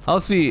now. I'll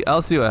see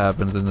what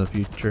happens in the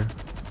future.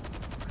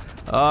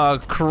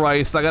 Oh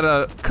Christ, I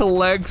gotta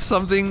collect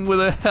something with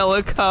a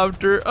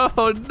helicopter.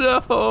 Oh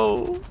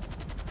no.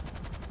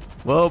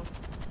 Well,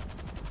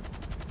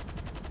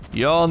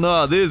 y'all know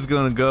how this is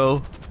gonna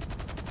go.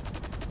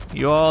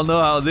 You all know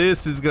how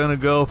this is gonna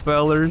go,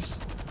 fellers.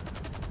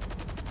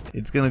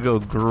 It's gonna go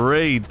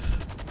great.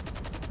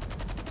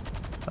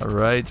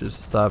 Alright,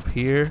 just stop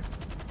here.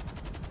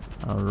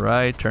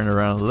 Alright, turn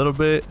around a little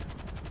bit.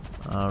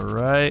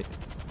 Alright.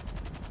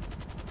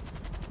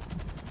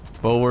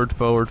 Forward,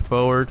 forward,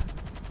 forward.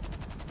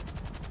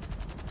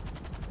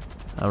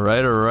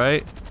 Alright,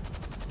 alright.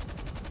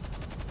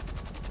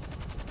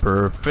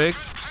 Perfect.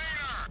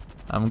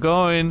 I'm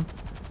going.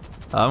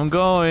 I'm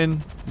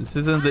going. This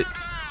isn't the...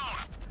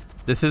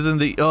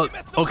 Oh,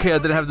 okay, I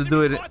didn't have to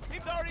do it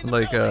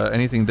like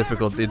anything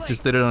difficult. It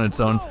just did it on its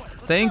own.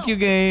 Thank you,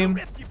 game.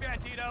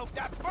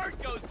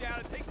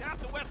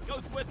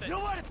 You know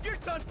what? If you're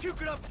done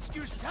puking up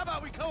excuses, how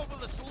about we come up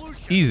with a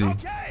solution? Easy.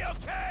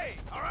 Okay.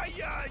 All right,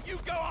 you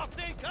go. I'll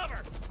stay in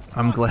cover.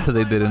 I'm glad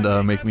they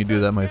didn't make me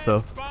do that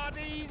myself.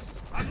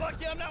 I'm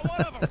lucky I'm not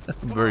one of them.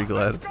 I'm very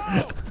glad.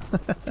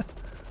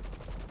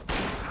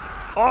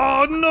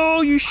 Oh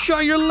no! You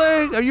shot your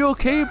leg. Are you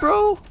okay,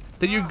 bro?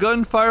 Did your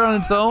gun fire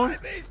on its own?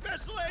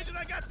 Special agent,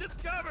 I got this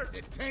covered.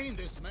 Detain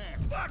this man.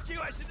 Fuck you!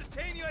 I should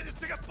detain you. I just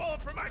took a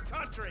bullet for my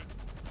country.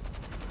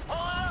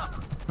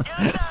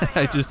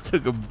 I just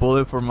took a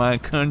bullet for my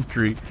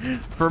country.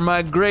 For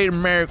my great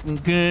American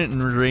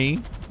country.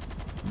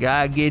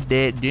 Gotta get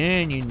that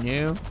done, you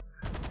know.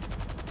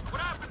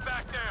 What happened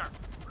back there?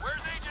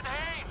 Where's Agent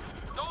Haynes?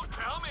 Don't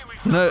tell me we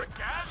You know,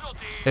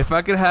 if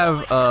I could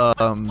have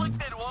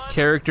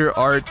character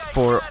art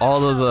for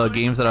all of the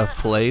games that I've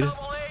played,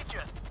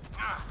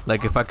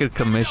 like if I could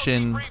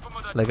commission,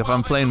 like if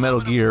I'm playing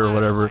Metal Gear or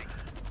whatever,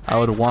 I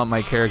would want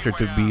my character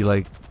to be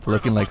like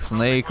looking like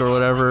Snake or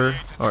whatever,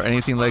 or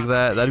anything like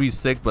that. That'd be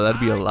sick, but that'd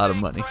be a lot of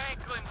money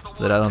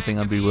that I don't think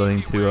I'd be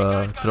willing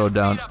to throw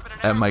down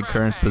at my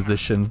current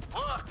position,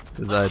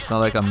 because it's not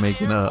like I'm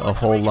making a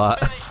whole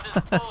lot.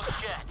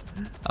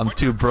 I'm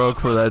too broke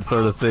for that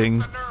sort of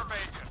thing.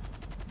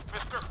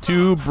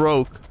 Too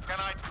broke.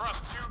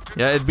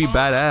 Yeah, it'd be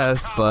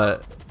badass,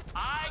 but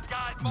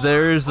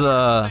there's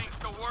a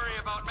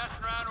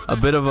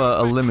bit of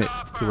a limit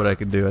to what I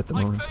can do at the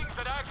moment.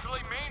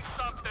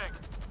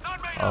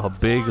 A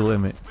big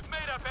limit.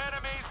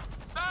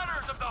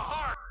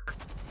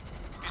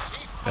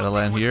 Gotta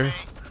land here.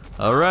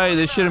 Alright,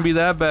 this shouldn't be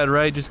that bad,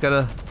 right? Just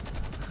gotta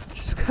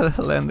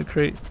land the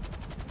crate.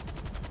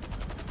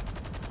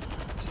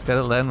 Just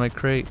gotta land my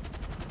crate.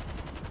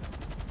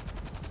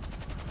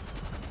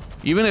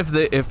 Even if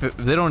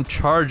they don't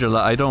charge a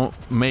lot, I don't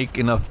make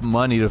enough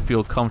money to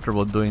feel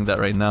comfortable doing that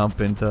right now,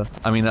 Pinta.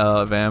 I mean,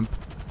 Vamp.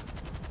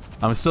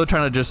 I'm still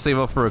trying to just save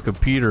up for a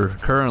computer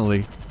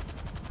currently.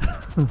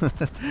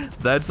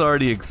 That's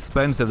already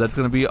expensive. That's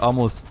gonna be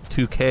almost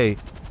 2K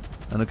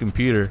on a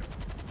computer.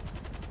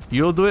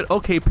 You'll do it?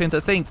 Okay, Pinta,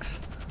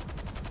 thanks.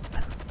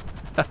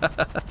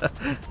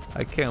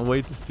 I can't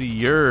wait to see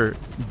your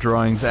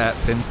drawings at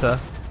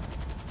Pinta.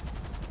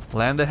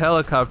 Land a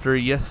helicopter.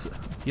 Yes,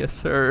 yes,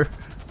 sir.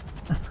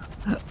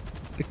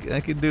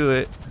 I can do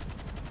it.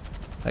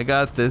 I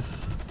got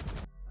this.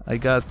 I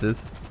got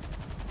this.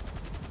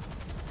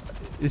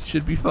 It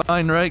should be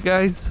fine, right,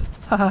 guys?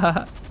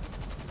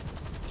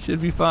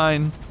 Should be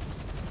fine.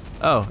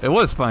 Oh, it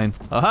was fine.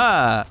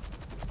 Aha!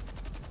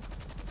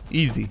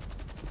 Easy.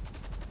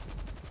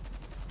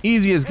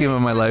 Easiest game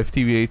of my life,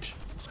 TBH.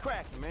 It's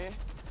cracking, man.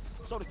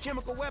 So the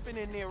chemical weapon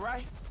in there,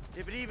 right?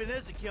 If it even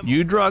is a chemical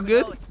You draw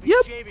good?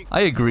 Yep,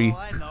 I agree.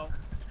 Oh,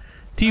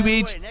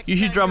 TBH, you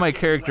should draw my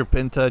character,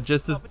 Pinta,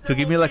 just to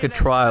give me like a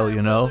trial,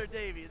 you know?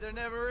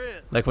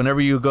 Like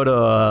whenever you go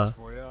to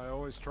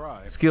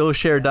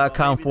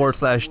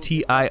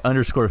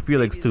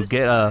Skillshare.com/TI_Felix to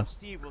get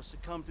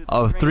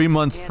a 3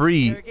 months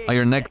free on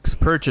your next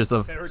purchase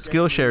of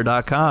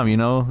Skillshare.com, you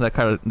know? That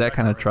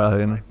kind of trial,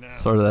 you know?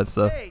 Sort of that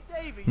stuff. Hey,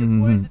 Davey, your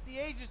boys at the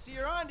agency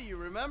are on to you,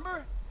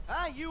 remember?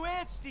 Huh? You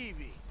and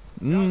Stevie.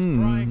 Just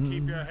try and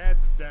keep your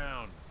heads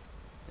down.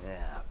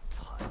 Yeah,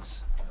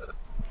 putz.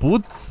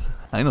 Boots?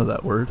 I know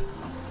that word.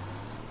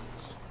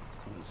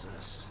 Who's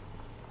this?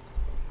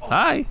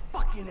 Hi.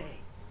 Fucking A.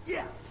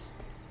 Yes.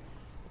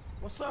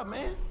 What's up,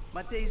 man?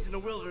 My days in the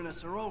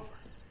wilderness are over.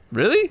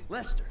 Really?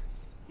 Lester.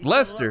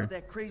 Lester.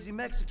 That crazy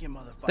Mexican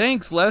motherfucker.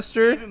 Thanks,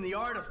 Lester. Give him the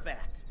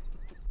artifact.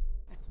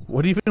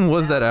 What even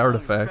was that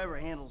artifact? Trevor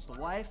handles the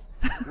wife.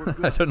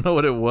 I don't know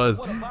what it was.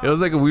 It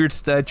was like a weird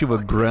statue of a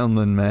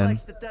gremlin, man.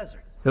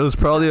 It was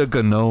probably a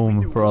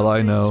gnome, for all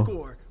I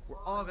know. We're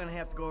all gonna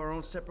have to go our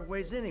own separate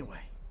ways anyway.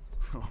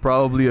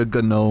 Probably a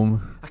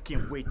gnome. I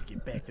can't wait to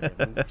get back to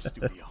that movie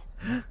studio.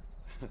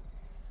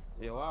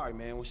 Yo, alright,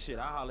 man. Well, shit,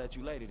 I'll holler at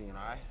you later then,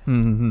 alright?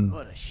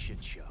 What a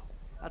shit show.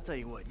 I'll tell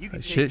you what, you can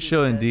A take shit this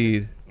show desert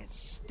indeed. and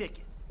stick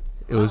it.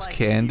 It was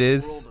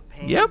Candace.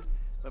 Yep.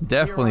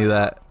 Definitely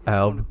that,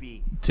 Al.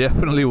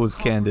 Definitely was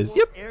Candace.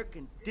 Yep.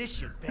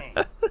 Air-conditioned pain.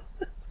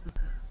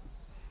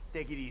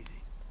 Take it easy.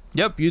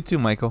 Yep, you too,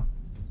 Michael.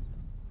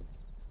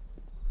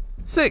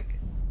 Sick.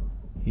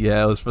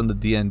 Yeah, it was from the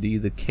D&D,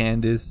 the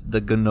Candace, the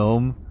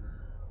Gnome.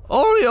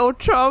 Oreo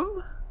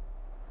chum.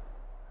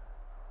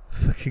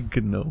 Fucking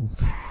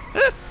gnomes.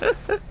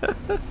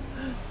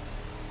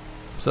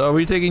 So are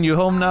we taking you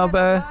home now,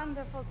 Ba?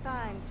 Wonderful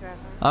time, Trevor.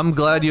 I'm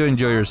glad you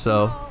enjoy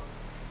yourself.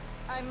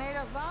 I made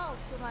a vow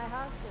to my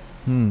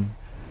husband.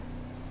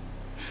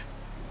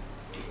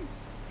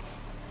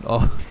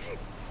 Oh,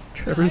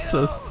 Trevor's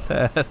so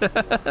sad. You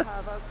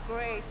have a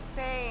great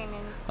pain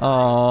inside.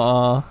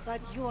 Aww.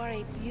 But you are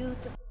a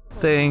beautiful.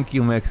 Thank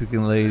you,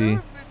 Mexican lady.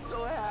 I've been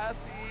so happy,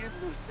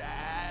 so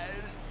sad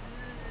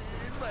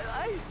in my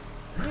life.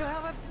 You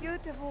have a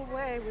beautiful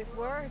way with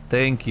words.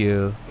 Thank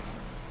you.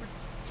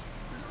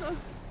 For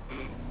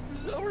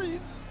some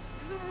reason,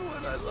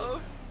 everyone I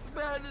love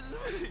abandons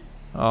me.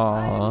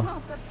 Aww. I'm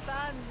not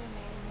abandoning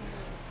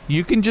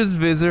You can just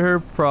visit her,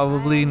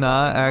 probably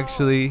not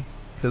actually,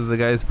 because the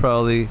guy's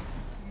probably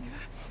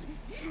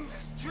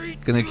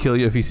gonna kill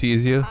you if he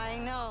sees you. I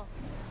know.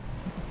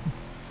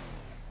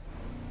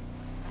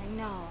 I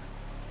know.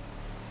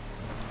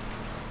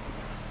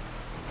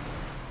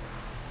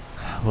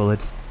 Well,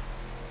 it's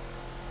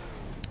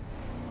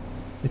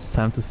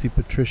time to see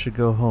Patricia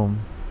go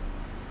home.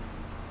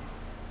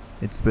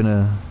 It's been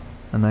a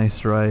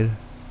nice ride.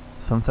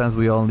 Sometimes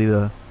we all need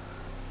a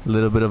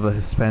little bit of a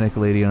Hispanic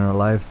lady in our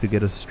life to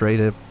get us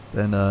straight up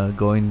and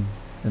going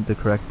in the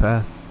correct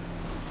path.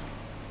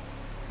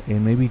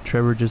 And maybe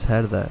Trevor just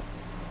had that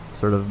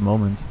sort of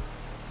moment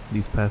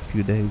these past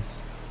few days.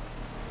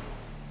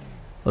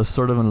 A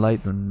sort of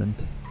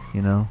enlightenment,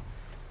 you know?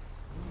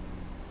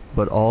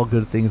 But all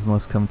good things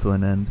must come to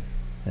an end.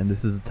 And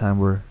this is the time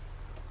where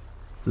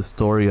the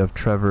story of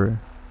Trevor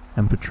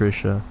and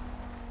Patricia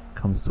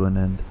comes to an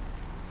end.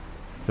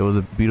 It was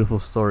a beautiful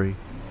story.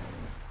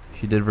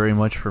 She did very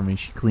much for me.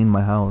 She cleaned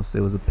my house.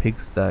 It was a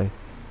pigsty.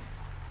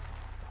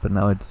 But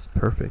now it's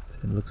perfect.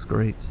 It looks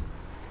great.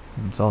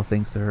 And it's all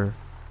thanks to her.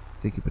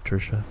 Thank you,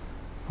 Patricia.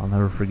 I'll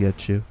never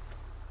forget you.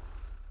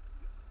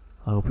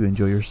 I hope you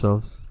enjoy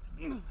yourselves.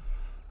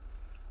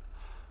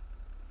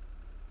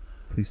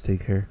 Please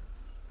take care.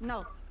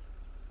 No.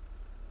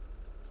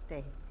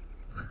 Stay.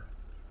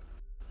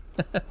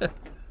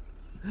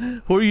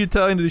 Who are you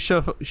telling to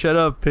shut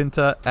up,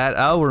 Pinta? At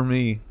Al or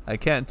me? I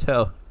can't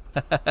tell.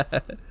 You better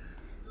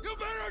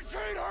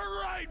treat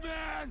her right,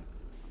 man.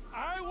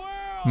 I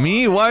will.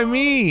 Me? Why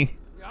me?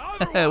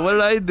 What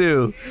did I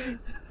do?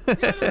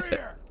 Get her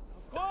here.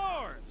 Of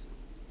course.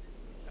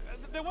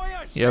 The way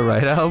I Yeah,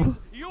 right, Al.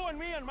 You and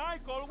me and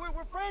Michael,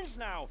 we're friends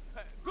now.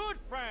 Good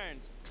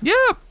friends.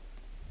 Yep.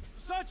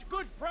 Such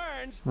good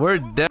friends. We're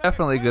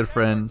definitely good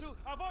friends.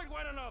 Avoid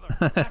one another.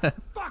 That's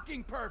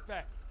fucking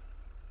perfect.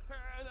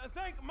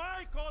 Thank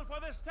Michael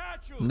for the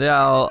statue.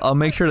 Yeah, I'll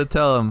make sure to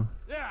tell him.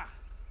 Yeah.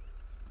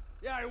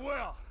 Yeah, I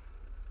will.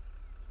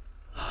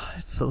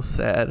 It's so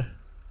sad.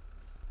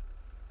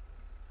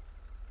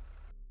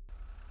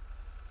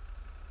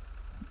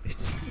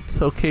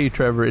 It's okay,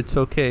 Trevor. It's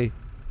okay.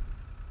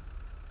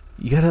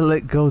 You gotta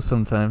let go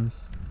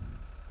sometimes.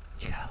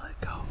 You gotta let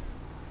go.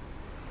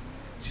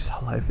 It's just how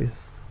life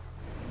is.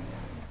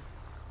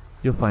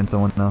 You'll find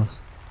someone else.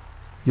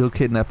 You'll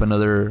kidnap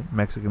another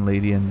Mexican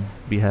lady and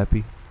be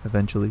happy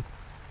eventually.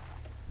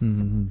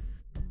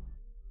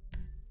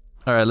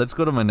 Alright, let's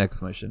go to my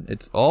next mission.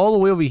 It's all the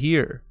way over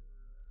here.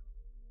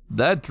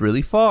 That's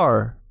really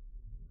far.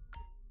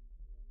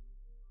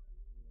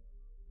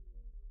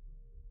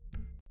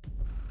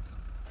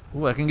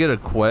 Ooh, I can get a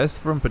quest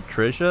from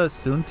Patricia.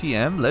 Soon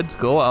TM. Let's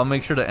go. I'll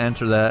make sure to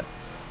answer that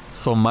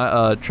so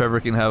my Trevor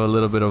can have a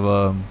little bit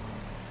of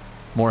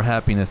more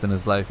happiness in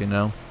his life, you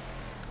know?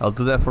 I'll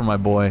do that for my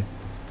boy.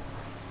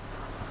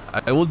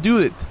 I will do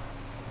it.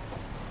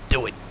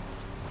 Do it.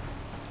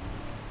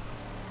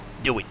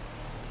 Do it.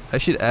 I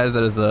should add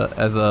that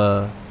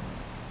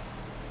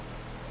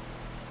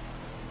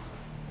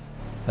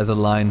as a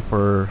line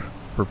for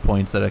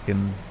points that I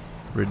can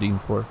redeem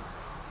for.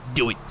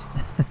 Do it.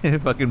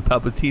 Fucking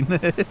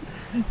Palpatine.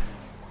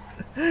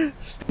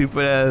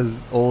 Stupid ass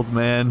old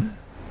man.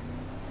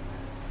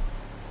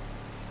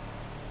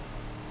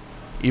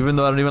 Even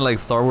though I don't even like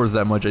Star Wars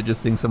that much, I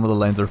just think some of the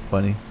lines are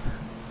funny.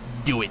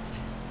 Do it.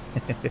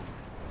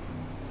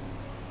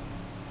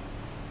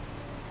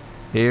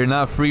 Yeah, you're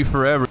not free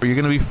forever. You're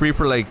gonna be free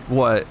for like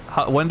what?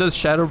 When does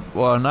Shadow?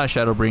 Well, not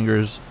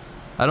Shadowbringers.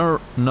 I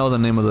don't know the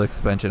name of the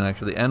expansion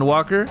actually.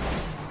 Endwalker?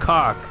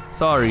 Cock.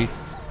 Sorry.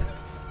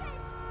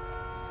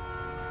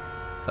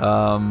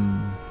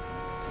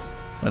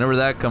 Whenever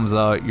that comes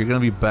out, you're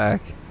gonna be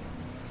back.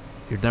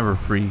 You're never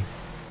free.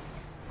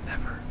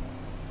 Never.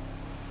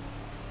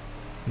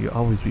 You'll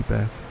always be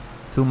back.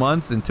 2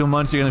 months? In 2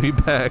 months you're gonna be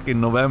back in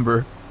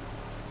November.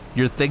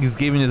 Your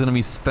Thanksgiving is gonna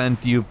be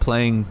spent you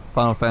playing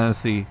Final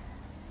Fantasy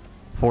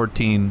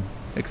 14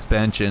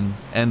 expansion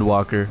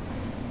Endwalker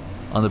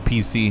on the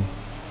PC.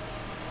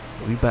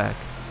 We'll be back.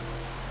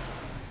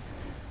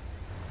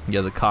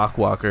 Yeah, the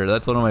Cockwalker.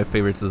 That's one of my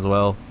favorites as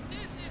well.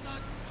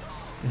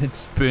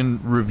 It's been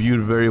reviewed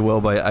very well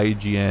by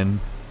IGN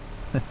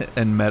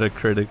and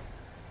Metacritic.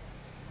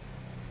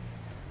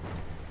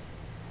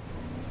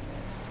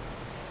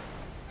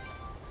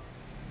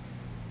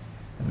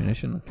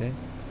 ammunition, okay.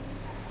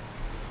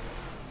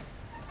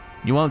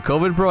 You want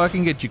COVID, bro? I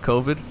can get you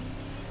COVID.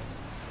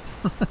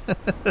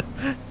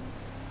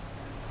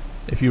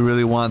 If you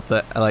really want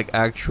the like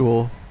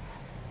actual.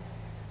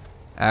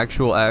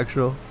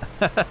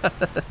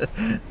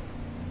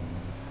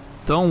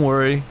 Don't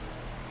worry.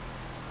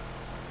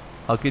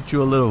 I'll get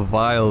you a little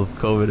vial of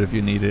COVID if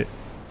you need it.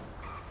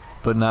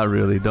 But not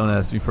really. Don't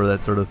ask me for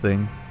that sort of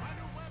thing.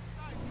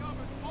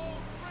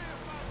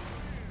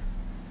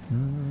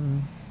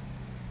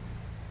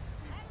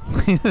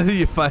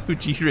 Your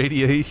 5G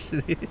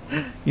radiation.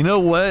 You know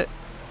what?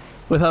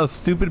 With how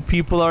stupid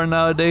people are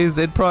nowadays,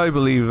 they'd probably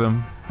believe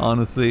him,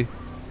 honestly.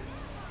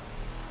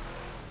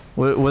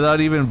 Without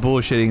even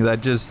bullshitting,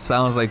 that just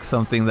sounds like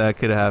something that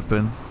could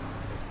happen.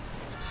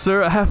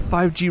 Sir, I have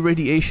 5G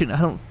radiation. I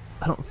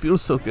don't feel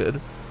so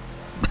good.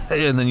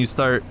 And then you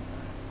start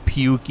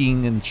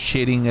puking and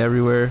shitting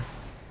everywhere.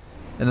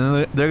 And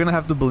then they're gonna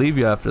have to believe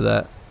you after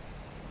that.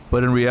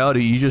 But in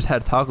reality, you just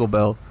had Taco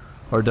Bell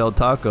or Del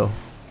Taco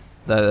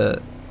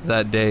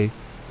that day.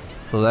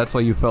 So that's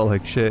why you felt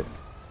like shit.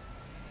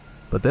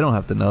 But they don't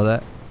have to know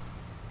that.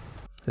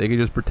 They could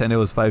just pretend it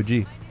was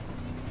 5G.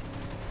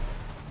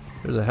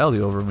 There's a heli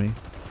over me.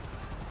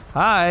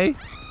 Hi!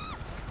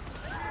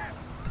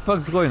 What the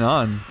fuck's going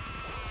on?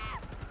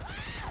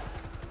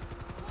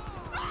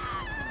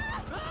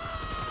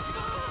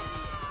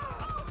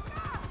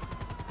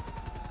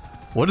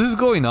 What is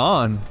going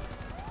on?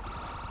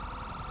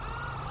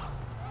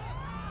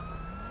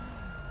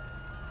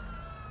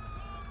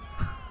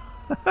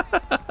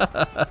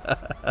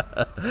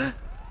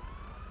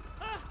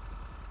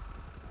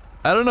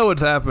 I don't know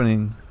what's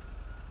happening.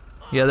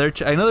 Yeah,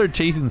 I know they're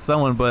chasing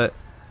someone, but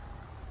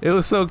it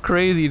was so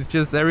crazy. It's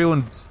just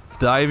everyone's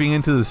diving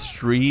into the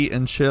street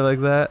and shit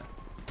like that.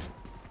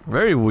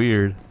 Very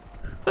weird.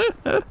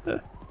 I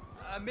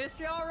miss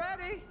you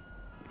already.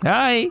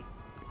 Hi.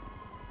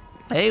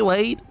 Hey,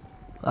 Wade.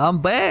 I'm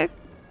back.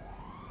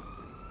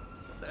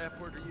 What the F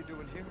word are you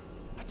doing here?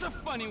 That's a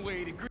funny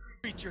way to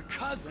greet your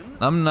cousin.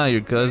 I'm not your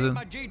You cousin. ain't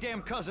my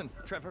G-damn cousin,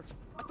 Trevor.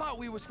 I thought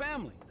we was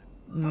family.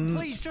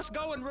 Please just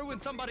go and ruin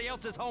somebody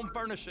else's home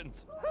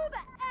furnishings. Who the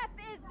F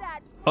is that?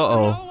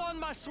 Uh-oh. No one,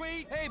 my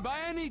sweet. Hey, by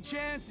any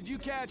chance, did you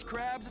catch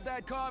crabs at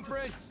that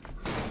conference?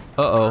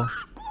 Uh-oh.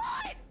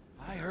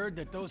 I heard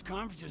that those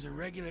conferences are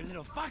regular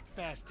little fuck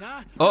fest,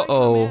 huh?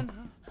 Uh-oh.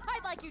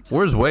 I'd like you to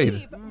Where's Wade?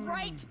 leave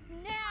right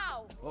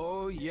now.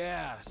 Oh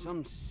yeah,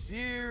 some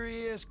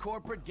serious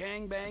corporate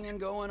gangbanging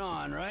going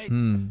on, right?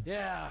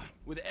 Yeah,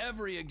 with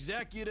every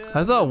executive.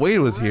 I thought Wade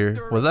was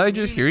here. Was I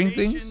just hearing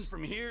things?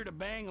 From here to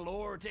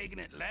Bangalore, taking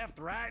it left,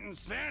 right, and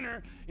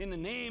center in the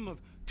name of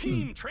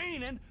team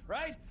training,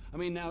 right? I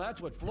mean, now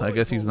that's what Floyd I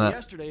guess he's told me not.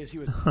 yesterday as he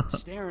was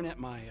staring at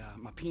my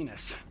my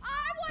penis.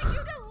 I want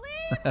you to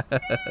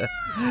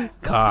leave.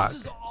 Cock.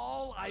 This is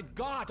all I've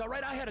got, all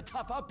right? I had a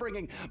tough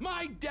upbringing.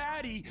 My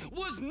daddy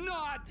was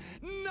not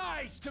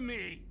nice to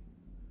me,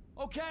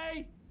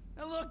 okay?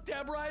 Now look,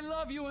 Deborah, I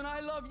love you, and I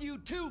love you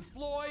too,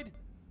 Floyd.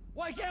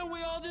 Why can't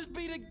we all just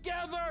be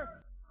together?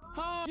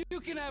 Huh? You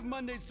can have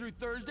Mondays through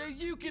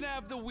Thursdays. You can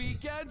have the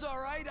weekends, all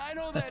right? I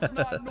know that's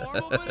not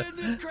normal, but in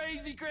this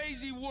crazy,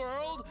 crazy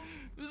world,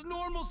 is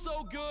normal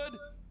so good?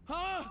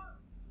 Huh?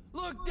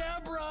 Look,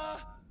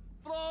 Deborah,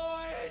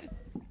 Floyd,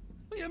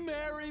 will you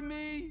marry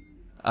me?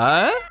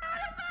 What?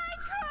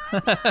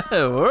 And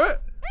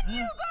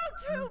you go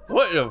too.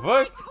 What the I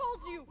fuck?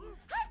 told you.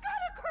 I've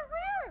got a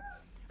career.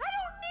 I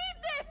don't need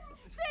this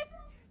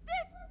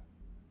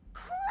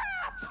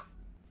crap.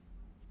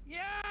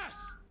 Yes.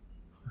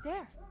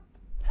 There.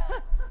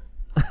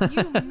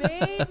 You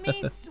made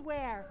me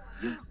swear.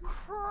 You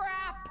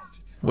crap.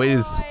 Wait,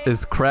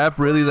 is crap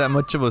really that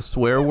much of a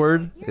swear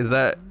word? Is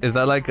that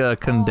like a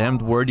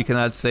condemned word you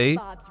cannot say?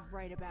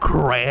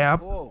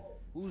 Crap. Whoa,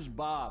 who's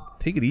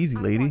Bob? Take it easy,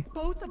 lady.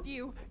 Both of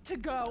you to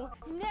go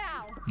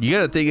now. You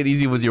gotta take it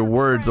easy with your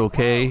words,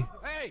 okay?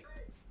 Hey,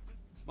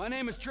 my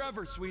name is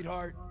Trevor,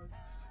 sweetheart.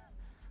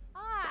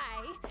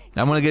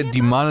 I'm gonna get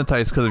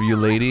demonetized because of you,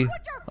 lady.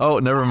 Oh,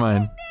 never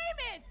mind.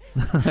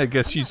 I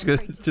guess she's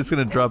just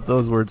gonna drop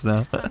those words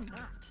now.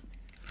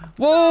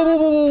 Whoa, whoa,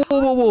 whoa,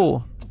 whoa, whoa,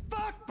 whoa!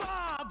 Fuck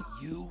Bob!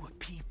 You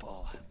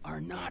people are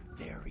not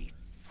very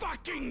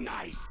fucking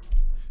nice.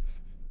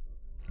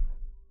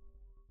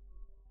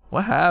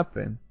 What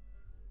happened?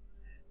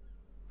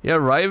 Yeah,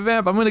 right,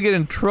 Vamp? I'm gonna get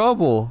in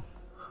trouble.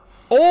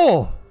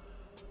 Oh!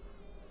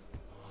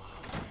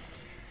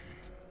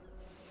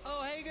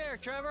 Oh, hey there,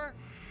 Trevor.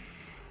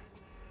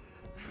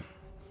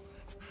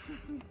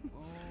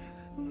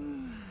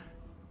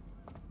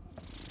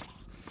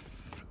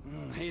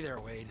 Hey there,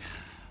 Wade.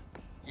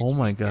 Oh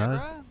my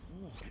god.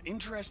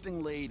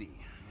 Interesting lady.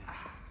 I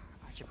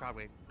should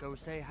probably go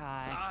say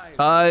hi.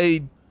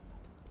 I...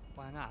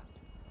 Why not?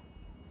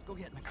 Let's go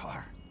get in the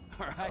car.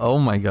 All right. Oh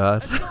my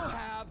god. Let's go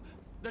have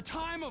the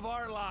time of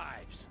our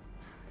lives.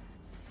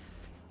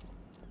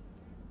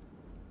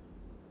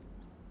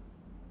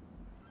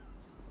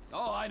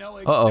 Oh, I know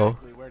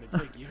exactly where to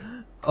take you.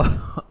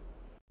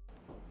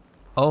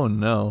 Oh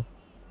no.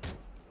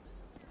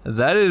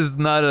 That is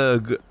not a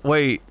good...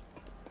 Wait.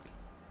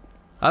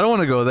 I don't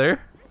want to go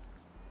there.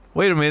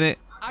 Wait a minute.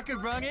 I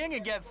could run in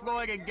and get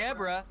Floyd and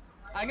Deborah.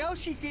 I know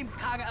she seems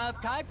kind of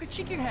uptight, but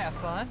she can have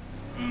fun.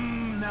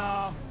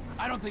 No,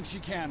 I don't think she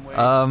can, Wade.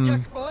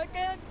 Just Floyd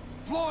then?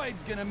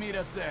 Floyd's gonna meet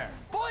us there.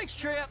 Boys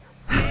trip.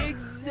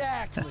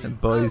 Exactly.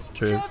 Boys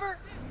trip. Trevor,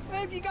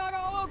 man, you got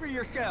all over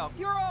yourself.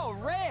 You're all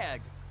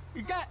red.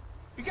 You got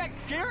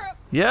syrup?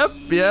 Yep,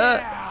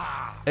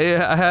 yeah.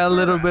 I had a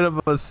little bit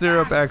of a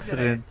syrup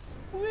accident.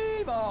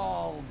 We've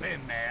all been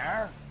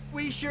there.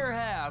 We sure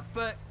have,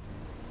 but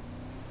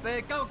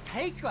it don't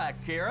taste like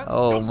syrup.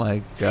 Oh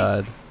my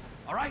god.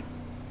 All right?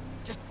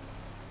 Just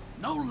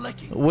no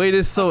licking. Wade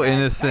is so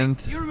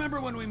innocent. You remember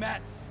when we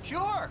met?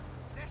 Sure.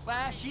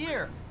 Last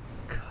year.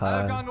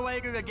 I was on God. the way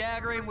to the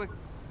gathering with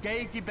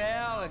Daisy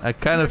Bell and I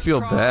kind of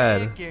feel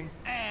bad.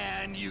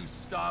 And you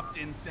stopped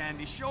in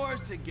Sandy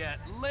Shores to get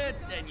lit,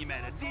 and you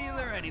met a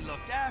dealer, and he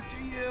looked after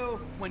you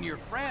when your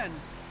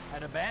friends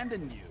had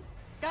abandoned you.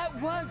 That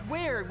was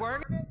weird,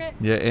 weren't it?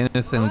 Yeah,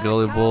 innocent, Last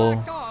gullible. time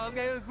I saw them,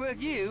 it was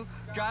with you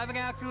driving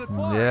out to the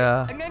quarry,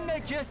 Yeah. and then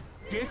they just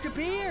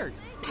disappeared.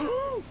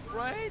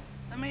 Right?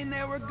 I mean,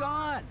 they were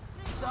gone.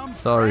 Some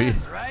Sorry.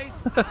 friends, right?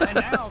 And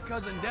now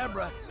Cousin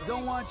Deborah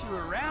don't want you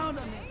around.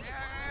 I mean,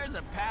 there's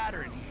a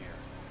pattern here.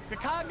 The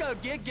Congo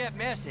did get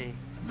messy.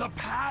 The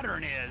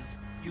pattern is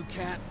you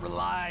can't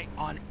rely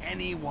on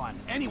anyone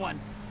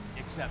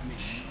except me.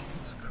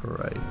 Jesus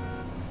Christ.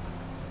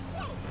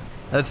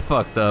 That's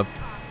fucked up.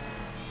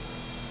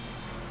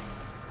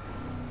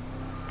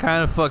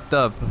 Kind of fucked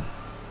up.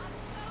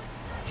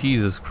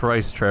 Jesus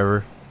Christ,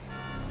 Trevor.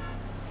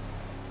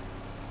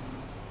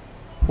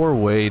 Poor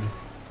Wade.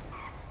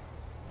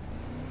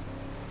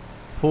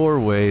 Poor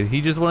Wade.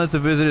 He just wanted to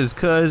visit his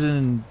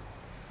cousin,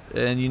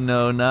 and you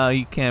know, now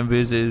he can't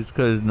visit his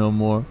cousin no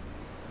more.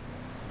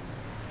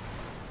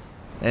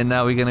 And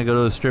now we're gonna go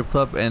to the strip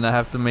club, and I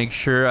have to make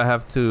sure I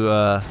have to,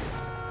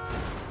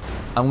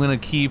 I'm gonna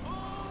keep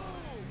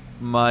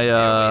my,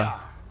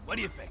 What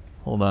do you think?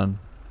 hold on.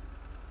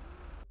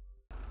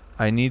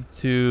 I need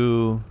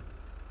to,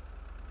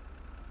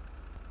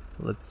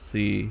 let's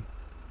see.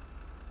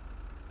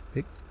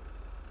 Pick?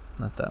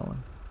 Not that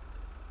one.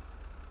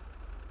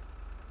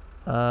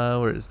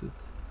 Where is it?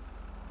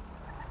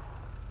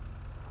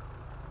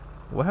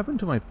 What happened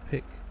to my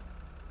pick?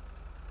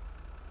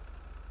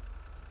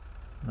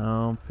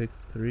 No, pick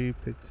 3,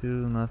 pick 2,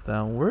 not that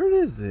one.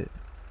 Where is it?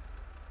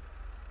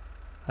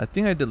 I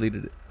think I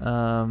deleted it.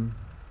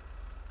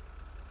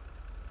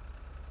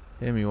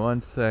 Give me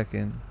 1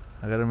 second.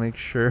 I gotta make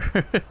sure.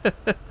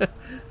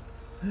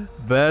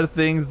 Bad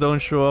things don't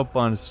show up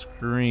on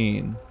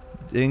screen.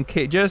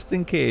 Just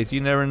in case,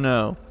 you never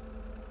know.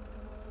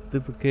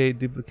 Duplicate,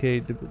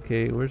 duplicate,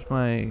 duplicate. Where's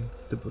my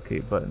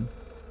duplicate button?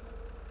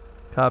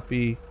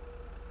 Copy.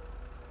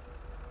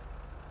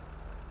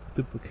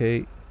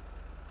 Duplicate.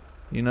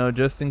 You know,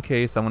 just in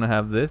case, I'm gonna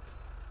have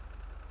this.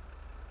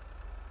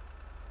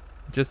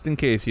 Just in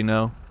case, you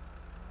know.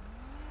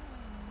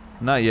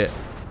 Not yet.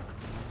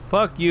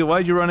 Fuck you,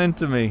 why'd you run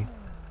into me?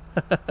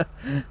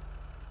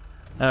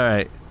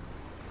 Alright.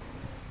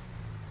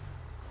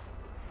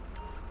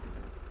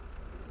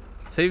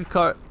 Save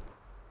car.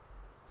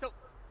 So,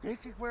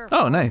 this is where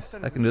Oh, nice.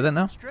 I can do that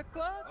now. Strip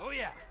club? Oh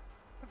yeah.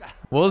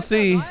 We'll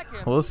see.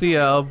 We'll see,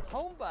 Alb.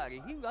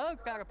 Homebody, he loves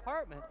that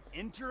apartment.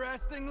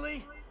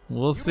 Interestingly,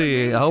 We'll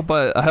see. I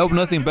hope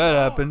nothing bad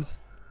happens.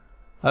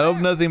 I hope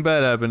nothing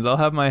bad happens. I'll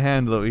have my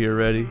hand over here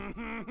ready.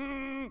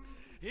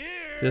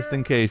 Just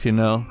in case, you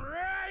know.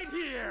 right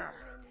here.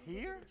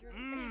 Here?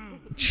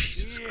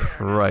 Jesus I know it's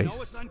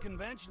Christ.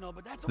 unconventional,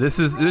 but that's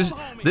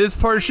This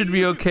part should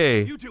be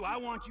okay. You two, I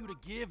want you to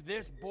give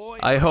this boy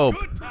I hope. a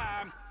good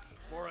time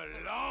for a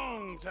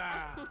long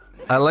time.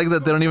 I like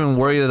that they don't even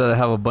worry that I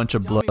have a bunch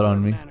of blood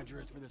on me.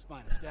 Manager is for this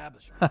fine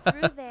establishment.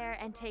 Through there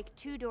and take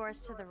 2 doors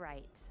to the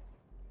right.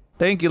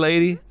 Thank you,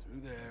 lady.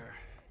 Through there.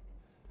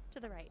 To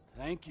the right.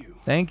 Thank you.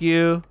 Thank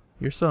you.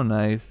 You're so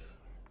nice.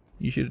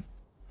 You should.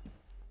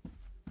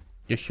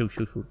 Just shoot.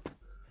 Here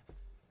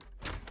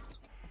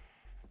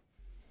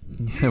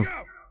you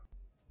go.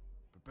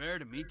 Prepare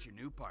to meet your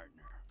new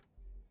partner.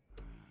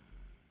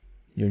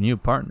 Your new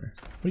partner.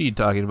 What are you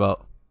talking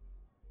about?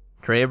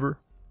 Trevor?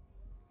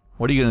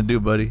 What are you gonna do,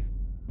 buddy?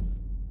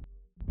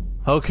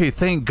 Okay,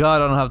 thank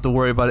God I don't have to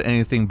worry about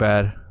anything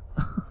bad.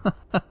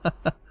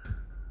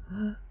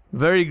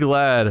 Very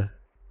glad.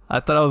 I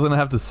thought I was gonna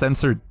have to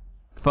censor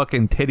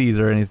fucking titties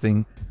or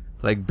anything.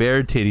 Like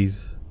bare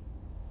titties.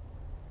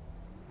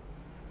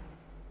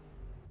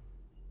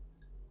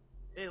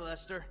 Hey,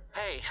 Lester.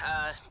 Hey,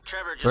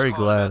 Trevor just Very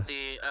called glad. about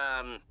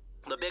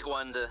the big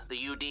one, the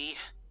UD.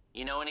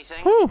 You know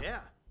anything? Yeah,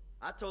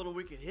 I told him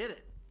we could hit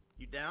it.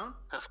 You down?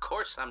 Of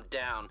course I'm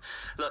down.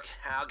 Look,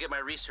 I'll get my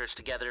research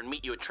together and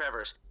meet you at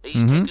Trevor's.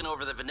 He's taking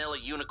over the Vanilla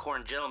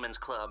Unicorn Gentlemen's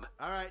Club.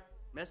 All right,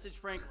 message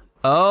Franklin.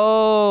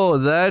 Oh,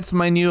 that's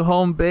my new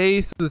home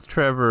base with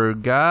Trevor.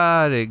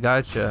 Got it,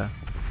 gotcha.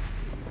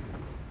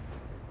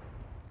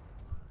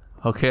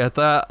 Okay, I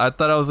thought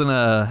I was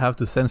gonna have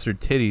to censor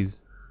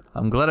titties.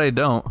 I'm glad I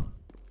don't.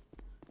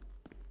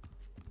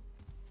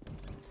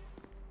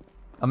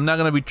 I'm not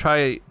gonna be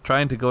trying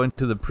to go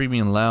into the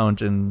premium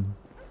lounge and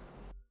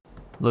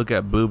look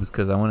at boobs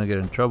because I want to get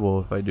in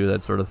trouble if I do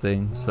that sort of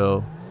thing.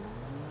 So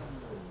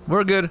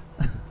we're good.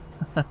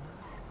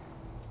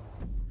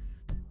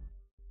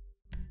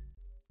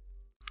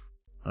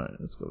 Alright,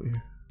 let's go over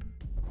here.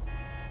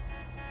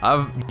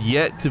 I've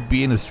yet to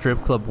be in a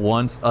strip club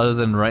once other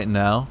than right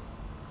now.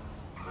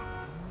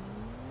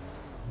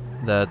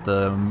 That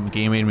the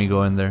game made me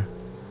go in there.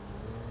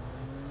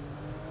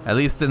 At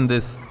least in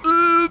this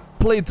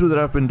playthrough that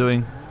I've been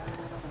doing.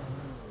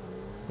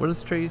 What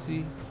is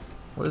Tracy?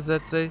 What does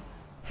that say?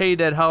 Hey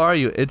Dad, how are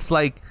you? It's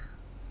like...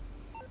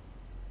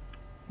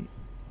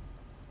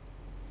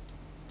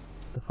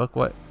 The fuck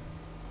what?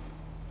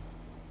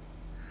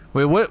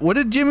 Wait, what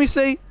did Jimmy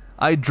say?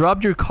 I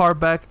dropped your car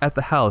back at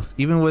the house.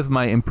 Even with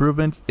my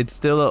improvements, it's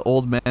still an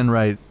old man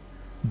ride.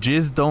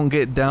 Jizz don't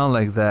get down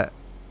like that.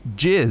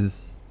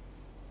 Jizz.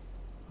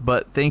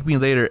 But thank me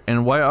later.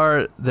 And why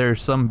are there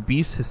some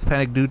beast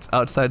Hispanic dudes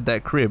outside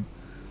that crib?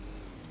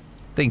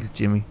 Thanks,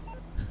 Jimmy.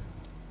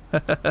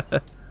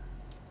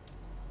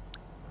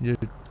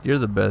 You're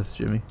the best,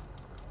 Jimmy.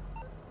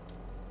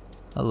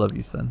 I love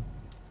you, son.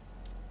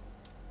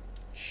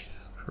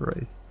 Jesus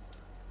Christ.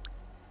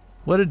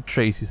 What did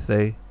Tracy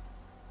say?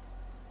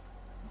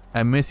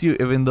 I miss you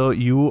even though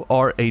you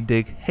are a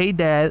dick. Hey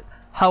Dad,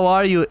 how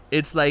are you?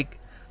 It's like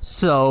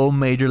so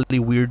majorly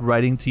weird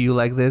writing to you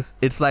like this.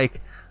 It's like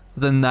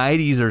the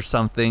 90s or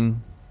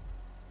something.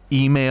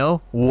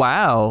 Email?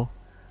 Wow.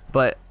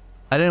 But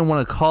I didn't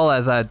want to call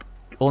as I'd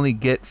only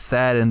get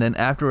sad and then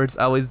afterwards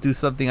I always do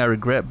something I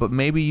regret, but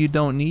maybe you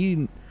don't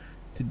need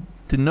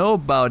to know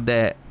about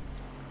that.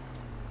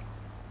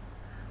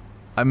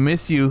 I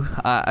miss you.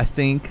 I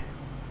think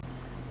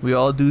we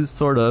all do,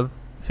 sort of.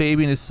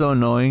 Fabian is so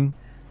annoying.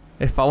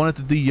 If I wanted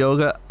to do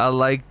yoga, I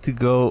like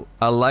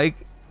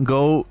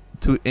go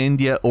to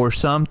India or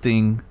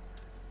something.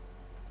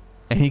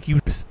 And he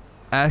keeps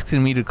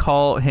asking me to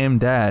call him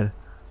Dad.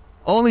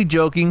 Only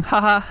joking,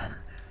 haha.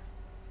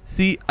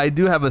 See, I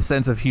do have a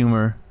sense of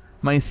humor.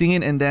 My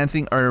singing and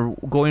dancing are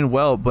going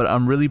well, but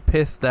I'm really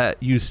pissed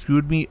that you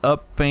screwed me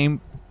up,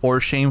 fame or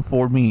shame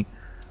for me.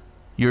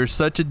 You're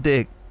such a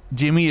dick.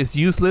 Jimmy is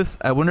useless.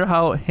 I wonder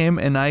how him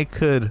and I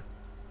could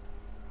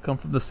come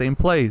from the same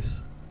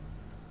place.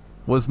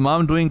 Was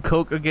Mom doing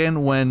coke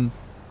again when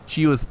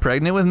she was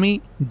pregnant with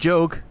me?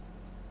 Joke.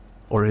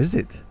 Or is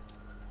it?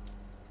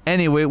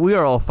 Anyway, we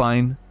are all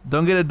fine.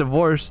 Don't get a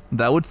divorce.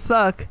 That would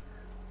suck.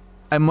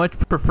 I much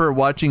prefer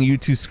watching you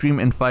two scream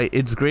and fight.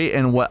 It's great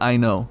and what I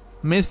know.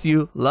 Miss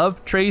you.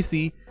 Love,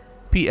 Tracy.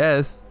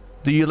 P.S.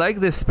 Do you like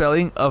this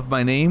spelling of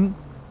my name?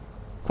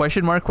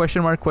 Question mark,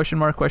 question mark, question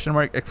mark, question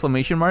mark,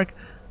 exclamation mark.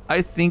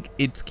 I think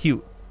it's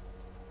cute.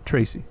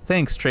 Tracy.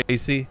 Thanks,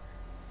 Tracy.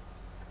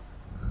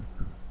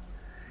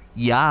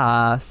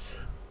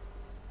 Yas.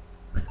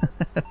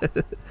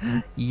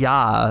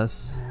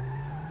 Yas.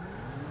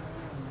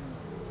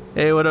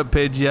 Hey, what up,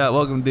 Pidgeot?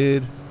 Welcome,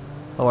 dude.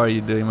 How are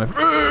you doing, my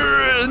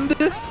friend?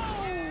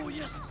 Oh,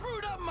 you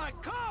screwed up my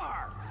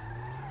car.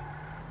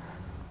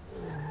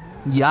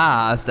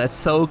 Yas, that's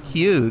so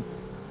cute.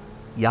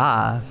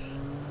 Yas.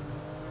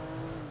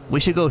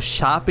 We should go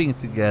shopping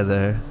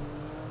together.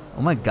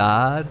 Oh my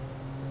god.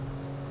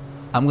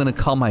 I'm gonna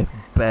call my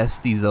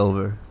besties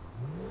over.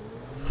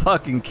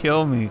 Fucking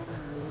kill me.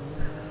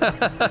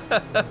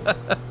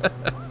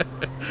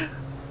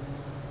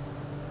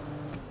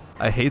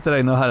 I hate that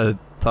I know how to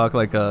talk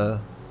like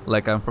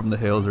I'm from the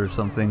hills or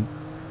something.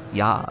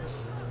 Yas.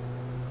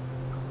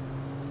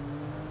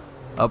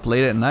 Up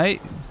late at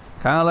night?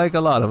 Kinda like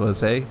a lot of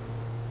us, eh?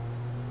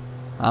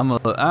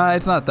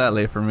 It's not that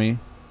late for me.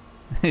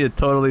 It's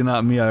totally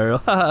not me,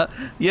 IRL.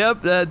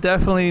 Yep,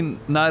 definitely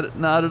not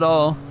at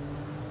all.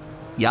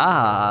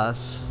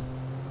 Yas.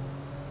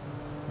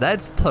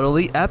 That's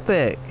totally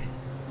epic.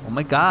 Oh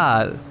my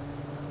god.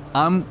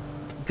 I'm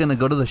gonna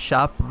go to the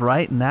shop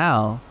right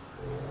now.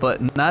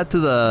 But not to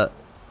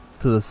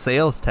the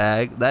sales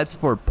tag. That's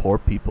for poor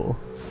people.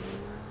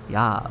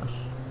 Yas.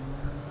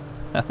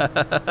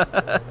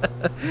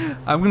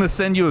 I'm gonna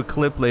send you a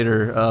clip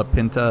later,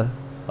 Pinta,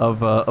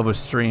 of a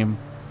stream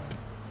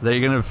that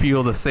you're gonna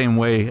feel the same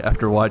way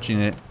after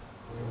watching it.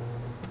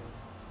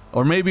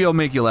 Or maybe it'll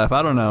make you laugh.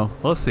 I don't know.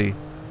 We'll see.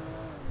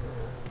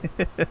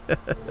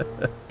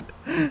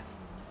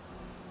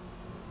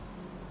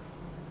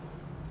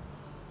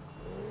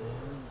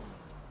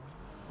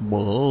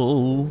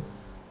 Whoa.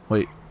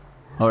 Wait.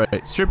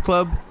 Alright, strip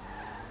club.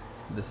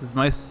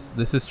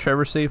 This is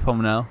Trevor's safe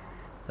home now.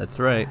 That's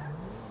right.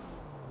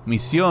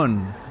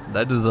 Misión.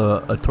 That is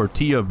a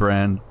tortilla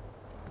brand.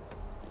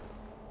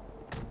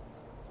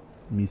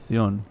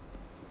 Misión.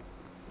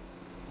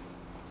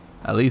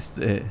 At least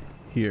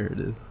here it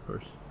is, of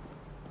course.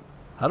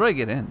 How do I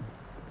get in?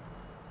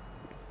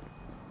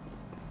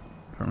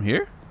 From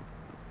here?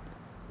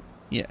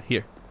 Yeah,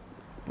 here.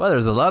 Wow,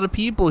 there's a lot of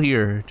people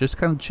here, just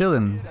kind of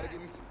chilling.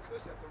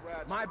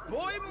 My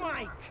boy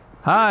Mike.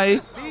 Hi.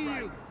 Good to see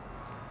you.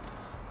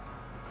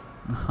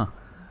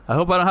 I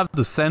hope I don't have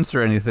to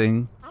censor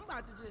anything. I'm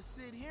about to just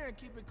sit here and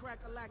keep it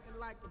crack-a-lackin'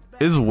 like a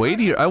Is Wade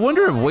here? I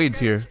wonder if Wade's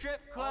here. Strip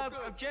clubs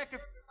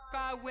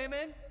objectify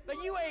women, but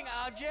you ain't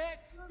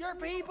objects. You're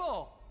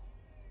people.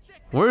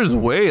 Where's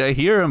Wade? I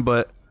hear him,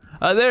 but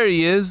there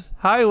he is.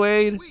 Hi,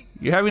 Wade.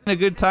 You having a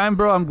good time,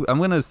 bro? I'm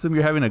gonna assume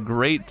you're having a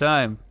great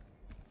time.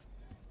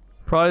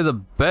 Probably the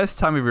best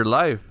time of your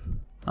life,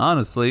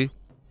 honestly.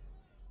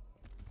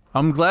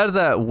 I'm glad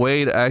that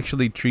Wade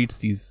actually treats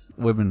these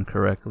women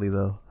correctly,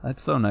 though.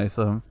 That's so nice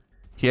of him.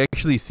 He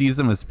actually sees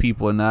them as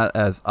people and not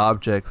as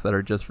objects that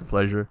are just for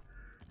pleasure.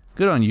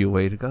 Good on you,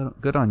 Wade.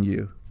 Good on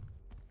you.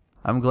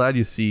 I'm glad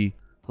you see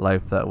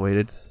life that way.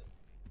 It's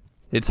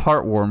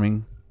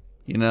heartwarming,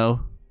 you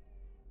know?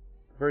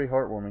 Very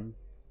heartwarming.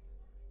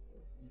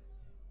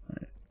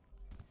 Alright.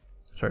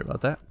 Sorry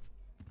about that.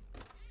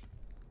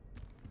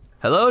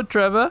 Hello,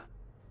 Trevor.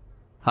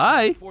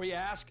 Hi. Before you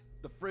ask,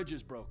 the fridge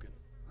is broken.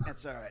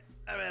 That's all right.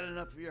 I've had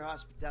enough of your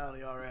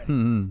hospitality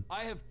already.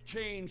 I have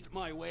changed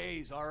my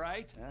ways, all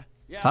right? Huh?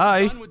 Yeah, Hi.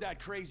 I'm done with that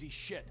crazy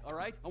shit, all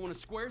right? I want to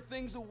square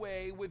things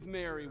away with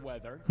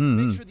Merryweather.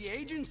 Hmm. Make sure the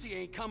agency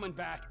ain't coming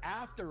back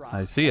after us.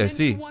 I see, and I then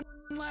see. do one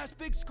last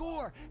big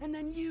score, and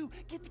then you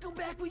get to go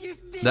back with your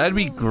family. That'd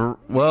be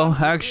well,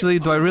 actually,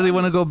 do I really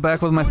want to go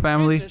back with my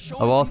family,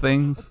 of all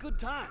things? Good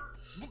time.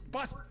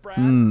 Bust Brad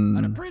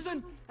out of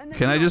prison, and then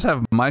Can I just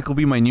have Michael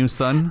be my new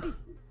son?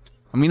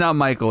 I mean, not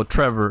Michael,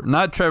 Trevor.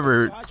 Not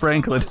Trevor,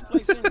 Franklin.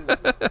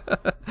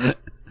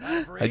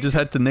 I just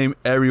had to name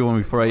everyone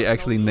before I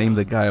actually named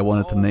the guy I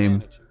wanted to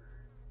name.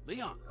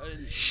 Leon.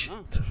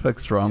 What the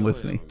fuck's wrong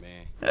with me?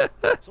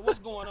 So what's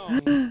going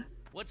on?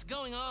 What's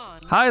going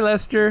on? Hi,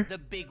 Lester. The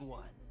big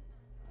one.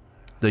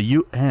 The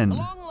UN. A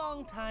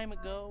long time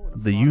ago, in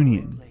a The faraway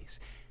Union. place,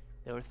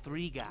 there were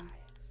 3 guys.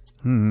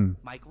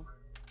 Michael,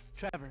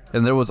 Trevor.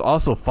 And there was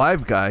also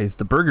 5 guys,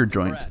 the burger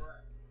joint.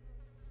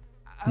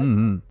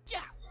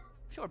 Yeah,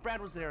 sure.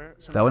 Brad was there.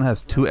 That one has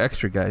sometimes as 2 well.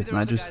 extra guys, There were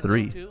not other just guys there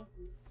 3. too.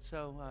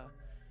 So,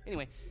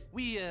 anyway,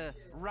 we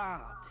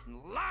robbed and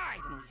lied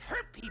and we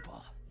hurt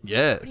people.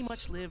 Yes. Pretty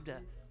much lived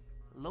a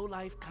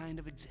low-life kind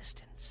of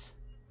existence.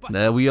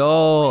 That we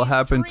all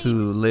happen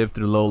to live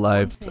through low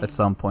lives at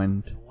some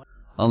point.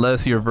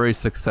 Unless you're very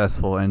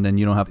successful and then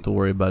you don't have to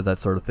worry about that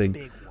sort of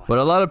thing. But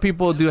a lot of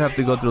people do have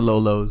to go through low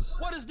lows.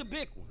 What is the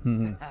big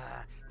one?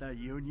 The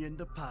Union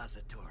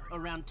Depository.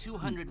 Around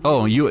 200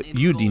 Oh, million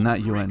in UD, gold not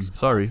UN. bricks, all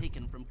Sorry.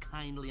 taken from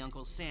kindly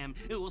Uncle Sam,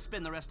 who will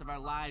spend the rest of our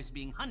lives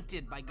being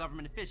hunted by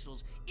government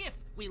officials if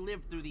we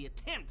live through the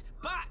attempt.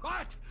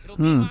 But it'll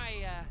be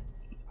my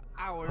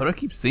our. Why do I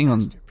keep seeing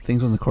on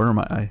things on the corner of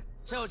my eye?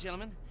 So,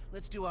 gentlemen,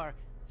 let's do our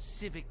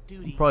civic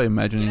duty. I'm probably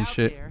imagining Get out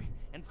shit. there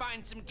and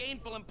find some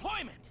gainful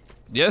employment.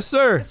 Yes,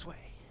 sir. This way.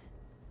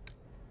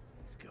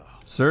 Let's go.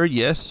 Sir,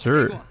 yes,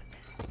 sir.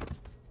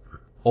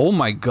 Oh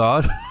my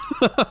god.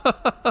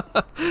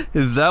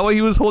 Is that why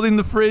he was holding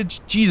the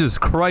fridge? Jesus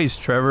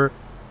Christ, Trevor.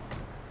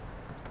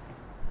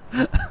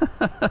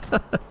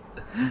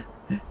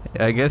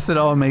 I guess it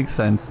all makes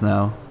sense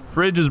now.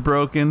 Fridge is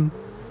broken.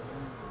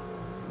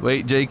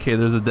 Wait, JK,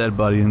 there's a dead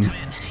body in.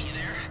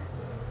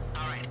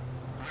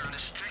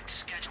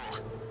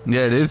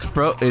 Yeah, it is.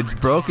 It's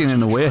broken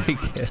in a way, I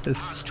guess.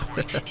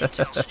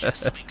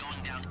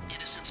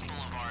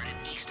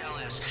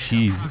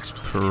 Jesus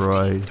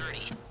Christ.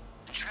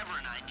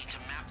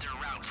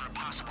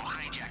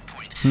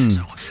 So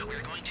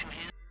we're going to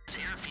his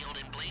airfield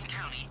in Blaine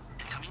County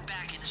and coming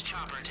back in his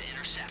chopper to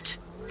intercept.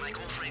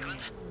 Michael, Franklin,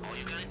 all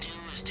you gotta do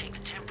is take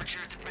the temperature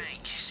at the bank,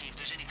 see if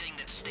there's anything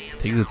that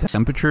stands Take the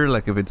temperature,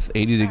 like if it's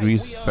 80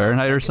 degrees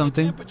Fahrenheit or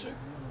something?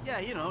 Yeah,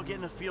 you know,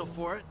 getting a feel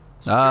for it.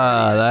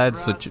 Ah,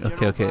 that's what you,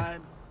 okay.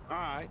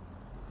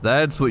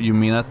 That's what you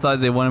mean. I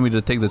thought they wanted me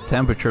to take the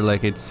temperature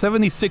like it's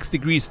 76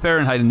 degrees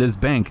Fahrenheit in this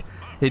bank.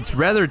 It's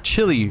rather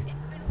chilly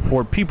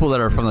for people that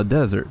are from the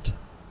desert.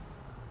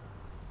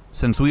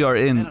 Since we are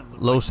in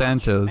Los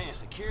Santos.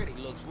 Security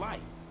looks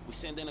light. We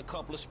send in a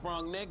couple of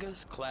sprung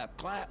niggas. Clap,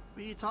 clap.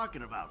 What are you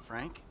talking about,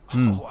 Frank?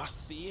 Oh, I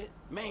see it.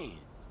 Man,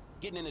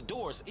 getting in the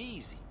door is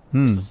easy.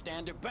 It's a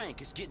standard bank.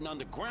 It's getting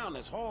underground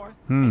that's hard.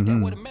 Ain't that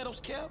where the metal's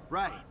kept?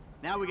 Right.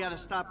 Now we gotta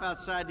stop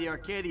outside the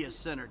Arcadia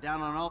Center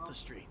down on Alta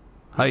Street.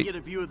 Hi. Get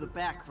a view of the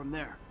back from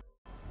there.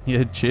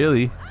 Yeah,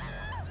 chilly.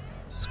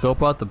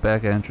 Scope out the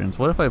back entrance.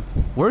 What if I...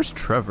 Where's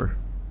Trevor?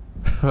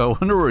 I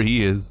wonder where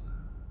he is.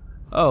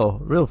 Oh,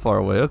 real far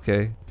away.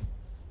 Okay.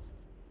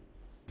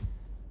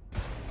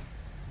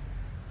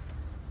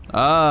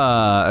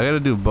 Ah, I gotta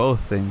do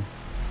both things.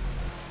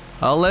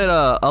 I'll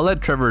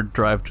let Trevor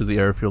drive to the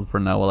airfield for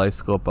now while I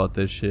scope out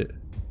this shit.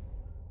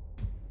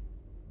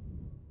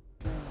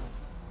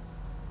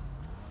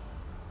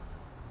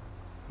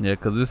 Yeah,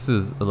 cause this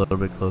is a little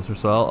bit closer,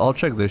 so I'll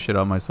check this shit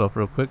out myself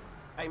real quick.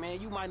 Hey man,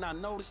 you might not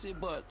notice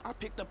it, but I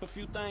picked up a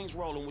few things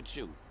rolling with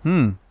you.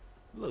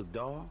 Look,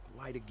 dawg,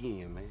 light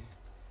again, man.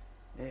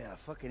 Yeah,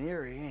 fucking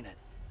eerie, ain't it?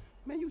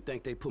 Man, you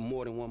think they put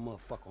more than one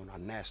motherfucker on our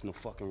national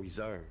fucking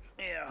reserves?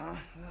 Yeah.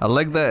 I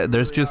like that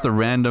there's just a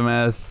random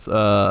ass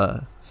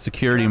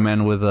security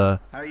man with a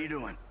How are you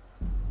doing?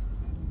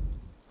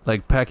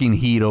 like packing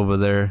heat over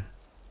there.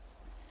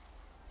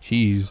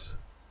 Jeez.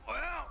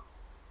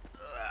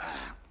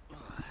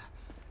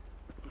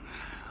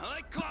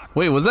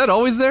 Wait, was that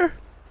always there?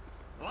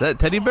 That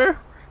teddy bear?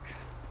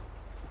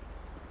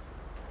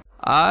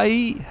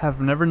 I have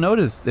never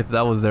noticed if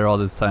that was there all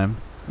this time.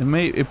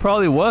 It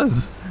probably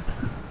was.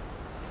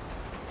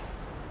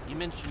 You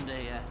mentioned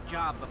a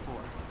job before.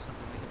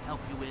 Something we can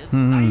help you with?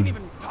 I ain't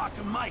even talked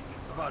to Mike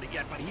about it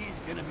yet, but he's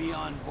gonna be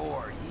on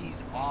board.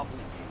 He's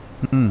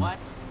obligated. What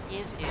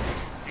is it?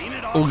 Ain't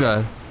it Oh obvious?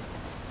 god.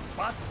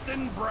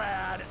 Busting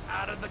Brad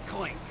out of the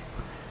clink.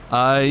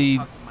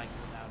 I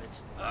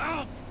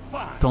Oh,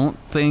 fine. don't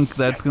think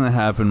that's gonna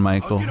happen,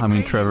 Michael. I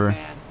mean, Trevor.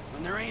 Man,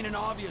 when there ain't an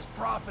obvious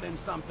profit in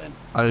something.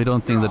 I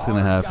don't think that's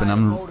gonna happen.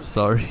 I'm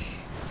sorry.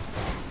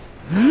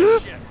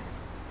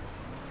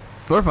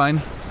 We're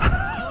fine.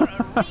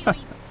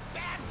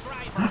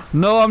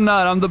 No, I'm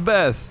not. I'm the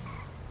best.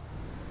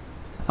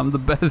 I'm the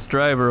best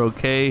driver,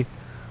 okay?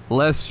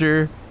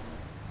 Lester,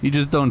 you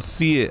just don't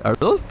see it. Are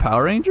those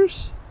Power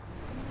Rangers?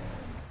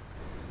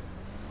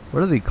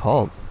 What are they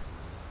called?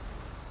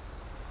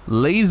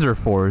 Laser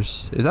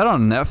Force. Is that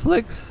on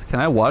Netflix? Can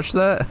I watch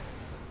that?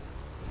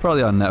 It's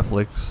probably on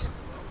Netflix.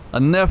 A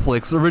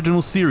Netflix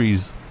original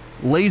series.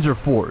 Laser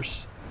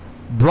Force.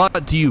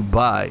 Brought to you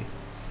by...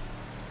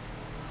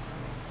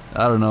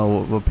 I don't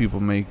know what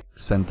people make.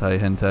 Sentai,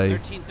 hentai.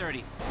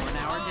 13:30. We're an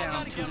hour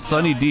down.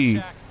 Sunny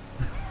D.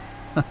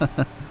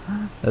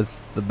 That's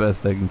the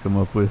best I can come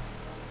up with.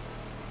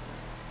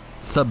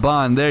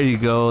 Saban, there you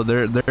go.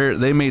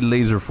 They made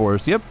Laser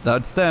Force. Yep,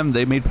 that's them.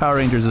 They made Power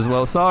Rangers as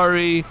well.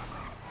 Sorry.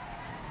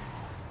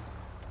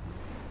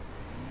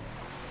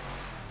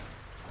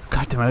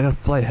 God damn it, I gotta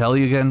fly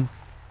heli again.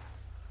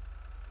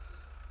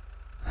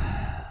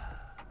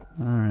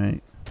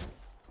 Alright.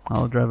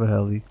 I'll drive a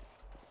heli.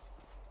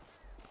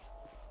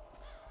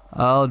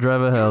 I'll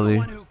drive a heli. The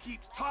one who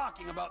keeps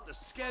talking about the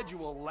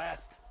schedule,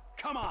 Lest.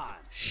 Come on.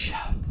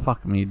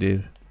 Fuck me,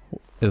 dude.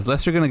 Is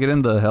Lester gonna get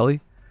in the heli?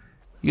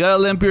 You gotta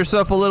limp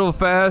yourself a little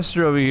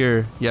faster over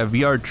here. Yeah,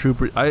 VR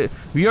Troopers.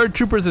 VR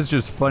Troopers is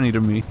just funny to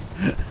me.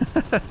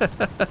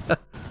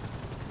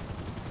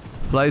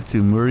 Fly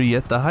to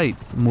Murrieta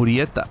Heights.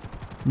 Murrieta.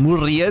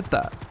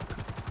 Murrieta.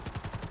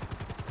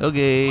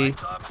 Okay.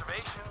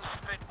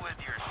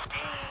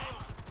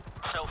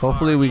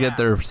 Hopefully we get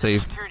there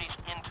safe.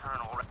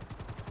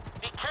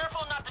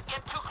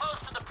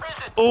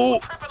 Oh!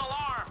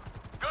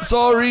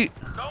 Sorry.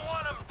 Don't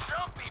want him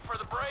jumpy for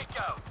the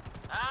breakout.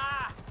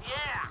 Ah,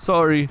 yeah.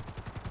 Sorry.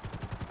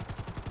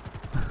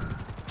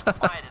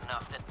 Quiet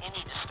enough that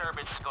any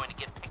disturbance is going to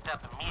get picked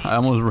up immediately. I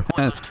almost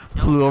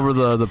flew over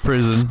the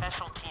prison.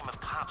 Special team of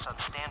cops on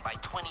standby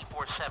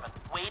 24/7,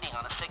 waiting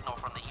on a signal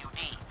from the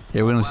UD.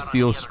 Yeah, we're gonna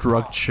steal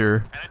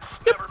structure.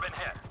 Yep.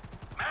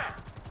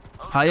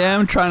 I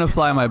am trying to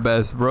fly my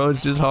best, bro.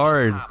 It's just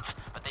hard.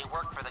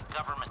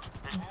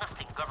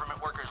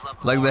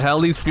 Like the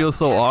helis feel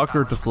so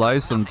awkward to fly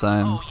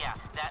sometimes.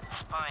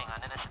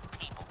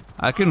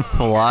 I can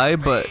fly,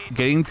 but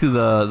getting to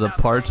the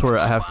parts where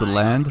I have to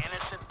land,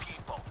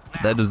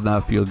 that does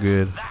not feel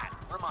good.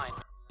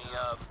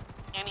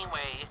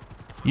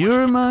 You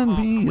remind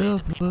me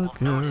of a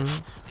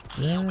girl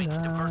that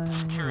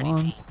I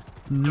once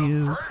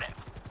knew.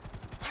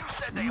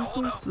 They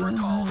hold out for a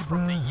call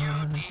from the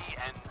UD,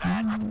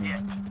 and that's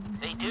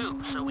it. They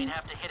do, so we'd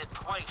have to hit it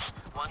twice.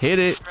 Once Hit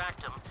to it.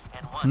 distract them,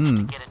 and once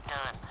to get it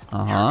done.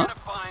 Uh-huh. You're gonna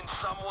find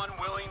someone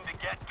willing to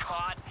get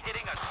caught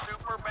hitting a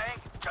super bank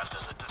just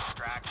as a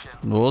distraction.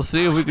 We'll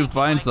see if we can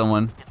find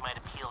someone. It might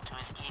appeal to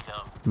his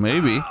ego.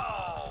 Maybe.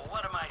 Oh,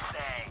 what am I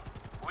saying?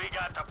 We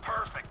got the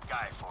perfect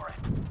guy for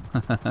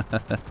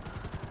it.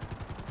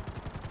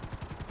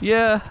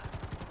 Yeah,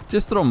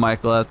 just throw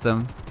Michael at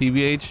them.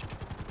 TBH.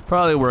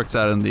 Probably works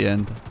out in the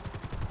end.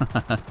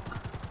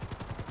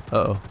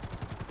 Uh-oh.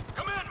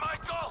 Come in,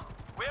 Michael.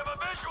 We have a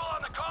visual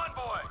on the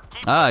convoy.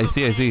 Ah, I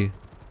see, I see.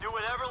 Do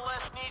whatever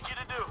Les needs you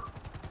to do.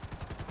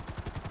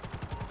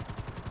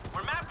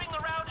 We're mapping the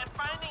route and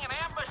finding an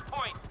ambush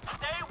point.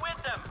 Stay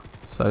with them.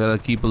 So I gotta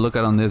keep a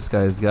lookout on this,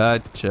 guys.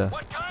 Gotcha.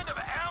 What kind of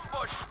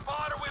ambush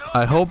spot are we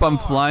looking I hope I'm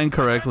flying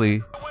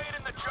correctly.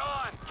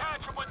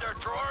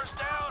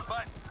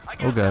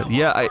 Oh god,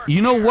 yeah, you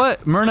know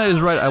what? Myrna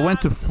is right. I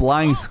went to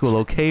flying school,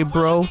 okay,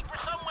 bro?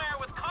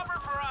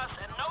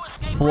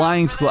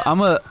 Flying school.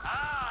 I'm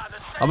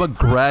a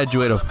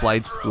graduate of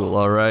flight school,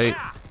 alright?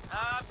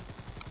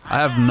 I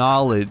have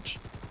knowledge.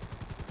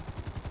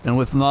 And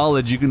with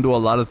knowledge, you can do a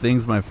lot of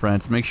things, my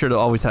friends. Make sure to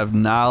always have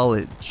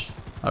knowledge,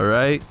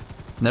 alright?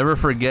 Never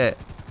forget,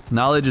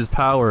 knowledge is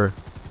power.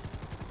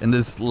 In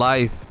this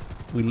life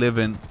we live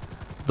in,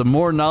 the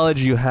more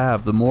knowledge you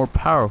have, the more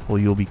powerful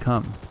you'll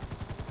become.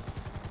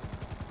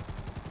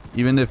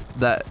 Even if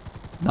that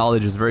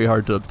knowledge is very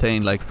hard to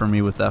obtain, like for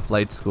me with that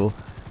flight school.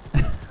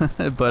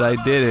 But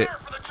I did it.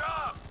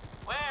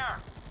 Where?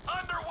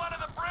 Under one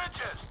of the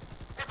bridges.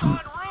 It's en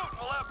route.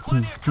 We'll have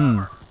plenty of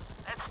cover.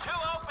 It's too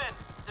open.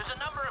 There's a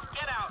number of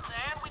get-outs,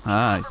 and we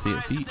I see,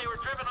 I see. they were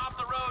driven off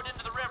the road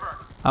into the river.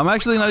 I'm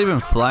actually not even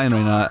flying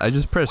right now. I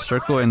just press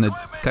circle and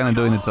it's kind of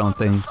doing its own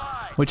thing.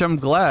 Which I'm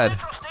glad.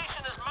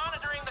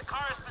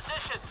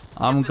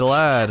 I'm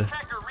glad.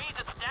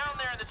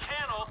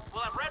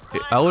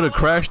 I would have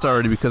crashed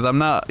already because I'm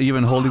not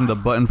even holding the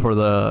button for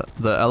the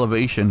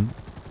elevation.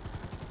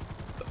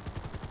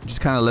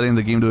 Just kind of letting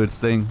the game do its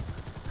thing.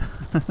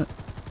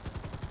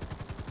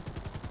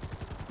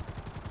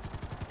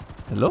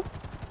 Hello?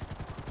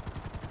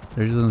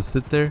 They're just gonna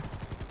sit there?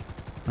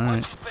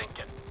 Alright.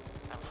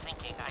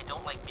 I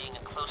don't like being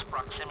in close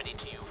proximity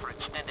to you for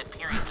extended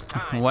periods of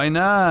time. Why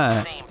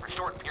not? Same for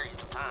short periods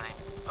of time.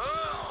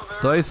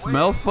 Do I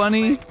smell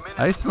funny?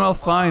 I smell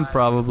fine,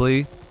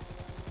 probably.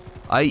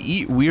 I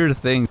eat weird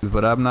things,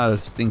 but I'm not a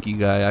stinky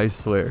guy, I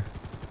swear.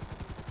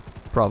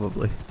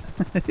 Probably.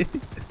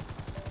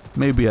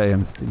 Maybe I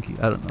am stinky,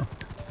 I don't know.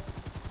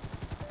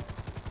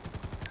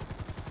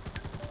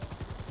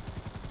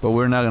 But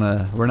we're not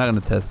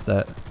gonna test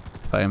that,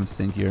 if I am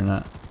stinky or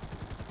not.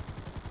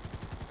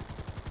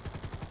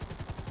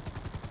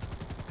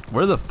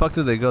 Where the fuck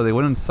did they go? They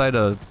went inside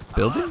a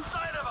building?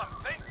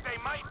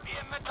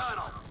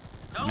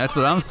 That's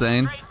what I'm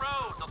saying.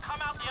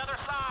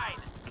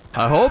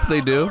 I hope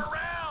they do.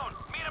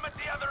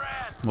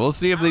 We'll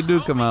see if they do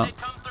come out.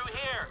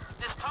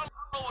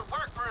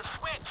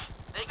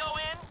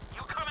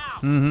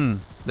 Mm-hmm.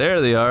 There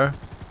they are.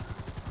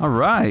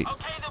 Alright.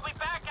 Okay, they'll be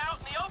back out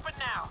in the open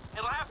now.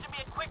 It'll have to be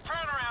a quick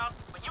turnaround,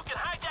 but you can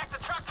hijack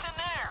the trucks in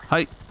there.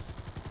 Hi.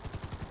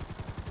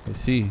 I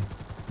see.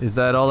 Is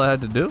that all I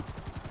had to do?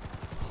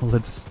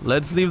 Let's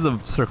leave the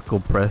circle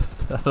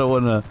pressed. I don't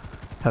want to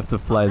have to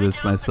fly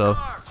this myself.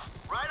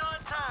 Right on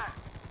time.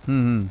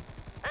 Mm-hmm.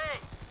 Hey,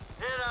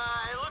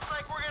 it looks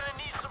like we're gonna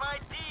need some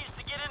IDs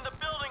to get in the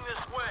building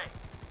this way.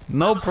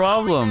 No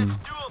problem.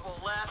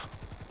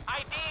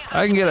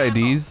 I can get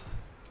IDs.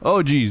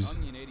 Oh, jeez.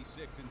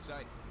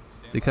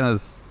 They kind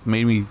of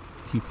made me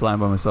keep flying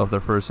by myself there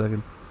for a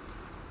second.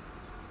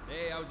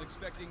 Hey, I was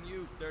expecting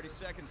you 30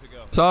 seconds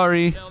ago.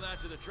 Sorry. Tell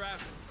that to the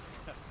traffic.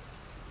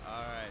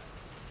 All right.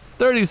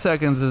 30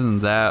 seconds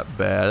isn't that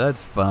bad.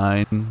 That's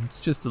fine. It's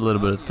just a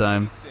little bit of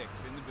time.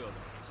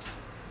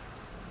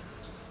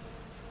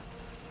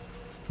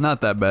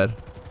 Not that bad.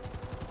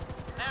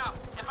 Now,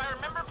 if I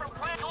remember from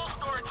Clan's old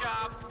store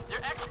job,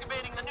 they're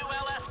excavating the new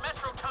LS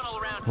Metro tunnel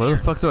around Where here.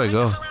 the fuck do I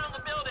go? Around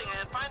the building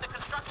and find the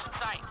construction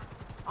site.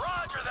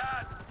 Roger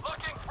that.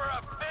 Looking for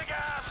a big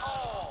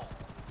asshole.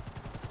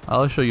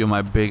 I'll show you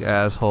my big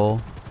asshole.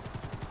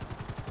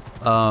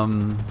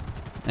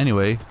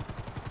 Anyway.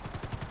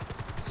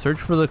 Search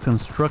for the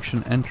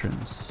construction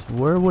entrance.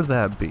 Where would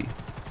that be?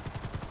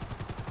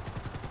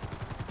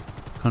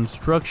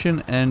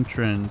 Construction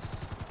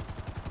entrance.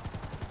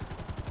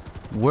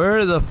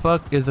 Where the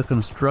fuck is a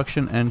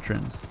construction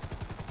entrance?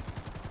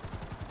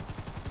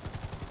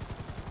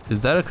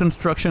 Is that a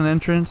construction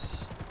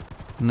entrance?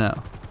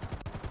 No.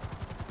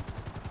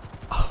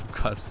 Oh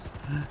god.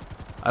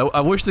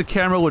 I wish the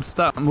camera would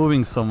stop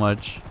moving so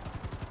much.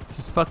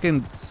 Just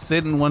fucking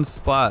sit in one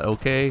spot,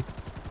 okay?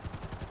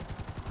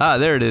 Ah,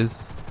 there it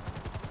is.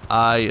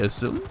 I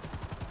assume?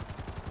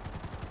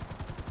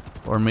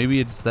 Or maybe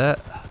it's that.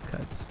 Oh,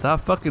 god,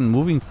 stop fucking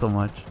moving so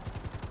much.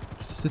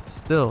 Just sit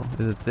still.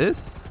 Is it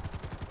this?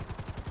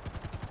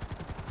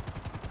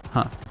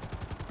 Huh.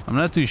 I'm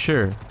not too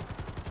sure.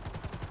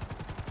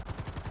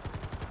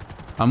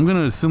 I'm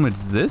gonna assume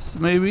it's this,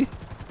 maybe?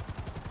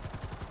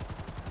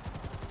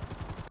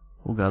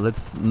 Oh god,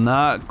 let's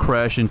not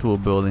crash into a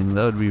building.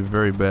 That would be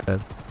very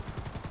bad.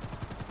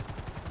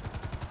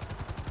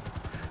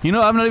 You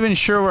know, I'm not even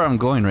sure where I'm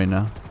going right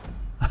now.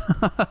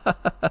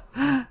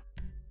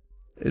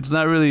 It's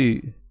not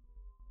really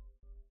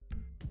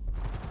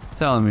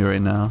telling me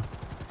right now.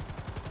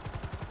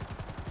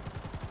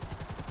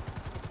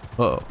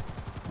 Uh-oh.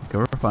 Okay,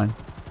 we're fine.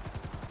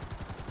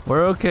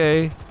 We're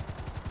okay.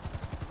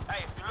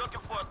 Hey, if you're looking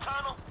for a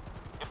tunnel,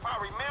 if I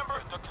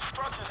remember, the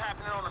construction's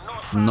happening on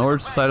the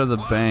North side of the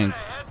bank.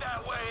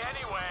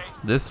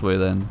 This way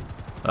then.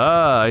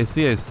 Ah, I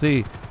see, I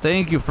see.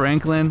 Thank you,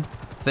 Franklin.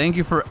 Thank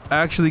you for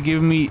actually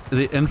giving me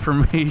the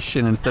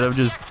information instead of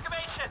just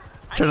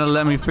trying to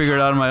let me figure it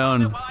out on my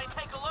own.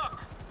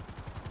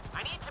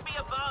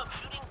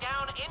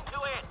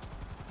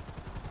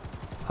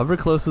 Hover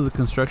close to the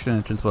construction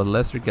entrance while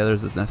Lester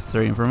gathers the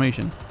necessary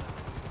information.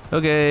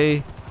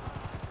 Okay.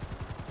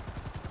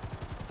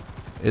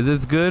 Is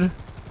this good?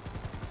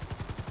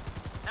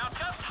 Now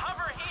just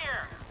hover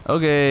here.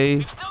 Okay.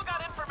 We've still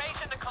got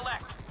information to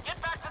collect. Get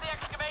back to the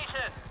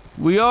excavation.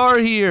 We are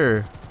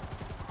here.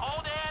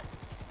 Hold it.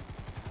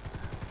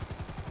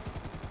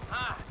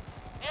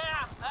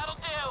 Yeah, that'll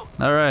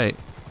do. All right.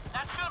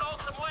 That should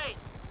hold some weight.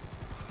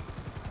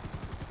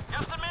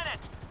 Just a minute.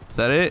 Is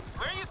that it?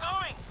 Where are you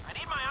going? I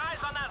need my eyes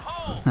on that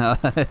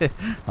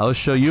hole. I'll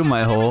show you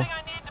my hole.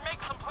 I need to make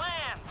some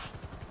plans.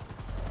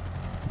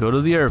 Go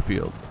to the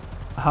airfield.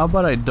 How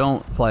about I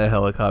don't fly a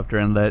helicopter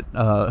and let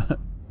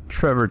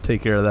Trevor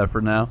take care of that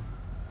for now?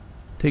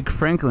 Take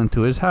Franklin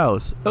to his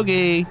house.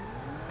 Okay.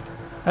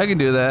 I can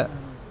do that.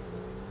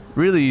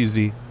 Really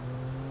easy.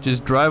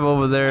 Just drive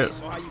over there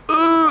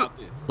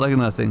like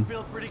nothing.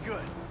 Feel pretty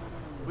good.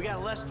 We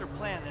got Lester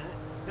planning it.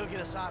 He'll get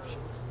us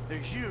options.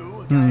 There's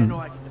you, a guy I know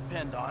I can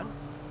depend on.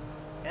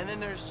 And then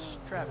there's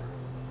Trevor.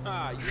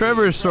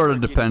 Trevor's sort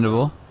of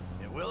dependable.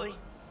 Yeah, will he?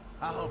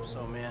 I hope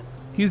so, man.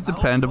 He's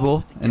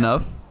dependable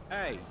enough.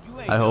 Hey, you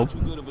ain't I done hope.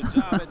 too good of a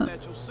job at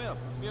that yourself,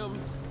 you feel me?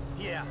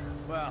 Yeah,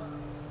 well,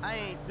 I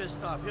ain't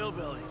pissed off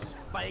hillbillies,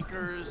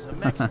 bikers, a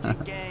Mexican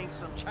gang,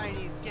 some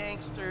Chinese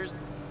gangsters,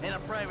 and a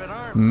private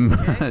army,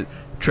 okay?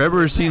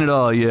 Trevor's seen it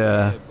all,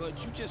 yeah.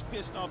 But you just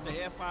pissed off the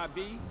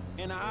FIB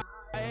and the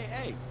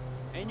IAA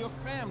and your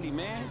family,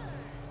 man.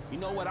 You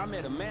know what? I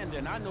met Amanda,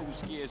 and I know who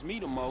scares me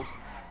the most.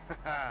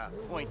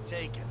 Point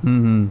taken.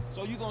 Mm-hmm.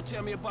 So you gonna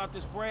tell me about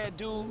this Brad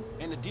dude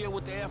and the deal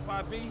with the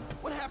FIB?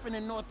 What happened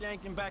in North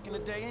Yankton back in the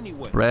day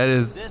anyway? Brad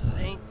is This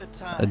ain't the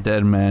time. a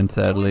dead man, We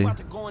sadly. about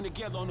to go in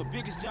together on the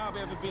biggest job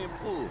ever being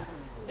pulled.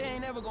 There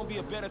ain't ever gonna be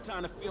a better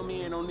time to fill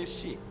me in on this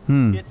shit.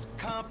 It's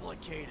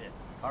complicated,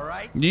 all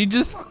right? You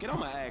just Fuck it,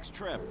 I'ma ask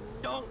Trevor.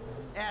 Don't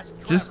ask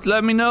Trevor. just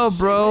let me know, Shit,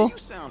 bro. man, you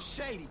sound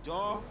shady,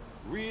 dawg.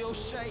 Real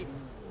shady.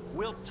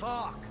 We'll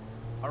talk,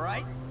 all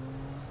right?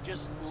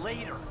 Just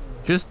later.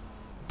 Just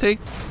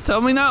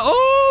tell me now.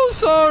 Oh,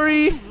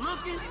 sorry.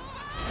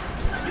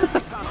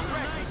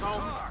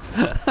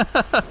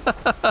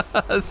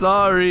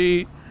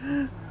 Sorry.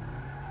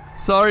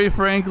 Sorry,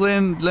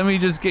 Franklin. Let me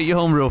just get you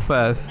home real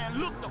fast.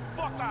 Man, look the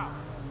fuck out.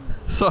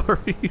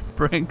 Sorry,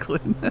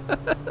 Franklin.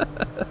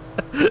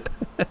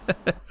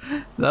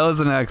 That was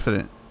an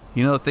accident.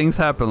 You know, things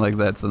happen like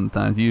that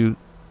sometimes. You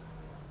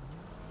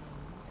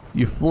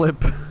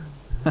flip.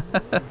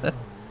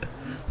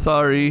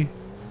 Sorry.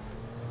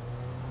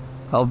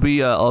 I'll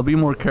be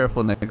more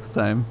careful next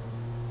time.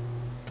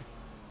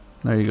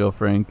 There you go,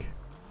 Frank.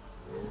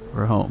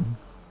 We're home.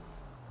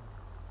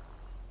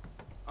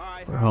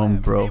 We're home,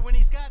 bro. Hey, when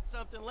he's got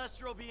something,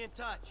 Lester will be in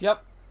touch.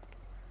 Yep.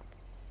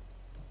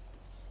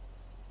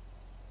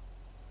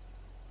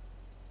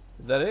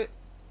 Is that it?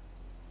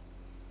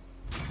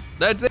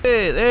 That's it.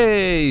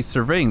 Hey,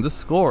 surveying the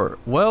score.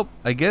 Well,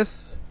 I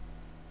guess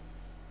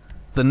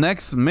the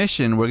next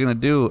mission we're gonna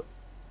do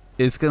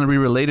is gonna be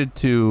related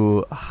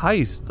to a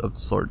heist of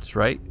sorts,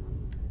 right?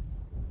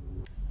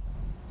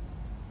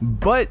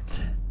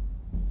 But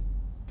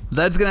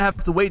that's gonna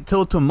have to wait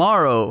till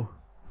tomorrow,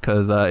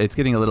 cause it's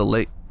getting a little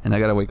late and I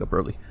gotta wake up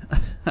early.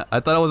 I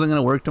thought I wasn't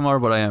gonna work tomorrow,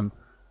 but I am.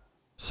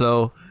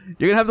 So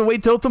you're gonna have to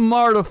wait till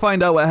tomorrow to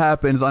find out what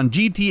happens on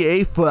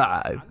GTA 5.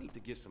 I need to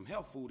get some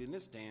health food in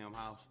this damn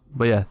house.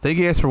 But yeah, thank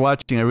you guys for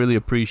watching. I really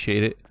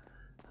appreciate it.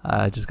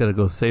 I just gotta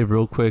go save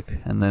real quick,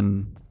 and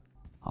then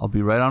I'll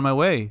be right on my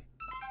way.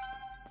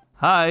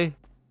 Hi,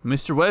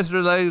 Mr.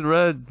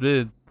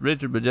 Westerlight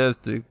Richard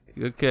Majestic.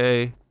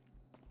 Okay.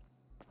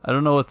 I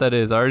don't know what that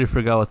is. I already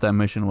forgot what that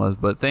mission was,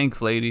 but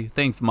thanks, lady.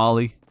 Thanks,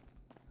 Molly.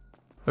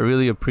 I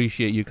really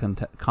appreciate you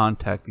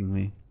contacting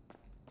me.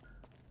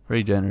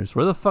 Very generous.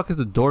 Where the fuck is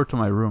the door to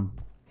my room?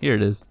 Here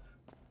it is.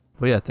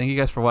 But yeah, thank you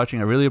guys for watching.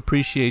 I really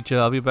appreciate you.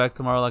 I'll be back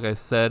tomorrow, like I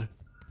said.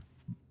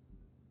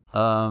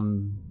 What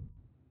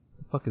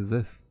the fuck is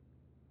this?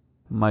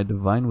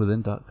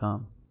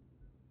 MyDivineWithin.com.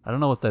 I don't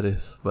know what that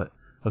is, but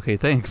okay,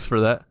 thanks for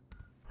that.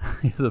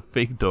 The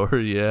fake door,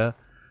 yeah.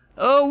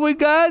 Oh, we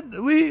got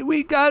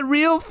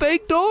real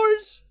fake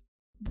doors.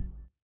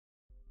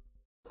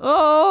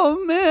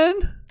 Oh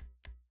man.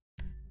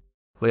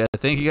 But yeah,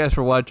 thank you guys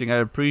for watching. I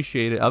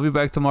appreciate it. I'll be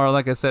back tomorrow,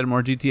 like I said,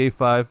 more GTA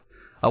 5.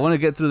 I want to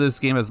get through this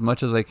game as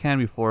much as I can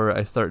before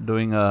I start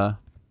doing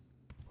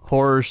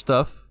horror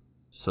stuff.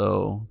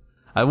 So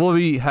I will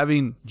be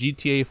having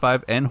GTA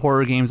 5 and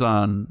horror games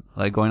on,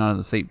 like, going on at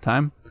the same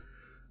time.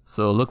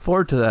 So look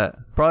forward to that.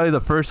 Probably the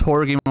first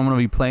horror game I'm going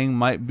to be playing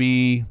might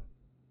be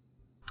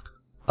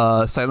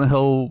Silent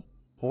Hill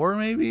 4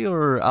 maybe,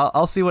 or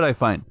I'll see what I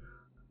find.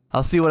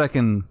 I'll see what I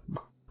can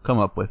come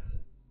up with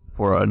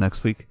for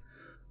next week.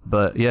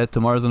 But yeah,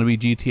 tomorrow's going to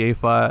be GTA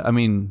 5. I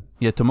mean,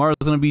 yeah, tomorrow's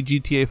going to be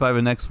GTA 5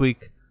 and next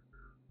week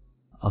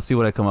I'll see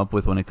what I come up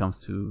with when it comes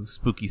to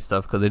spooky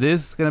stuff, because it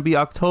is going to be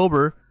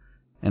October,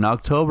 and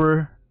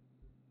October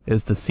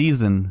is the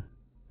season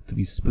to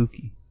be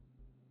spooky.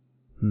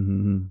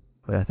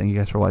 But yeah, thank you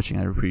guys for watching.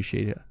 I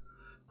appreciate it.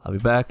 I'll be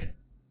back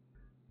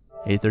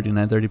 8:30,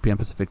 9:30 p.m.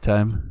 Pacific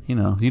time. You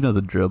know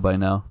the drill by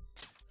now.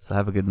 So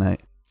have a good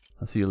night.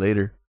 I'll see you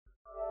later.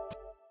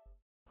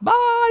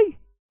 Bye.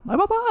 Bye.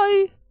 Bye.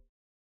 Bye.